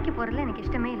வேலைக்கு போகிறதுல எனக்கு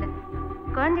இஷ்டமே இல்லை.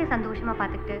 குழந்தைய சந்தோஷமாக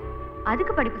பார்த்துக்கிட்டு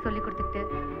அதுக்கு படிப்பு சொல்லி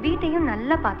கொடுத்துக்கிட்டு வீட்டையும்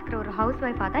நல்லா பார்த்துக்கிற ஒரு ஹவுஸ்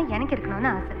ஒய்ஃபாக தான் எனக்கு இருக்கணும்னு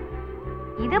ஆசை.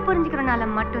 இதை புரிஞ்சுக்கிறனால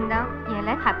மட்டும்தான் என்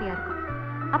லைஃப் ஹாப்பியாக இருக்கும்.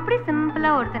 அப்படி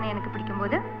சிம்பிளாக ஒருத்தனை எனக்கு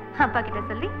பிடிக்கும்போது அப்பா கிட்ட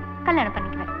சொல்லி கல்யாணம்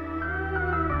பண்ணிக்குவேன்.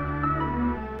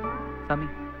 சாமி,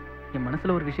 என்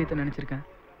மனசுல ஒரு விஷயத்தை நினைச்சிருக்கேன்.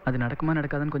 அது நடக்குமா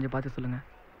நடக்காதுன்னு கொஞ்சம் பார்த்து சொல்லுங்க.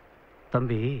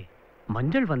 தம்பி,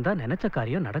 மஞ்சள் வந்தா நினைச்ச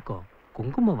காரியம் நடக்கும்,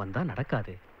 குங்குமம் வந்தா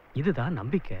நடக்காது. இதுதான்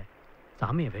நம்பிக்கை.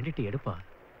 சாமியை வேண்டிட்டு எடுப்பா.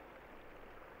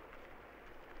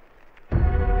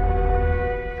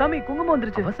 சாமி, குங்குமம்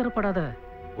வந்துருச்சு. அவசரப்படாத.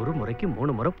 ஒரு முறைக்கு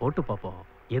 3 முறை போட்டு பார்ப்போம்.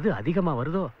 எது அதிகமா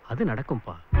வருதோ அது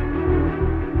நடக்கும்பா.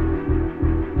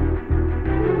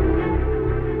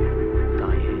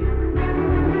 தாயே,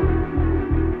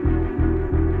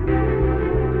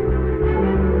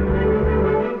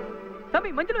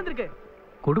 சாமி மஞ்சள் வந்திருக்கு.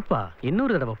 கொடுப்பா,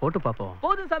 இன்னொரு தடவை போட்டு பார்ப்போம்.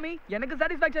 போதும் சாமி, எனக்கு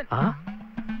சாட்டிஸ்ஃபேக்ஷன்.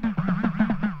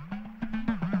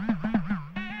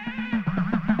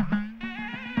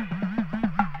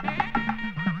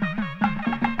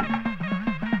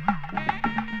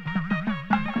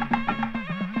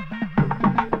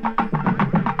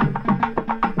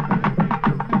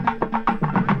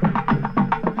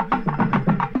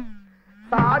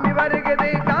 சாமி வருகுது,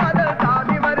 காதல்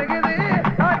சாமி வருகுது,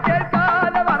 நான்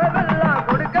கேட்காத வரவெல்லாம்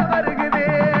கொடுக்க வருகுது.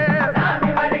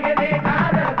 சாமி வருகுது,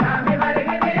 காதல் சாமி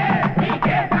வருகுது, நீ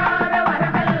கேட்காத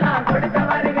வரவெல்லாம் கொடுக்க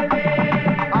வருகுது.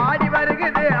 ஆடி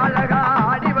வருகுது, அழகா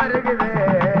ஆடி வருகுது,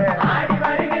 ஆடி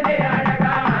வருகுது,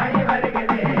 அழகா ஆடி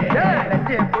வருகுது.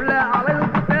 நெஞ்சுக்குள்ள அழகு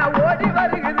புத்த ஓடி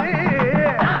வருகுது.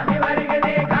 சாமி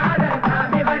வருகுது, காதல்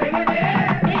சாமி வருகுது,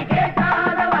 நீ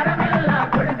கேட்காத வரவெல்லாம்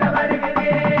கொடுக்க வருகுது.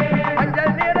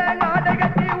 மஞ்சள் நிற ஆடை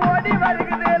கட்டி ஓடி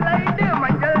வருகுது, லைட்டு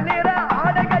மஞ்சள் நிற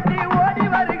ஆடை கட்டி ஓடி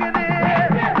வருகுது,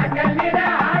 மஞ்சள் நிற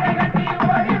ஆடை கட்டி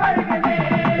ஓடி வருகுது.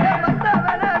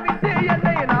 மத்தவனை விட்டு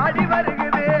என்னை நாடி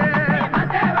வருகுது,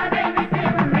 மத்தவனை விட்டு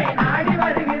உன்னை நாடி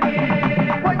வருகுது.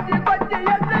 கொஞ்சம் கொஞ்சம்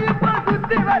என்னை இப்போ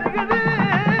சுத்தி வருகுது,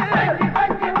 கொஞ்சம்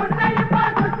கொஞ்சம் உன்னை இப்போ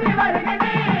சுத்தி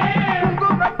வருகுது.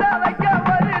 குங்குமத்தை வைக்க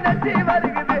ஒரு நெத்தி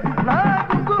வருகுது, நான்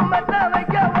குங்குமத்தை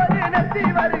வைக்க ஒரு நெத்தி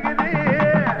வருகுது.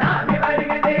 சாமி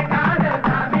வருகுது, காதல்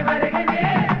சாமி வருகுது,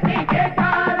 நீ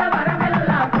கேட்காத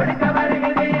வரமெல்லாம் கொடுக்க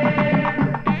வருகுது.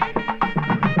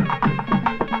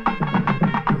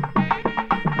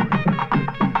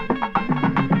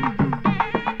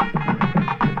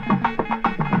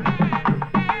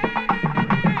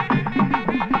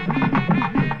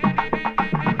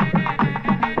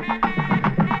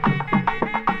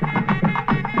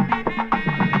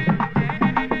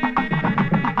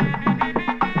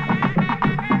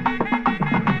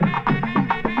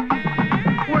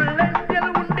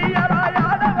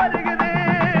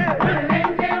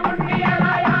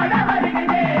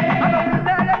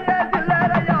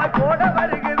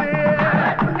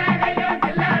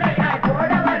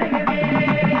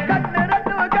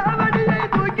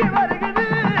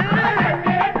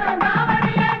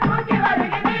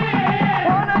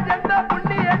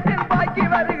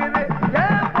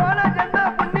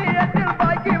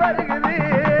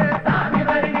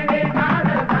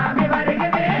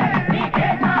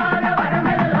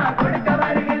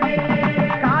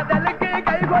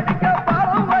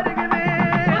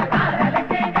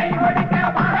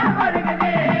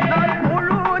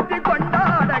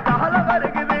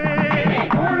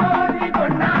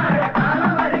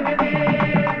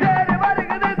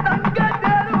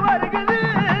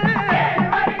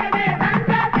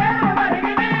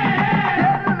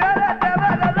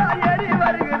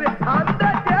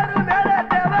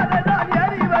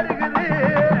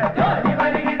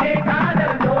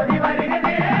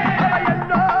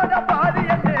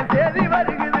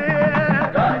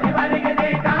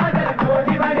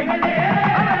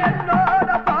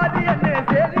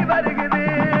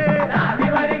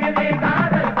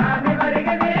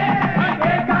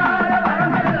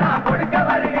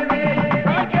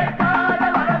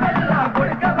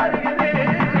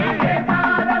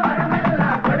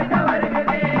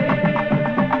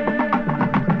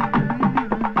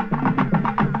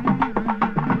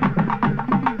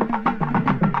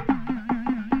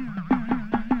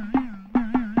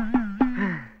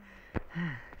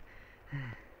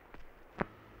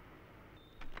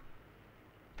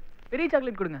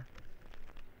 சாக்லேட் கொடுங்க.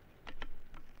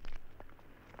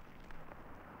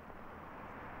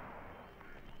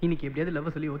 இன்னைக்கு எப்படியாவது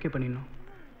லவ் சொல்லி ஓகே பண்ணிடணும்.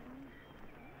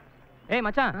 ஏய்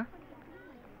மச்சான்,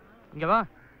 இங்க வா.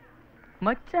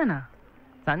 மச்சானா?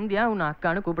 சந்தியா உன்னை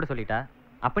அக்கான்னு கூப்பிட சொல்லிட்டா.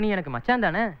 அப்ப நீ எனக்கு மச்சான்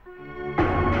தானே?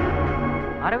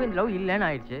 அரவிந்த் லவ் இல்லைன்னு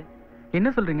ஆயிடுச்சு. என்ன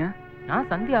சொல்றீங்க? நான்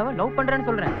சந்தியாவை லவ் பண்றேன்னு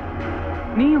சொல்றேன்.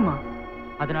 நீயுமா?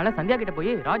 அதனால சந்தியா கிட்ட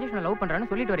போய் ராஜேஷ் லவ் பண்றான்னு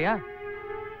சொல்லிட்டு வரியா?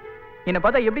 என்ன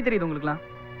பார்த்தா எப்படி தெரியுது உங்களுக்குலாம்?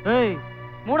 ஏய்,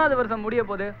 3வது வருஷம் முடிய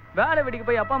போது வேலை வீட்டுக்கு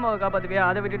போய் அப்பா அம்மாவை காப்பாத்துவியா?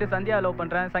 அதை விட்டுட்டு சந்தியா லவ்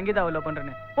பண்றேன், சங்கீதாவை லவ்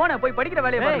பண்றேன்னு போன போய் படிக்கிற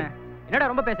வேலையை பாருங்க. என்னடா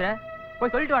ரொம்ப பேசுற?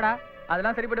 போய் சொல்லிட்டு வாடா.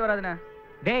 அதெல்லாம் சரிப்பட்டு வராதுண்ணே.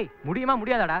 டேய், முடியுமா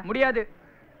முடியாதாடா? முடியாது.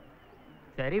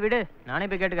 சரி விடு, நானே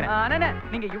போய் கேட்டுக்கிறேன். அண்ணே,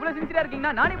 நீங்க இவ்வளவு சின்சியரா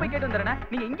இருக்கீங்கன்னா நானே போய் கேட்டு வந்துறேன்.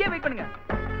 நீங்க இங்கே வெயிட் பண்ணுங்க.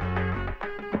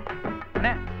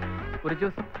 அண்ணே, ஒரு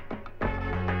ஜூஸ்.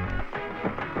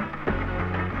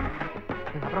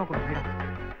 அப்புறம் கொடுடா.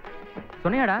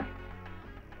 சொன்னியாடா?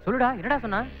 சொல்லுடா, என்னடா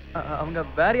சொன்னா? அவங்க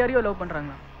வேற யாரையோ லவ்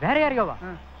பண்றாங்க. வேற யாரையோவா?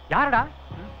 யாரடா?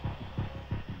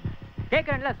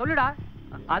 கேக்குறேன்ல, சொல்லுடா.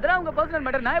 அதெல்லாம் உங்க பர்சனல்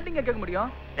மேட்டர், நான் எப்படிங்க கேட்க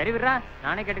முடியும்? சரி விடுறா,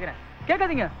 நானே கேட்டுக்கிறேன்.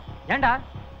 கேட்காதீங்க. ஏன்டா?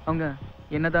 அவங்க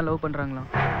என்னதான் லவ் பண்றாங்களா?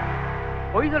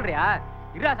 பொய் சொல்றியா?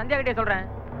 இருடா, சந்தியா கிட்டே சொல்றேன்.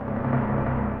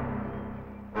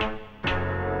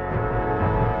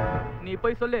 நீ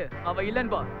போய் சொல்லு அவ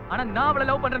இல்லன்னு பா. ஆனா நான் அவளை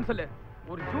லவ் பண்றேன்னு சொல்லு.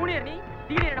 ஒரு ஜூனியர் நீ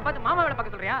சீனியரை பார்த்து மாமா வேலை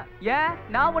பார்க்க சொல்றியா? ஏன்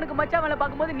நான் உனக்கு மச்சான் வேலை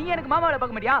பார்க்கும்போது நீ எனக்கு மாமா வேலை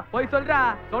பார்க்க மாட்டியா? போய் சொல்றா.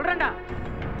 சொல்றேன்டா.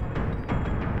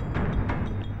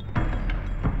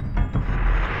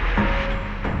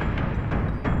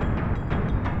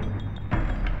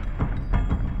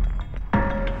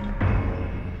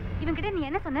 இவன்கிட்ட நீ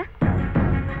என்ன சொன்ன?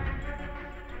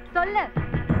 சொல்லு.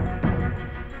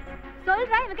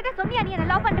 சொல்றா, இவன்கிட்ட சொன்னியா நீ என்ன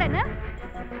லவ் பண்றேன்னு?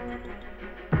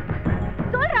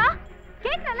 சொல்றா,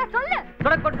 கேட்கல, சொல்லு.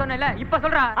 தொடக்க போட்டு சொன்னேன்ல, இப்ப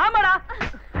சொல்றா. ஆமாடா.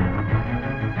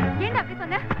 ஏன்டா அப்படி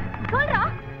சொன்ன? சொல்றா.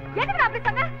 என்னடா அப்படி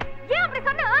சொன்ன? ஏன் அப்படி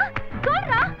சொன்ன?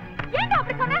 சொல்றா. ஏன்டா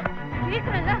அப்படி சொன்ன?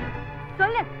 கேட்கல,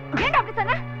 சொல்லு. ஏன்டா அப்படி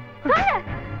சொன்ன? சொல்லு.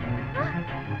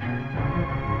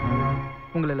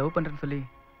 உங்களை லவ் பண்றேன்னு சொல்லி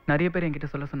நிறைய பேர் என்கிட்ட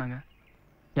சொல்ல சொன்னாங்க.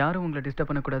 யாரும் உங்களை டிஸ்டர்ப்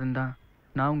பண்ணக்கூடாதுன்னு தான்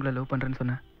நான் உங்களை லவ் பண்றேன்னு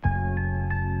சொன்னேன்.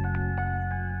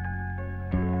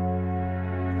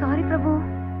 சாரி பிரபு.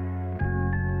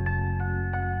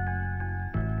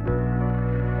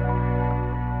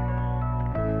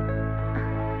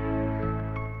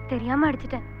 தெரியாம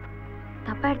அடிச்சிட்டேன்.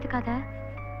 தப்பா எடுத்துக்காத.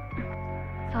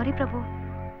 Sorry Prabhu.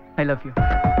 I love you.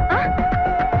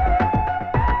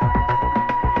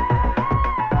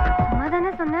 சும்மா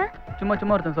தானே சொன்ன? சும்மா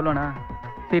சும்மா ஒருத்தன் சொல்லுவானா?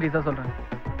 சீரியஸா சொல்றேன்.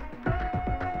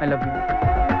 I love you.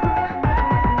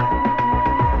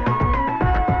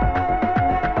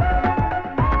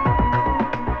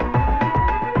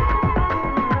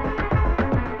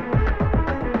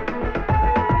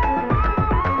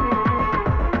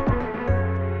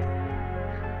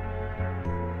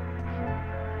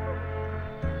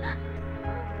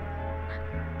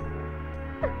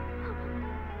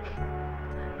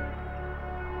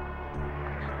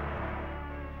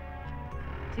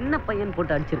 சின்ன பையன்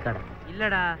போட்டு அடிச்சிருக்காடா.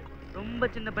 இல்லடா, ரொம்ப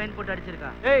சின்ன பையன் போட்டு அடிச்சிருக்கா.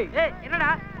 ஏய் ஏய், என்னடா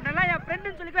உன்னெல்லாம் என்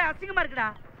ஃப்ரெண்டுன்னு சொல்லிக்கவே அசிங்கமா இருக்குடா.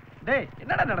 டேய்,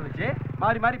 என்னடா நடந்துச்சு?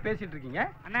 மாறி மாறி பேசிட்டு இருக்கீங்க.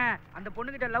 அண்ணா, அந்த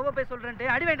பொண்ணுகிட்ட லவ் போய்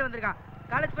சொல்றேன்ட்டு அடி வாங்கிட்டு வந்திருக்கான்.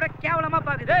 காலேஜ் பூரா கேவலமா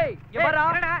பாக்குது. டேய், எவரா?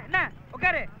 என்னடா, என்ன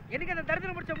உட்காரு. எனக்கு அந்த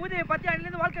தரித்திரம் முடிச்ச மூதியை பத்தி அன்னில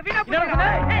இருந்து வாழ்க்கை வீணா போச்சு.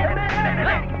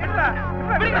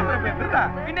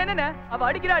 என்ன அவ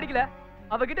அடிக்கல.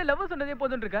 அவகிட்ட லவ் சொன்னதே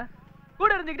போதுன்னு இருக்க.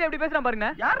 கூட இருந்துகிட்டே எப்படி பேசுறான் பாருங்க.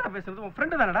 யாரா பேசுறது? உன்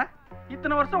ஃப்ரெண்டு தானடா.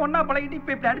 இத்தனை வருஷம் ஒண்ணா பழகிட்டு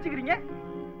இப்ப இப்படி அடிச்சுக்கிறீங்க.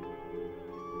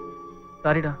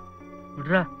 சாரிடா.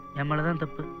 விடுறா, என் மேலதான்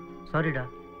தப்பு. சாரிடா.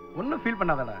 ஒன்னும் ஃபீல்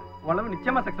பண்ணாதடா. உன் லவ்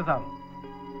நிச்சயமா சக்சஸ் ஆகும்.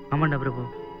 ஆமாண்டா பிரபு,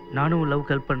 நானும் உன் லவ்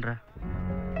ஹெல்ப் பண்றேன்.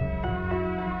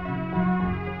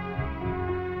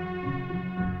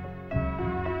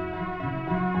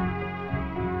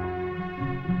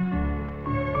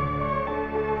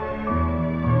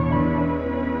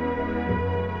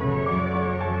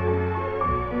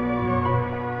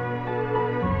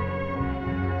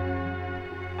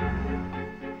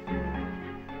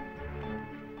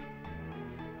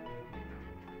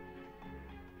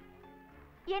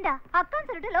 ஏண்டா அக்கான்னு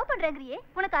சொல்லிட்டு லவ் பண்றேங்கறியே,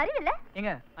 உனக்கு அறிவில்ல?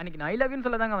 ஏங்க, அன்னைக்கு நான் ஐ லவ் யூன்னு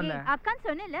சொல்ல தாங்க வந்தேன். அக்கான்னு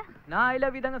சொன்னேல்ல? நான் ஐ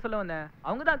லவ் யூ தாங்க சொல்ல வந்தேன்.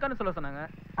 அவங்க தான் அக்கான்னு சொல்ல சொன்னாங்க.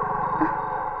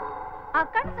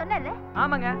 அக்கான்னு சொன்னேல்ல?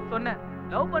 ஆமாங்க, சொன்னேன்.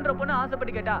 லவ் பண்ற பொண்ணு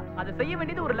ஆசைப்பட்டு கேட்டா அதை செய்ய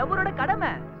வேண்டியது ஒரு லவ்வரோட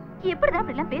கடமை. எப்படிதான்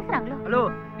அப்படி எல்லாம் பேசுறாங்களோ? ஹலோ,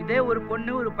 இதே ஒரு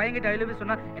பொண்ணு ஒரு பையன் கிட்ட ஐ லவ் யூ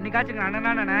சொன்னா என்னைக்காச்சும்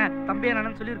அண்ணனா நானே தம்பியா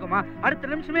நானு சொல்லிருக்கோமா?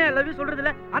 அடுத்த நிமிஷமே ஐ லவ் யூ சொல்றது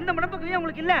இல்ல. அந்த மனப்பக்குவம்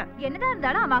உங்களுக்கு இல்ல. என்னதான்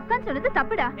இருந்தாலும் அவன் அக்கான்னு சொன்னது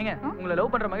தப்புடா. ஏங்க, உங்களை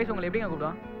லவ் பண்ற மகேஷ் உங்களை எப்படிங்க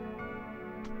கூப்பிடுவான்?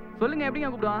 சொல்லுங்க, எப்படிங்க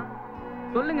கூப்பிடுவான்?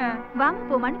 சொல்லுங்க. வாங்க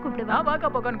போமான்னு கூப்பிடுவா. நான் பாக்கா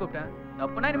போக்கான்னு கூப்பிட்டேன்.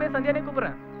 அப்பனா இனிமே சந்தியானே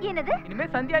கூப்பிடுறேன். என்னது? இனிமே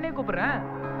சந்தியானே கூப்பிடுறேன்.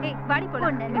 ஏய் வாடி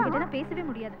போலாம். உன்கிட்ட பேசவே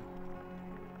முடியாது.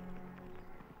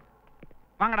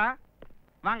 வாங்கடா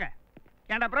வாங்க.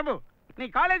 ஏண்டா பிரபு, நீ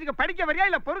காலேஜுக்கு படிக்க வரியா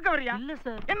இல்ல பொறுக்க வரியா? இல்ல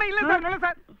சார். என்ன இல்ல சார்? நல்ல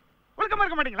சார், ஒழுக்கமா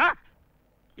இருக்க மாட்டீங்களா?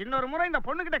 இன்னொரு முறை இந்த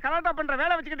பொண்ணுகிட்ட கலாட்டா பண்ற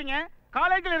வேலை வச்சுக்கிட்டீங்க,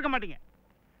 காலேஜ்ல இருக்க மாட்டீங்க.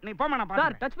 நீ போமா, நான்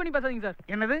சார் டச் பண்ணி பேசாதீங்க சார்.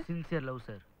 என்னது? Sincere love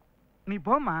sir. நீ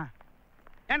போமா.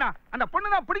 ஏண்டா அந்த பொண்ணு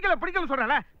தான் பிடிக்கலன்னு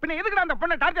சொல்றல, பின்ன எதுக்குடா அந்த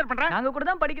பொண்ணை டார்ச்சர் பண்ற? நாங்க கூட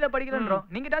தான் படிக்கலன்றோம்.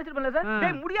 நீங்க டார்ச்சர் பண்ணல சார்.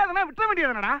 டேய் முடியாதுன்னா விட்டுற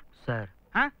வேண்டியதுதானடா. சார்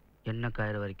என்ன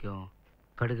காயற வரைக்கும்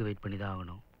கடுகு வெயிட் பண்ணி தான்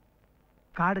ஆகணும்.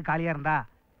 காடு காலியா இருந்தா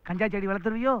கஞ்சா செடி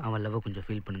வளர்த்துருவியோ? அவன் லவ் கொஞ்சம்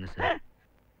ஃபீல் பண்ணுங்க சார்.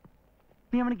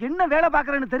 நீ அவனுக்கு என்ன வேலை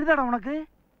பாக்குறன்னு தெரியுதாடா உனக்கு?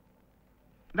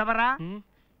 இந்த வர்றா,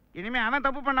 இனிமே அவன்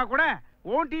தப்பு பண்ணா கூட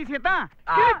ஓன் டிசியை தான்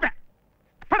கிழிப்பேன்.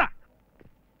 போடா.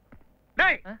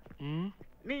 டேய்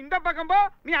நீ இந்த பக்கம் போ,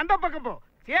 நீ அந்த பக்கம் போ.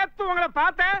 சேர்த்து உங்களை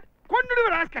பார்த்த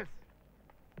கொன்னுடுவேன் ராஸ்கல்ஸ்.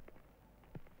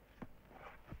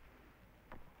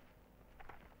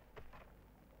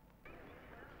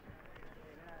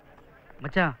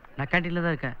 மச்சான், நான் கேண்டீன்ல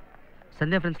தான் இருக்கேன்.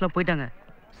 சந்தியா ஃப்ரெண்ட்ஸ்லாம் போயிட்டாங்க.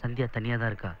 சந்தியா தனியாக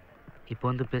தான் இருக்கா. இப்போ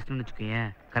வந்து பேசணும்னு வச்சுக்கோங்க,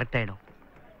 கரெக்ட் ஆகிடும்.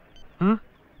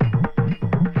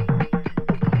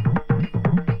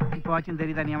 இப்போ ஆச்சும்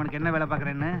தெரியுதா நீ அவனுக்கு என்ன வேலை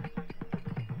பார்க்குறேன்னு?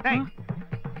 டேய்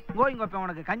கோயிங்க இப்போ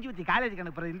உனக்கு கஞ்சி ஊற்றி காலேஜுக்கு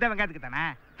அனுப்புறது இந்த வெங்காயத்துக்கு தானே?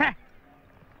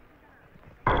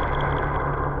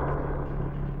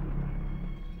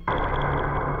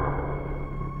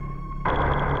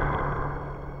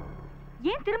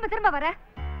 ஏன் திரும்ப திரும்ப வர?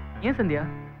 ஏன் சந்தியா,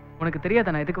 உனக்கு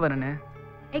தெரியாத நான் எதுக்கு வரேன்னு?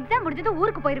 எக்ஸாம் முடிஞ்சது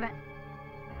ஊருக்கு போயிருவேன்.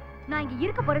 நான் இங்க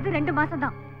இருக்க போறது 2 மாசம்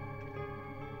தான்.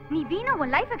 நீ வீணா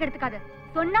உன் லைஃபை கெடுத்துக்காத.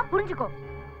 சொன்னா புரிஞ்சுக்கோ.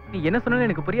 நீ என்ன சொன்னாலும்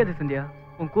எனக்கு புரியாது சந்தியா.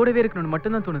 உன் கூடவே இருக்கணும்னு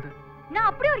மட்டும்தான் தோணுது. நான்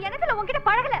அப்படி ஒரு எண்ணத்துல உன்கிட்ட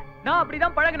பழகல. நான்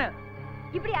அப்படிதான் பழகுனேன்.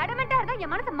 இப்படி அடமெண்டா இருந்தா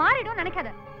என் மனசு மாறிடும்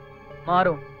நினைக்காத.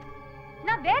 மாறும்.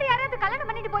 நான் வேற யாராவது கல்யாணம்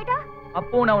பண்ணிட்டு போயிட்டா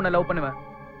அப்போ நான் உன்னை லவ் பண்ணுவேன்.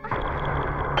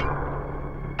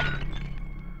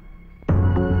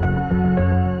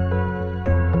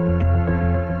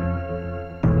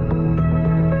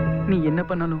 நீ என்ன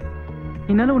பண்ணாலும்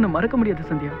என்னால உன்னை மறக்க முடியாது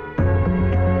சந்தியா.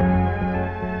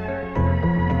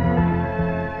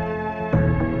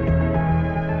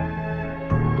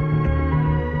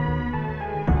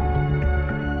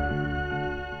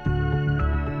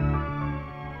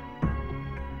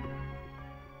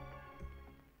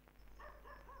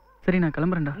 சரி நான்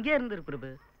கிளம்புறேன்டா. இங்கே இருந்துரு பிரபு.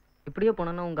 இப்படியே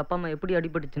போனா உங்க அப்பா அம்மா எப்படி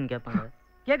அடிபட்டுச்சுன்னு கேட்பாங்க.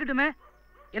 கேட்கட்டுமே,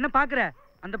 என்ன பாக்குற?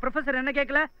 அந்த ப்ரொஃபசர் என்ன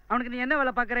கேட்கல? அவனுக்கு நீ என்ன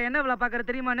வேலை பாக்குற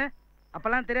தெரியுமான்னு?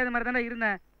 அப்பெல்லாம் தெரியாத மாதிரி தானே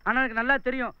இருந்தேன். ஆனா எனக்கு நல்லா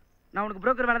தெரியும் நான் உனக்கு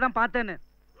புரோக்கர் வேலை தான் பார்த்தேன்னு.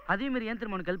 அதே மாதிரி ஏன்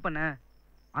திரும்ப உனக்கு ஹெல்ப் பண்ண?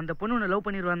 அந்த பொண்ணு உன்னை லவ்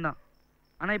பண்ணிடுவான் தான்.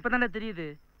 ஆனா இப்பதானே தெரியுது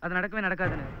அது நடக்கவே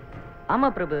நடக்காதுன்னு. ஆமா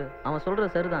பிரபு, அவன்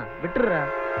சொல்றது சரிதான், விட்டுடுறா.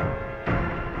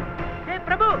 டேய்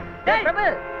பிரபு, டேய் பிரபு,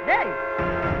 டேய்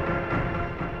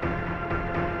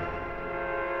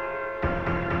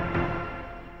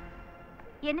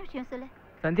என்ன விஷயம் சொல்லு.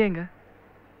 சந்தியா எங்க?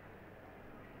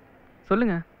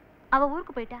 சொல்லுங்க. அவ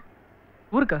ஊருக்கு போயிட்டா.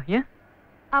 ஊருக்கா? ஏன்?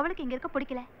 அவளுக்கு இங்க இருக்க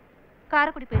பிடிக்கல,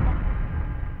 காரைக்குடி போயிட்டா.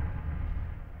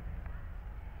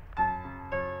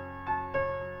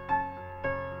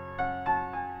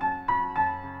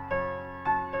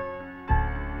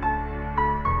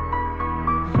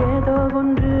 ஏதோ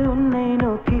ஒன்று உன்னை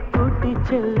நோக்கி கூட்டிச்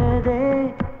செல்லதே,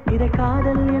 இதை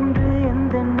காதல் என்று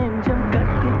எந்த நெஞ்சம்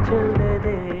கட்டிச்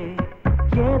செல்லதே.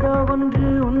 ஏதோ ஒன்று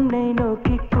உன்னை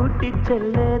நோக்கி கூட்டிச்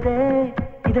செல்லதே,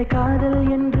 இதை காதல்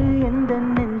என்று எந்த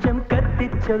நெஞ்சம்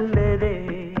கட்டிச் செல்லதே.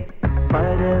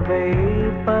 பறவை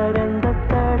பறந்த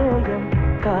தடயம்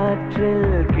காற்றில்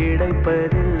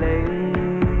கிடைப்பதில்லை,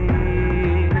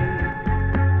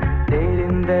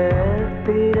 தெரிந்த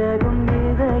பிறகும்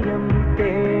இதயம்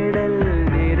தேடல்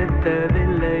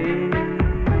நிறுத்தவில்லை.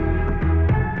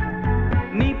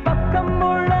 நீ பக்கம்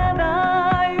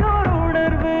உள்ளதாய் ஒரு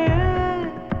உணர்வு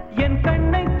என்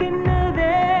கண்ணை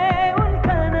தின்னுதே உன்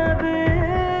கனவு.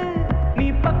 நீ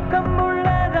பக்கம்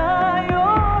உள்ளதாய்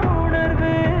ஒரு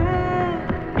உணர்வு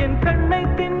என் கண்ணை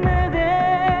தின்னுதே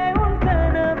உன்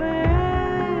கனவு.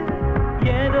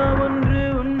 ஏதோ ஒன்று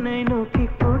உன்னை நோக்கி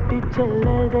கூட்டிச்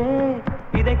செல்லதே,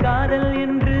 இதை காதல்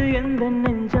என்று எந்த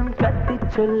நெஞ்சம் கத்திச்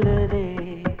சொல்லதே.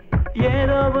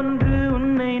 ஏதோ ஒன்று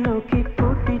உன்னை நோக்கி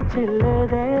கூட்டிச்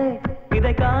செல்லதே,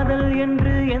 இதை காதல்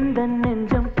என்று எந்த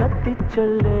நெஞ்சம் கத்திச்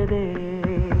சொல்லதே.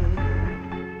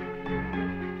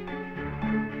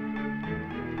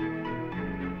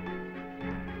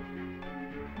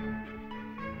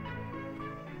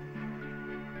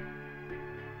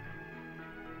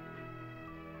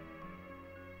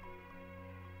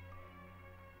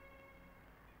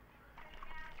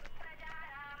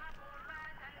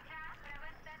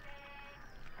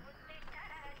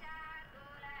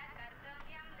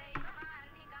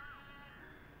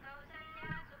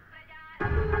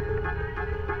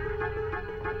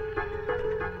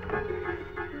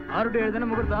 டு 7 தானே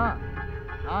முகூர்த்தம்.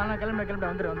 நான்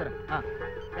கிளம்புறேன் வந்துடுறேன்.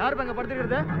 யார் பங்க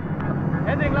படுத்துக்கிறது?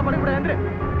 ஏந்திரீங்களா? படுக்கூட ஏந்திரு.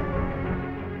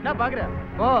 என்ன பாக்குற?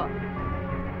 ஓ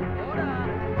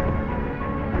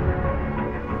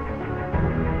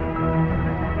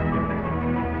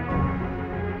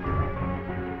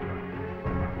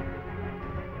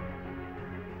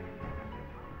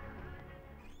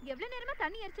எவ்வளவு நேரமா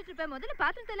தண்ணி எரிச்சிட்டு இருப்ப? முதல்ல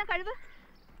பாத்திரத்தை எல்லாம் கழுவு.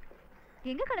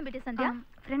 எங்க கிளம்பிட்டு சந்தியா?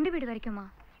 ஃப்ரெண்டு வீடு வரைக்குமா?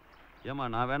 ஏமா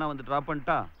நான் வேணா வந்து டிராப்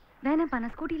பண்ணிட்டா? வேணாம்ப்பா,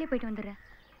 நான் ஸ்கூட்டிலே போயிட்டு வந்துடுறேன்.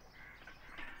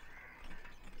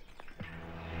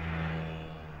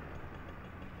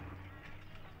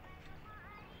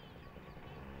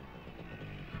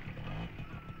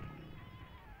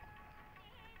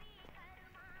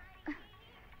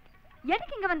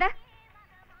 எதுக்கு இங்க வந்த?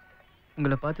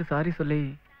 உங்களை பார்த்து சாரி சொல்லி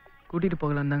கூட்டிட்டு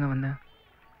போகலான்னு தாங்க வந்தேன்.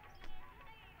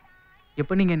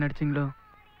 எப்போ நீங்க என்ன நடிச்சீங்களோ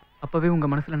அப்பவே உங்க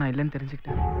மனசுல நான் இல்லைன்னு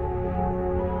தெரிஞ்சுக்கிட்டேன்.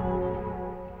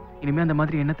 இனிமே அந்த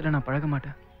மாதிரி எண்ணத்துல நான் பழக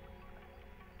மாட்டேன்.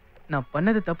 நான்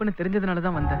பண்ணது தப்புன்னு தெரிஞ்சதுனால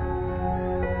தான் வந்தேன்.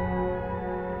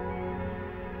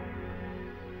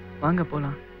 வாங்க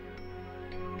போலாம்.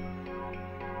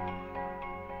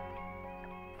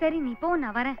 சரி நீ போ,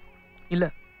 நான் வரேன். இல்ல,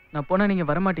 நான் போனா நீங்க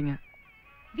வரமாட்டீங்க.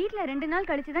 வீட்ல 2 நாள்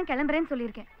கழிச்சு தான் கிளம்புறேன்னு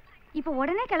சொல்லியிருக்கேன். இப்போ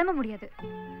உடனே கிளம்ப முடியாது.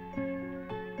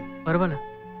 பரவாயில்ல,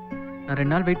 நான்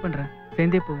 2 நாள் வெயிட் பண்றேன்.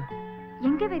 சேர்ந்தே போவோம்.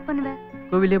 எங்க வெயிட் பண்ணுவ?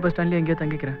 கோவிலே பஸ் ஸ்டாண்ட்லயே எங்கேயோ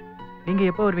தங்கிக்கிறேன். நீங்க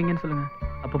எப்போ வருவீங்கன்னு சொல்லுங்க,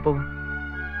 அப்போ போவோம்.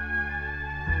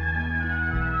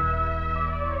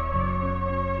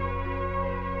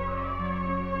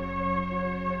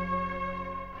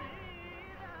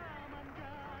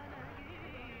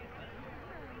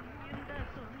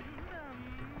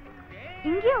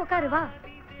 இங்கே உட்காரு வா.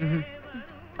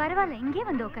 பரவாயில்ல, இங்கே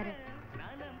வந்து உட்காரு.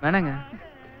 வேணாங்க.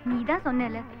 நீ தான்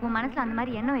சொன்னல உன் மனசுல அந்த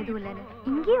மாதிரி எண்ணம் எதுவும் இல்லைன்னு.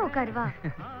 இங்கே உட்காரு வா.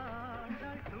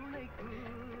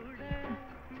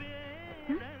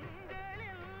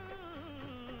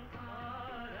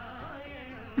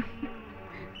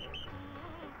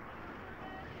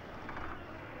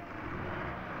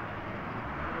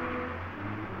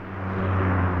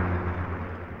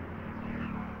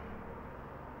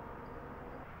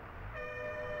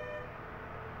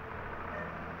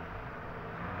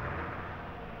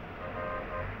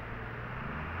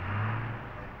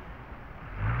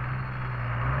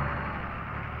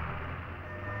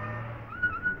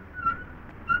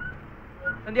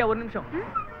 சந்தியா, ஒரு நிமிஷம்.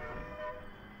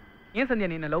 ஏன் சந்தியா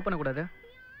நீ என்ன லவ் பண்ணக்கூடாது?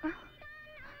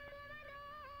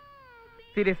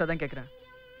 சீரியஸா தான் கேக்குறேன்.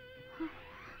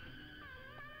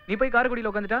 நீ போய்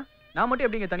காரைக்குடியில் உட்காந்துட்டா நான் மட்டும்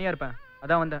எப்படி இங்க தனியா இருப்பேன்?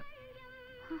 அதான் வந்தேன்.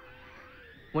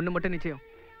 ஒண்ணு மட்டும் நிச்சயம்,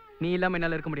 நீ இல்லாம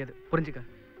என்னால இருக்க முடியாது. புரிஞ்சுக்க.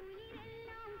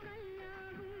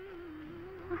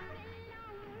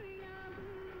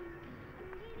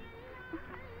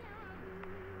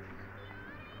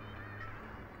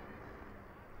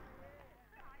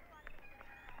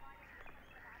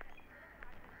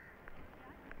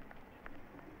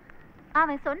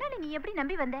 அவன் சொன்னானே, நீ எப்படி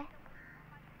நம்பி வந்த?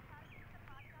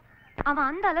 அவன்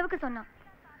அந்த அளவுக்கு சொன்னான்,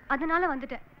 அதனால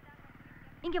வந்துட்டேன்.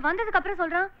 இங்க வந்ததுக்கு அப்புறம்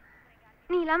சொல்றான்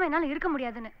நீ இல்லாம என்னால இருக்க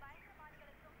முடியாதுன்னு.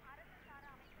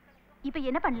 இப்ப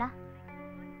என்ன பண்ணலாம்?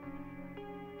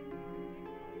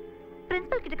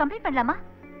 பிரின்சிபல் கிட்ட கம்ப்ளைண்ட் பண்ணலாமா?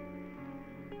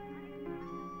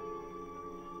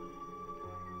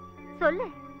 சொல்லு.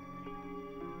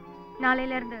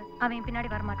 நாளையில இருந்து அவன்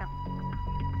பின்னாடி வரமாட்டான்.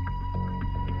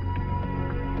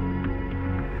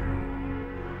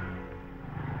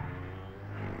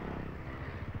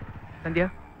 சந்தியா,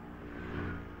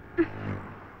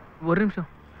 ஒரு நிமிஷம்.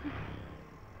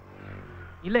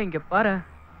 இல்ல, இங்க பாரு.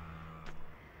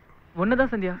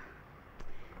 ஒண்ணுதான் சந்தியா.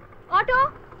 ஆட்டோ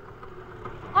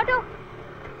ஆட்டோ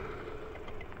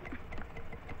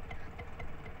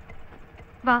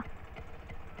வா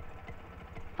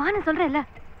வா, நான் சொல்றேன்ல.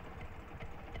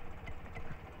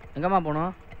 எங்கம்மா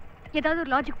போனோம்? ஏதாவது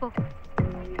ஒரு லாஜிக் போ.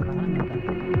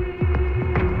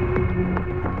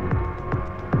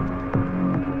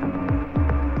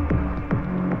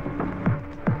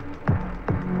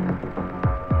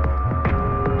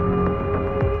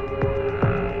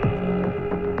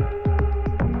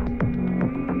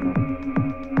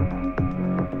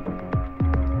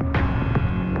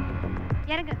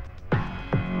 இறங்கு.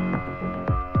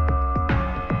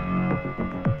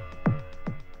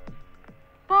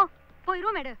 போ, போய்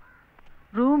ரூம் எடு.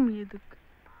 ரூம் எதுக்கு?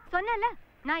 சொன்னல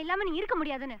நான் இல்லாம நீ இருக்க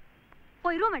முடியாதுன்னு.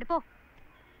 போய் ரூம் எடு போ.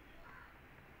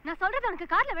 நான் சொல்றது உனக்கு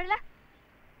கார்ல விழல.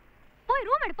 போய்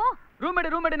ரூம் எடு போ.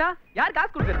 ரூம் எடுனா யார்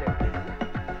காசு கொடுக்கறது?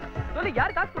 சொல்லு,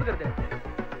 யார் காசு கொடுக்கறது?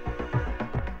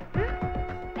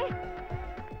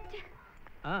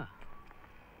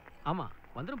 ஆமா,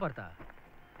 வந்துரும் பார்த்தா.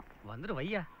 வந்துரும்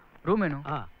வையா. ரூம் வேணும்.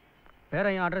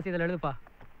 பேரையும் அட்ரஸ் இதில் எழுதுப்பா.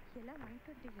 ஏசி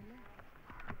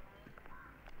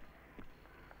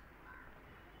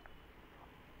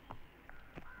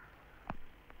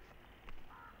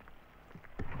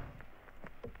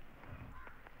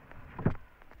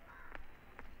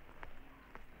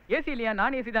இல்லையா?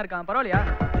 நான் ஏசி தான் இருக்கான். பரவாயில்லையா?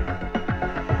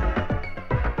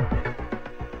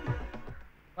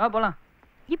 வா போலாம்.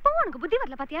 இப்பவும் உனக்கு புத்தி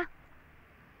வரல பாத்தியா?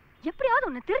 எப்படியாவது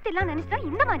உன்னை திருத்திடலாம் நினைச்சுதான்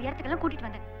இந்த மாதிரி இடத்துக்கெல்லாம் கூட்டிட்டு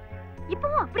வந்தேன்.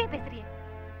 இப்பவும் அப்படியே பேசுறியே.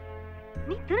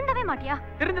 நீ திருந்தவே மாட்டியா?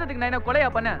 திருந்தறதுக்கு நான் என்ன கொலையா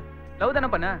பண்ண? லவ் தானே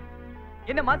பண்ண.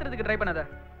 என்ன மாத்துறதுக்கு ட்ரை பண்ணாத.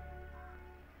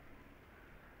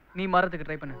 நீ மாறதுக்கு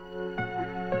ட்ரை பண்ண.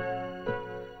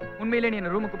 உண்மையிலே நீ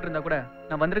என்ன ரூமுக்கு கூப்பிட்டு இருந்தா கூட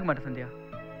நான் வந்திருக்க மாட்டேன் சந்தியா.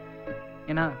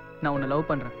 ஏன்னா நான் உன்னை லவ்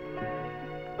பண்றேன்.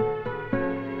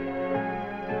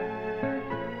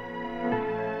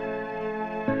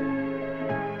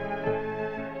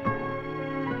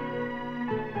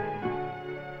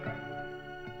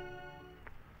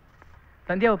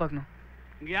 சந்தியாவை பார்க்கணும்.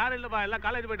 இங்க யாரும் இல்லப்பா, எல்லாம்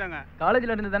காலேஜ் போயிட்டாங்க.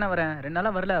 காலேஜ்ல இருந்து தானே வரேன். 2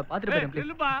 நாளா வரல. பாத்துட்டு போறேன் ப்ளீஸ்.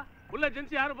 இல்லப்பா, உள்ள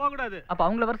ஜென்ஸ் யாரும் போக கூடாது. அப்ப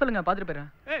அவங்கள வர சொல்லுங்க, பாத்துட்டு போறேன்.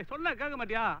 ஏய் சொன்னா கேட்க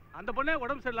மாட்டியா? அந்த பொண்ணே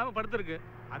உடம்பு சரியில்லாம படுத்துருக்கு.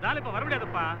 அதால இப்ப வர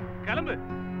முடியாதுப்பா. கிளம்பு.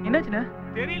 என்னாச்சுண்ணே?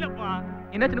 தெரியலப்பா.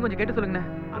 என்னாச்சுன்னு கொஞ்சம் கேட்டு சொல்லுங்கண்ணே.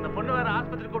 அந்த பொண்ணு வேற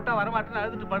ஆஸ்பத்திரி கூப்பிட்டா வர மாட்டேன்னு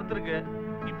அழுதுட்டு படுத்துருக்கு.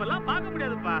 இப்பெல்லாம் பார்க்க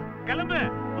முடியாதுப்பா. கிளம்பு,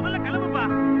 முதல்ல கிளம்புப்பா.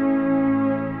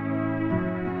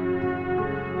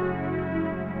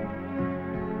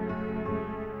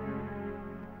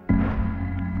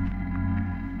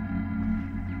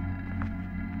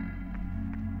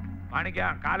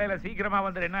 மாணிக்கம், காலையில சீக்கிரமா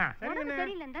வந்துரு. என்ன உனக்கு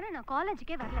தெரியலன்னு தானே நான்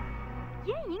காலேஜுக்கே வரல.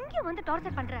 ஏன் இங்க வந்து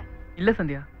டார்ச்சர் பண்ற? இல்ல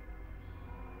சந்தியா,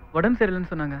 உடம்பு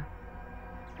சரியில்லைன்னு சொன்னாங்க.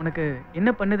 உனக்கு என்ன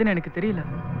பண்ணுதுன்னு எனக்கு தெரியல.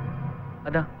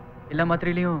 அதான் எல்லா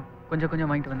மாத்திரையிலையும் கொஞ்சம்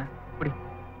கொஞ்சம் வாங்கிட்டு வந்தேன். குடி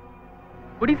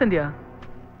குடி சந்தியா.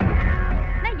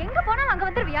 நான் எங்க போனாலும் அங்க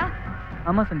வந்துருவியா?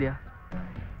 ஆமா சந்தியா,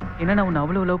 என்ன நான் உன்னை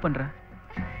அவ்வளவு லவ் பண்றேன்.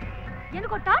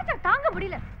 எனக்கு ஒரு டார்ச்சர் தாங்க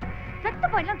முடியல.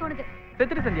 செத்து போயிடலாம் தோணுது.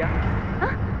 செத்துடு சந்தியா.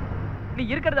 நீ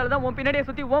இருக்கிறதால தான் உன் பின்னாடியே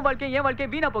சுத்தி உன் வாழ்க்கையும் என்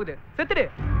வாழ்க்கையும் வீணா போகுது. செத்துடு.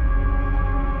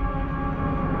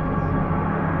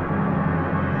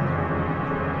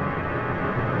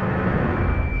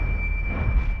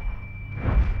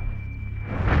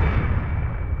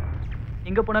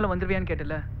 எங்க போனாலும் வந்துருவியான்னு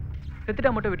கேட்டல.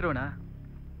 செத்துட்டா மட்டும் விட்டுருவனா?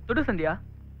 தொடு சந்தியா,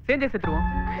 சேர்ந்தே செத்துருவோம்.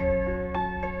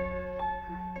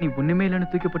 நீ ஒண்ணுமே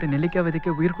இல்லைன்னு தூக்கி போட்டு நெல்லிக்காய்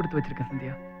விதைக்க உயிர் கொடுத்து வச்சிருக்க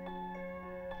சந்தியா.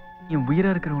 என்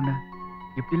உயிரா இருக்கிற உன்னை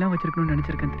எப்படிலாம் வச்சிருக்கணும்னு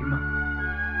நினைச்சிருக்கேன் தெரியுமா?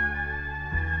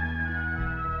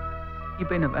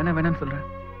 இப்ப என்ன வேணாம் வேணாம்னு சொல்றேன்.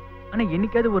 ஆனா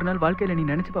என்னைக்காவது ஒரு நாள் வாழ்க்கையில நீ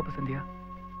நினைச்சு பாப்ப சந்தியா.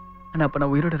 ஆனா அப்ப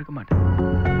நான் உயிரோட இருக்க மாட்டேன்.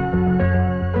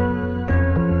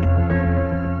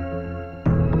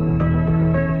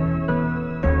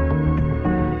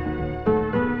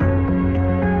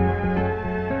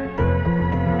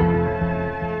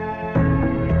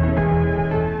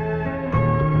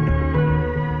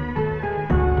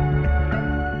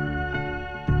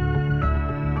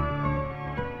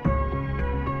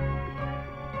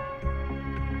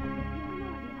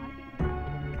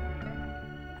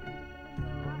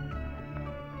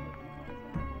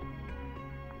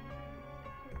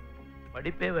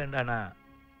 படிப்பே வேண்டானா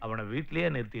அவனை வீட்லயே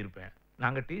நிறுத்தி இருப்பேன்.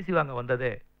 நாங்க டிசி வாங்க வந்ததே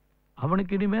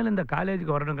அவனுக்கு இனிமேல் இந்த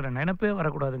காலேஜுக்கு வரணுங்கிற நினைப்பே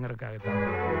வரக்கூடாதுங்கிறதுக்காக தான்.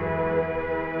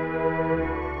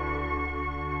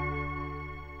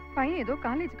 பையன் ஏதோ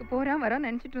காலேஜுக்கு போறான் வரான்னு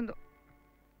நினைச்சிட்டு இருந்தோம்.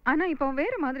 ஆனா இப்ப அவன்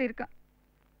வேற மாதிரி இருக்கான்.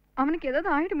 அவனுக்கு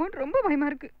ஏதாவது ஆயிடுமோன்னு ரொம்ப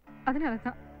பயமா இருக்கு.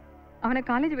 அதனாலதான் அவனை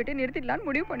காலேஜ் விட்டு நிறுத்திடலான்னு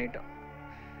முடிவு பண்ணிட்டோம்.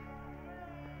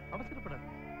 அவசரப்படாது.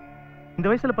 இந்த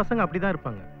வயசுல பசங்க அப்படிதான்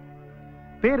இருப்பாங்க.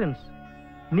 பேரண்ட்ஸ்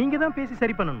நீங்க தான் பேசி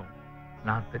சரி பண்ணணும்.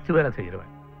 நான் தச்சு வேலை செய்யறவன்.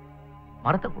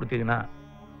 மரத்தை கொடுத்தீங்கன்னா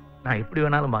நான் எப்படி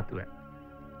வேணாலும் மாத்துவேன்.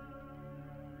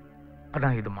 ஆனா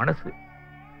இது மனசு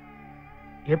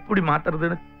எப்படி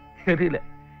மாத்துறதுன்னு தெரியல.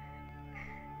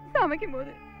 சமைக்கும்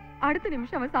போது அடுத்த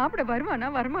நிமிஷம் அவன் சாப்பிட வருவானா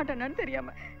வரமாட்டானான்னு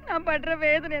தெரியாம நான் படுற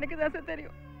வேதனை எனக்கு தான்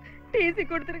தெரியும். டிசி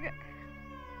கொடுத்துருங்க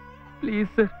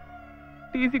ப்ளீஸ் சார்,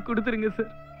 டிசி கொடுத்துருங்க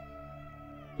சார்.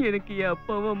 எனக்கு என்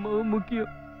அப்பாவும் அம்மாவும்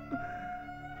முக்கியம்.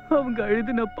 அவங்க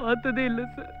அழுது நான் பார்த்ததே இல்லை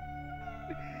சார்.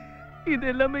 இது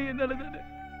எல்லாமே என்னால தானே.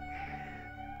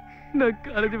 நான்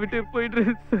காலேஜ் விட்டு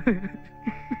போயிடுறேன் சார்.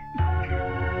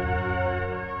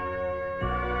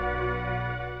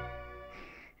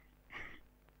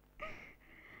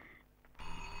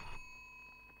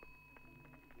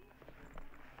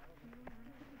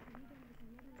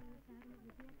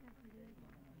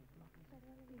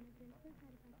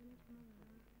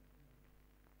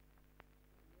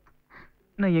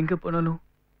 நான் எங்க போனாலும்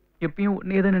எப்பயும்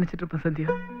உன்னையே தான் நினைச்சிட்டு இருப்பேன் சந்தியா.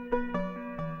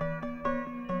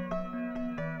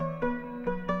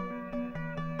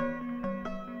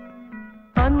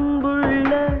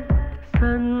 அன்புள்ள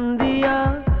சந்தியா,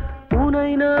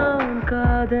 உனை நான்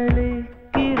காதலிக்கிறேன்.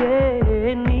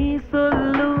 நீ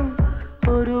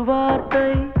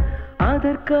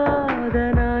அதற்காக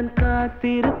நான்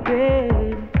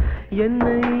காத்திருப்பேன்.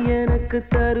 என்னை எனக்கு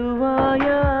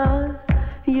தருவாயா,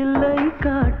 இல்லை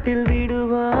காட்டில்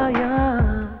விடுவாயா?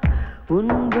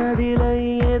 உன் பதிலை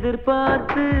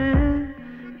எதிர்பார்த்து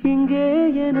இங்கே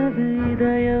எனது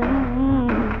இதயம்,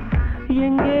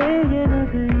 எங்கே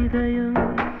எனது இதயம்?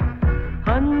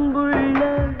 அன்புள்ள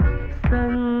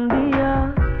சந்தியா,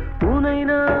 உனை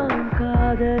நான்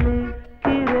காதலிக்கிறேன்.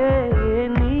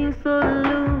 நீ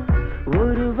சொல்லும்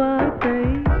ஒரு வார்த்தை,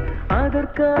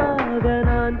 அதற்காக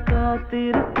நான்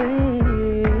காத்திருப்பேன்.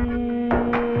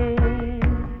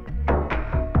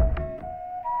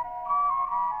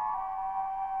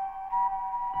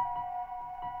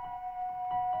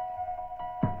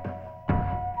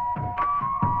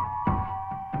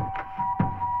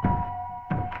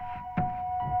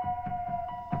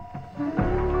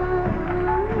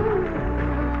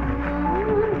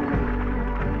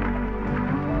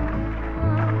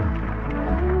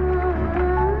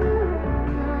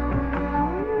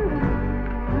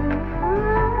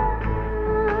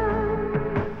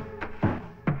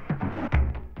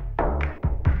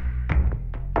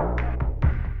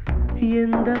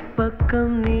 எந்த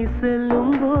பக்கம் நீ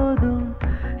செல்லும் போதும்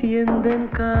எந்தன்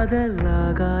காதல்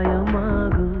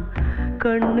ஆகாயமாகும்.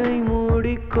 கண்ணை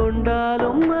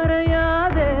மூடிக்கொண்டாலும்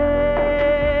மறையாதே.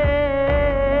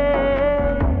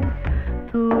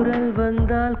 தூறல்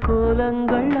வந்தால்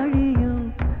கோலங்கள் அழியும்,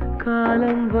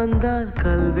 காலம் வந்தால்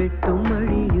கல்வெட்டும்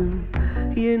அழியும்.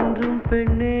 என்றும்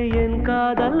பெண்ணே என்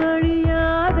காதல்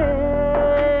அழியாதே.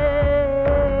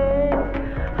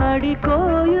 அடி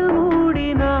கோயில்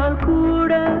மூடினால்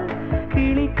கூட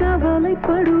கிளி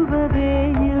கவலைப்படுவதே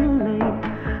இல்லை.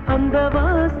 அந்த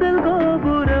வாசல்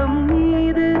கோபுரம்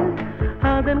மீது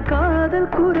அதன்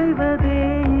காதல் குறைவதே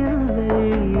இல்லை.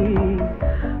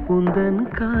 உந்தன்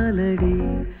காலடி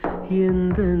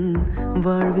எந்தன்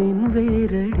வாழ்வின்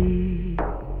வேரடி.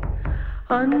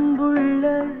 அன்புள்ள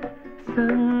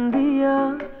சந்தியா,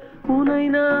 உனை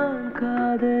நான்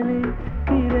காதலிக்கிறேன்.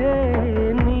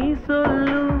 நீ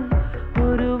சொல்லும்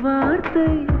ஒரு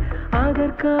வார்த்தை,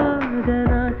 அதற்காக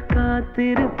நான்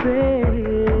காத்திருப்பேன்.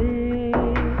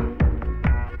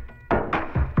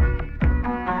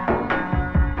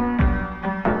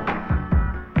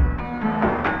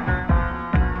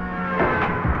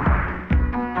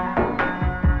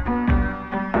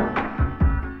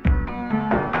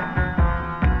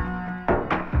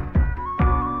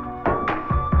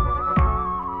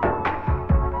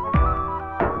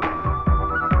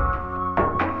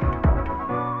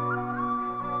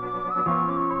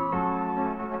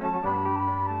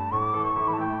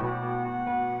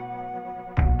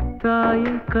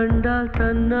 தாயை கண்டால்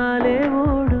தன்னாலே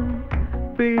ஓடும்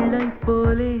பிள்ளை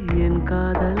போலே என்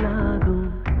காதலாகும்.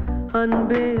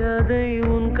 அன்பே அதை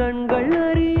உன் கண்கள்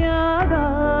அறியாதா?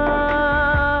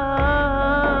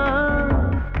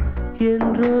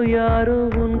 என்றோ யாரோ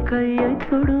உன் கையை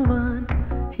தொடுவான்,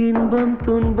 இன்பம்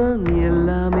துன்பம்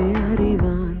எல்லாமே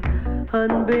அறிவான்.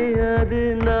 அன்பே அது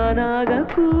நானாக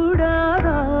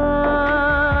கூடாதா?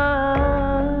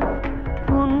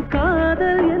 உன்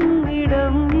காதல்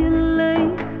என்னிடம் இல்லை,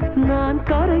 நான்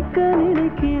கரைக்க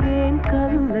நினைக்கிறேன்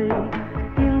கல்லை.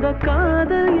 இந்த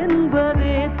காதல்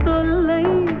என்பதே தொல்லை,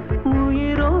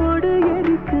 உயிரோடு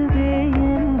எரிக்குதே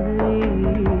என்னை.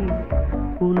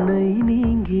 உன்னை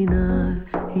நீங்கினால்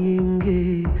எங்கே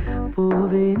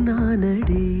போவேன்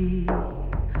நானடி?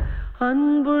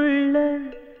 அன்புள்ள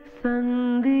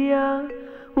சந்தியா,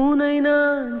 உனை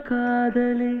நான்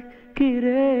காதலிக்கிறேன்.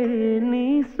 நீ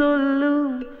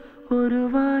சொல்லும் ஒரு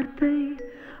வார்த்தை,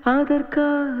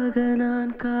 அதற்காக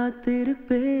நான்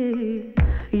காத்திருப்பேன்.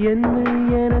 என்னை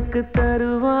எனக்கு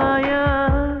தருவாயா,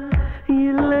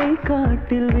 இல்லை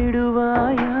காட்டில்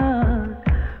விடுவாயா?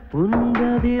 உன்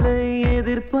பதிலை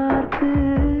எதிர்பார்த்து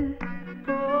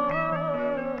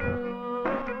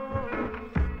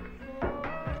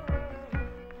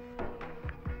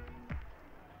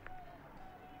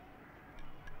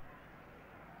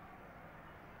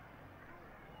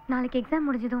நாளைக்கு எக்ஸாம்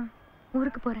முடிஞ்சதும்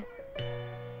ஊருக்கு போறேன்.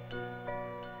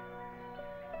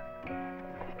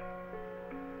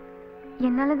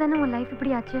 என்னால தானே உன் லைஃப்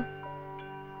இப்படி ஆச்சு.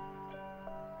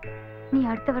 நீ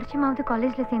அடுத்த வருஷமாவது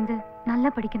காலேஜ்ல சேர்ந்து நல்லா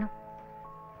படிக்கணும்.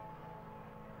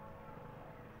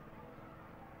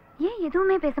 ஏன்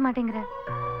எதுவுமே பேச மாட்டேங்கிற?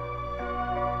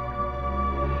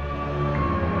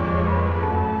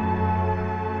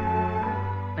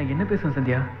 நான் என்ன பேசுவேன்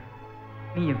சந்தியா?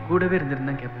 நீ என் கூடவே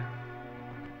இருந்திருந்தா கேட்பேன்.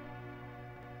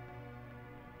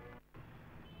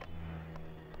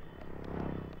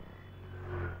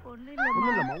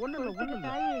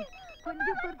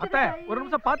 அத்தை, ஒரு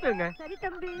நிமிஷம் பாத்துங்க.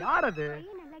 யார் அது?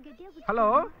 ஹலோ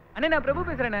அண்ணே, நான் பிரபு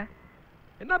பேசுறேனே.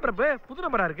 என்ன பிரபு புது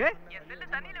நம்பரா இருக்கு? என் செல்லு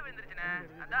தண்ணியில விழுந்துருச்சுனே.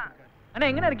 அதான். அண்ணா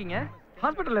எங்கண்ணா இருக்கீங்க?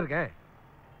 ஹாஸ்பிடல்ல இருக்கேன்.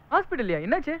 ஹாஸ்பிடல்லையா?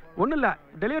 என்னாச்சு? ஒண்ணும் இல்ல,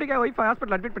 டெலிவரிக்காக வைஃப்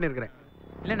ஹாஸ்பிடல் அட்மிட் பண்ணிருக்கேன்.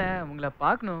 இல்லண்ணே, உங்களை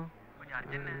பார்க்கணும். கொஞ்சம்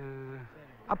அர்ஜென்ட்.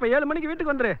 அப்ப 7 மணிக்கு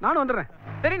வீட்டுக்கு வந்துரு, நானும் வந்துடுறேன்.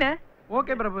 சரிண்ணே.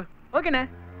 ஓகே பிரபு. ஓகேண்ணே.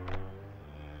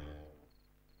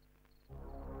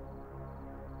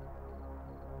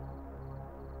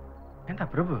 ஏண்டா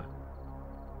பிரபு,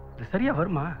 இது சரியா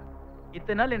வருமா?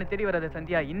 இத்தனை நாள் என்ன தேடி வராத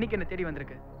சந்தியா இன்னைக்கு என்ன தேடி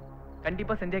வந்திருக்கு.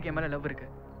 கண்டிப்பா சந்தியாக்கு என் மேல லவ் இருக்கு.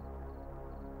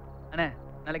 அண்ணே,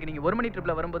 நாளைக்கு நீங்க 1 மணி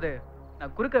ட்ரிப்ல வரும்போது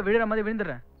நான் குறுக்க விழுற மாதிரி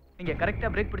விழுந்துடுறேன். நீங்க கரெக்டா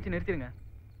பிரேக் பிடிச்சு நிறுத்திடுங்க.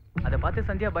 அதை பார்த்து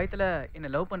சந்தியா பயத்துல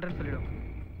என்ன லவ் பண்றேன்னு சொல்லிடும்.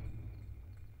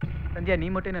 சந்தியா நீ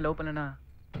மட்டும் என்ன லவ் பண்ணலனா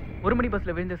 1 மணி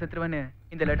பஸ்ல விழுந்து செத்துருவேன்னு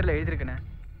இந்த லெட்டர்ல எழுதிருக்கேனே.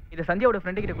 இதை சந்தியாவோட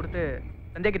ஃப்ரெண்டு கிட்ட கொடுத்து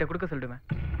சந்தியா கிட்ட கொடுக்க சொல்லிடுவேன்.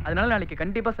 அதனால நாளைக்கு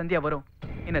கண்டிப்பா சந்தியா வரும்,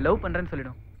 என்ன லவ் பண்றேன்னு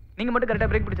சொல்லிடும். நீங்க மட்டும்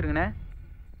கரெக்டா பிரேக் பிடிச்சிருங்கண்ணே.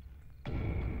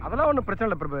 அதெல்லாம் ஒன்றும் பிரச்சனை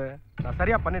இல்லை பிரபு, நான்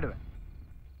சரியா பண்ணிடுவேன்.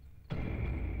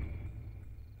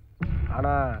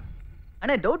 ஆனா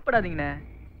அண்ணே டவுட் படாதீங்கண்ணே,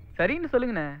 சரின்னு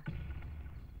சொல்லுங்கண்ணே.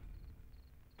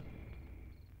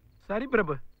 சரி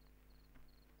பிரபு.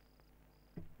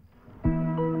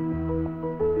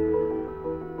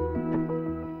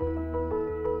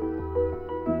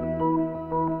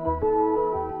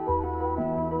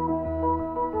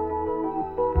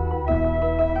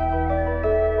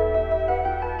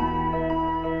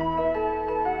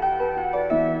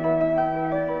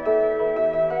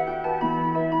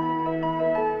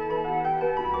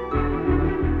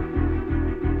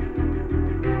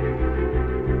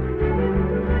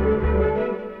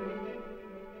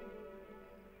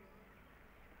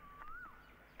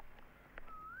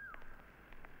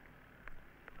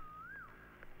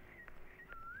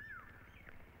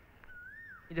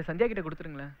 இதை சந்தியா கிட்ட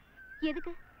கொடுத்துருங்களேன்.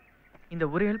 எதுக்கு? இந்த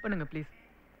ஒரு ஹெல்ப் பண்ணுங்க ப்ளீஸ்.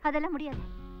 அதெல்லாம் முடியாது.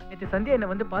 நேற்று சந்தியா என்ன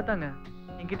வந்து பார்த்தாங்க,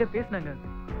 என்கிட்ட பேசினாங்க.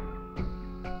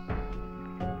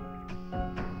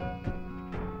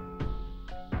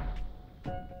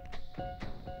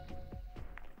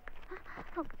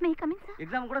 May coming sir.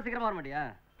 எக்ஸாம் கூட சீக்கிரமா வர மாட்டியா?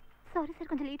 சாரி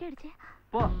சார், கொஞ்சம் லேட் ஆயிடுச்சு.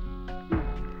 போ.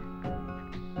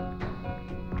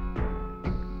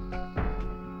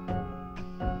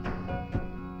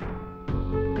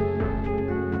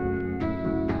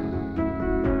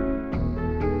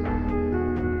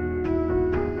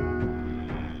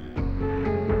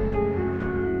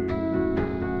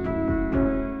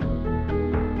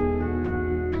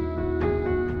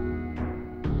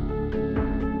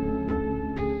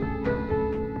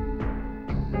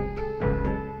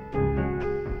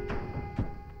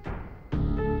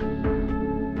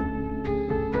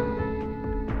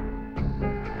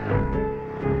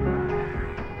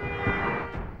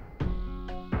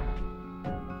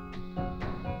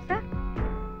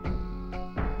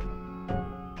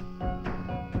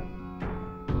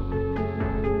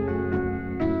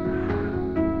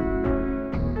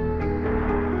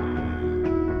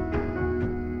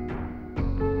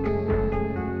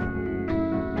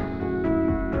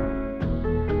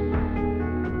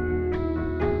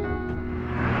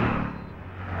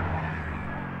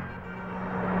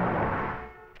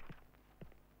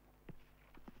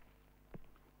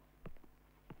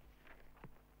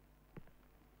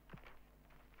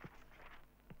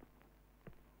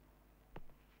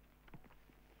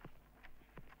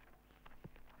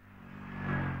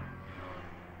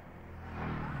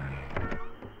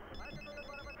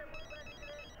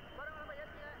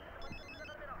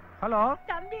 ஹலோ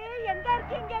தம்பி, எங்க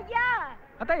இருக்கீங்க ஐயா?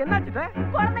 அத்தா என்னாச்சு?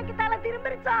 குழந்தைக்கு தலை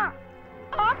திரும்பிருச்சாம்.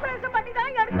 ஆபரேஷன் பண்ணி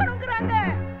தான் எடுக்கணும்ங்கறாங்க.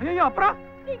 ஐயோ அப்புறம்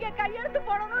நீங்க கையெழுத்து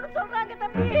போடணும்னு சொல்றாங்க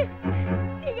தம்பி.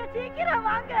 நீங்க சீக்கிரம்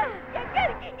வாங்க. எங்க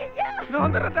இருக்கீங்க ஐயா? நான்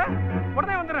வந்துறேன்.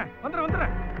 உடனே வந்துறேன்.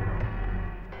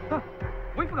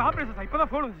 ஒய்ஃபுக்கு ஆபரேஷன் சார்.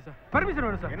 இப்பதான் ஃபோன் வந்துச்சு சார். பர்மிஷன்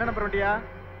வேணும் சார். என்ன நம்பர் வண்டியா?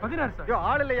 16 சார். ஐயோ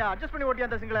ஆள் இல்லையா? அட்ஜஸ்ட் பண்ணி ஓட்டியா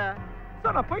அந்த சிங்கள?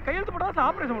 சார் நான் போய் கையெழுத்து போட்டா சார்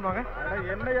ஆபரேஷன் பண்ணுவாங்க.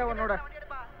 என்னையா உன்னோட?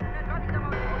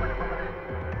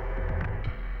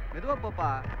 மெதுவா போப்பா.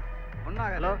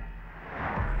 ஒண்ணாக. ஹலோ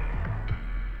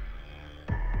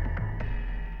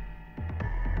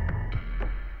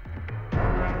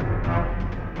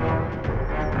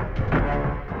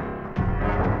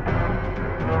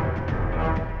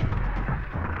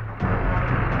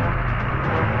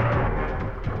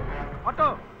ஆட்டோ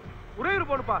உறையூர்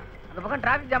போடுப்பா. அந்த பக்கம்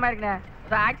டிராஃபிக் ஜாம் ஆயிருக்குண்ணே.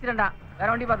 அதான் ஆக்சிடென்டா. வேற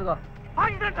வண்டி பாத்துக்கோ.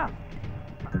 ஆக்சிடென்டா?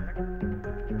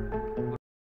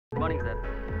 Good morning sir.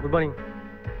 Good morning.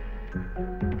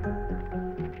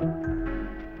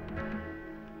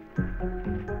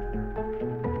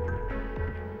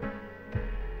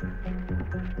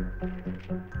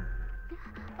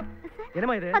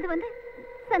 என்னமா இது? அது வந்து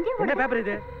சந்தியா. என்ன பேப்பர்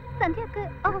இது? சந்தியாக்கு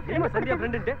அவ என்னமா சந்தியா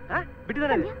ஃப்ரெண்ட்ன்ட்டு? விட்டு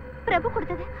தானே? பிரபு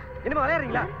கொடுத்தது. என்னமா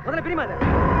விளையாடுறீங்களா? முதல்ல பிரிமா அத.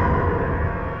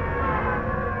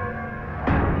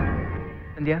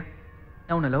 சந்தியா,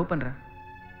 நான் உன்னை லவ் பண்ணுறேன்.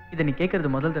 இதை நீ கேட்கறது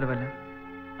முதல் தடவை இல்லை.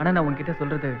 ஆனால் நான் உன்கிட்ட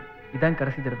சொல்கிறது இதான்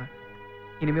கடைசி தடவை.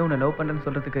 இனிமேல் உன்னை லவ் பண்ணுறேன்னு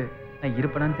சொல்கிறதுக்கு நான்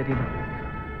இருப்பேனான்னு தெரியல.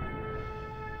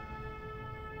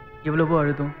 எவ்வளவோ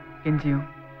அழுதும் கெஞ்சியும்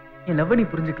என் லவ்வை நீ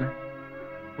புரிஞ்சுக்கல.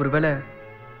 ஒருவேளை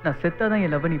நான் செத்தாதான்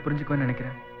என் லவ்வை நீ புரிஞ்சுக்குவேன்னு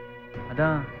நினைக்கிறேன்.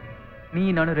 அதான் நீ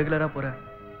நானும் ரெகுலராக போகிற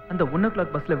அந்த 1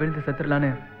 o'clock பஸ்ஸில் விழுந்து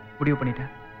செத்துடலான்னு முடிவு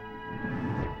பண்ணிட்டேன்.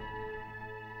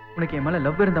 உனக்கு என் மேலே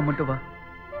லவ் இருந்தால் மட்டும் வா,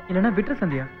 இல்லைன்னா விட்டுரு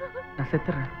சந்தியா, நான்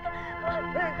செத்துறேன்.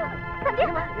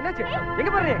 என்னாச்சு?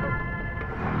 எங்க பாரு?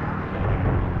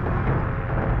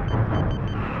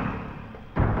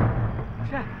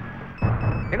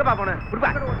 எங்கப்பா போன? குடுப்பா.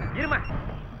 இருமா.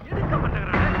 எதுக்கு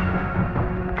பண்றங்கறானே?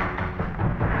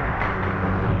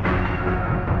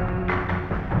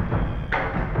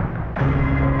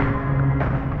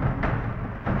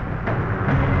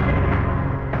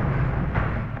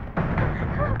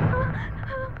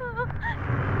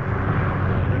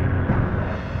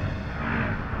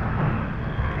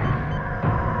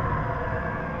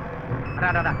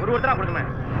 ஒரு ஒருத்தரா கொடுக்குமே.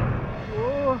 ஓ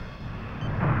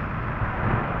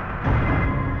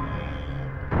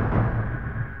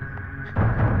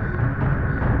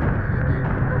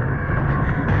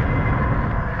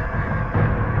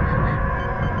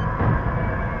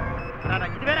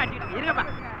இது வேற அடி இருங்கப்பா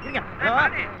இருங்க. ஹலோ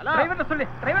டிரைவர்ட்ட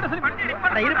சொல்லு வண்டி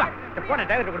நிப்பாட்ட. இருப்பா போன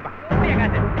டிரைவர்ட்ட கொடுப்பா. அப்படியே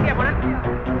காசு இங்க போன.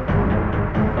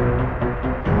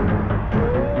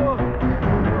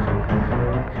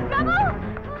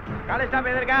 காலேஜ் ஸ்டாப்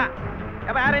எங்க இருக்கா?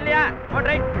 அப்ப யாரும் இல்லையா? ஓ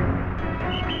ரைட்.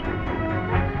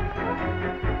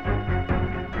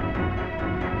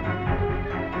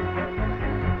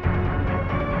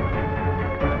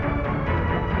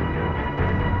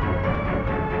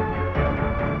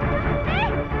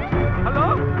 ஹலோ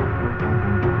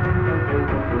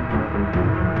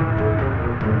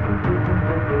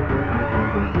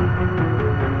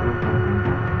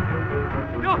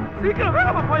யோ சீக்கிரம்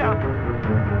வேகமா போயா.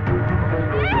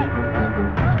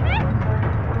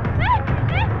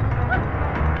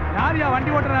 யாரியா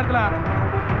வண்டி ஓட்டுற நேரத்துல?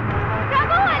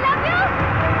 பிரபு ஐ லவ் யூ.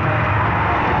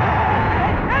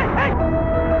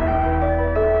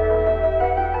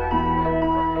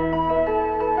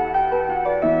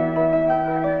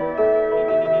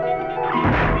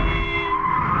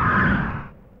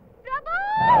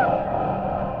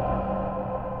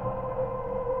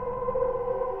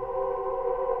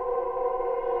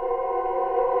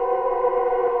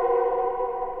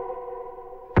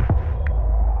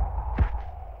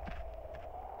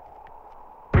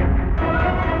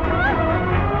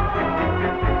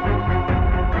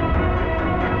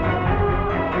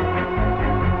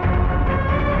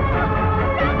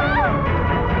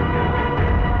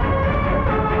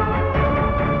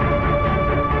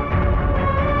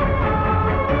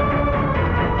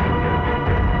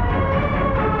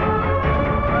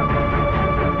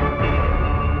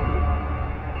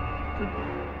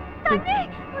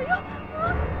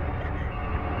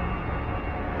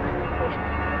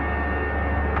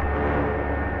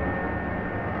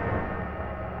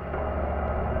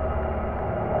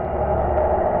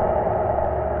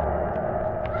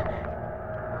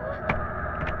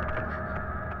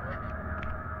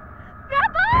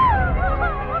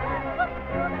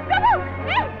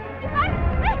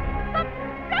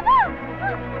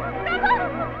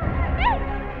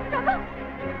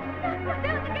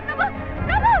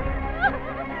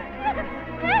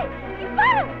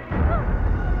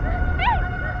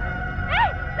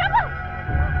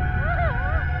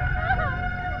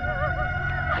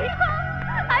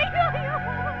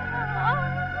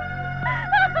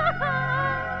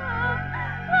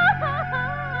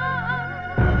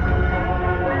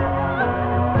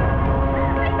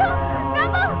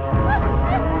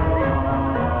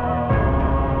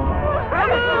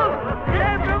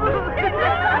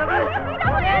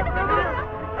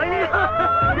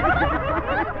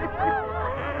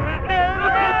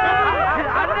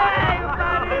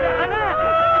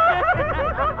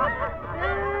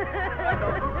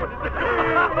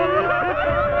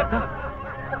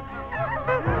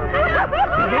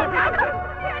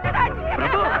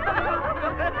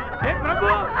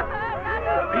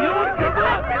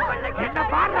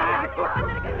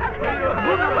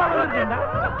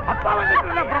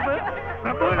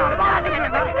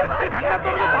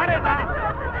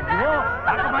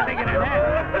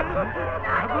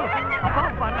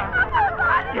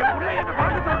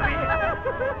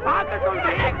 பார்க்க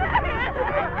சொல்றேன்.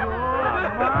 ஐயோ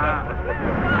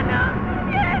அம்மா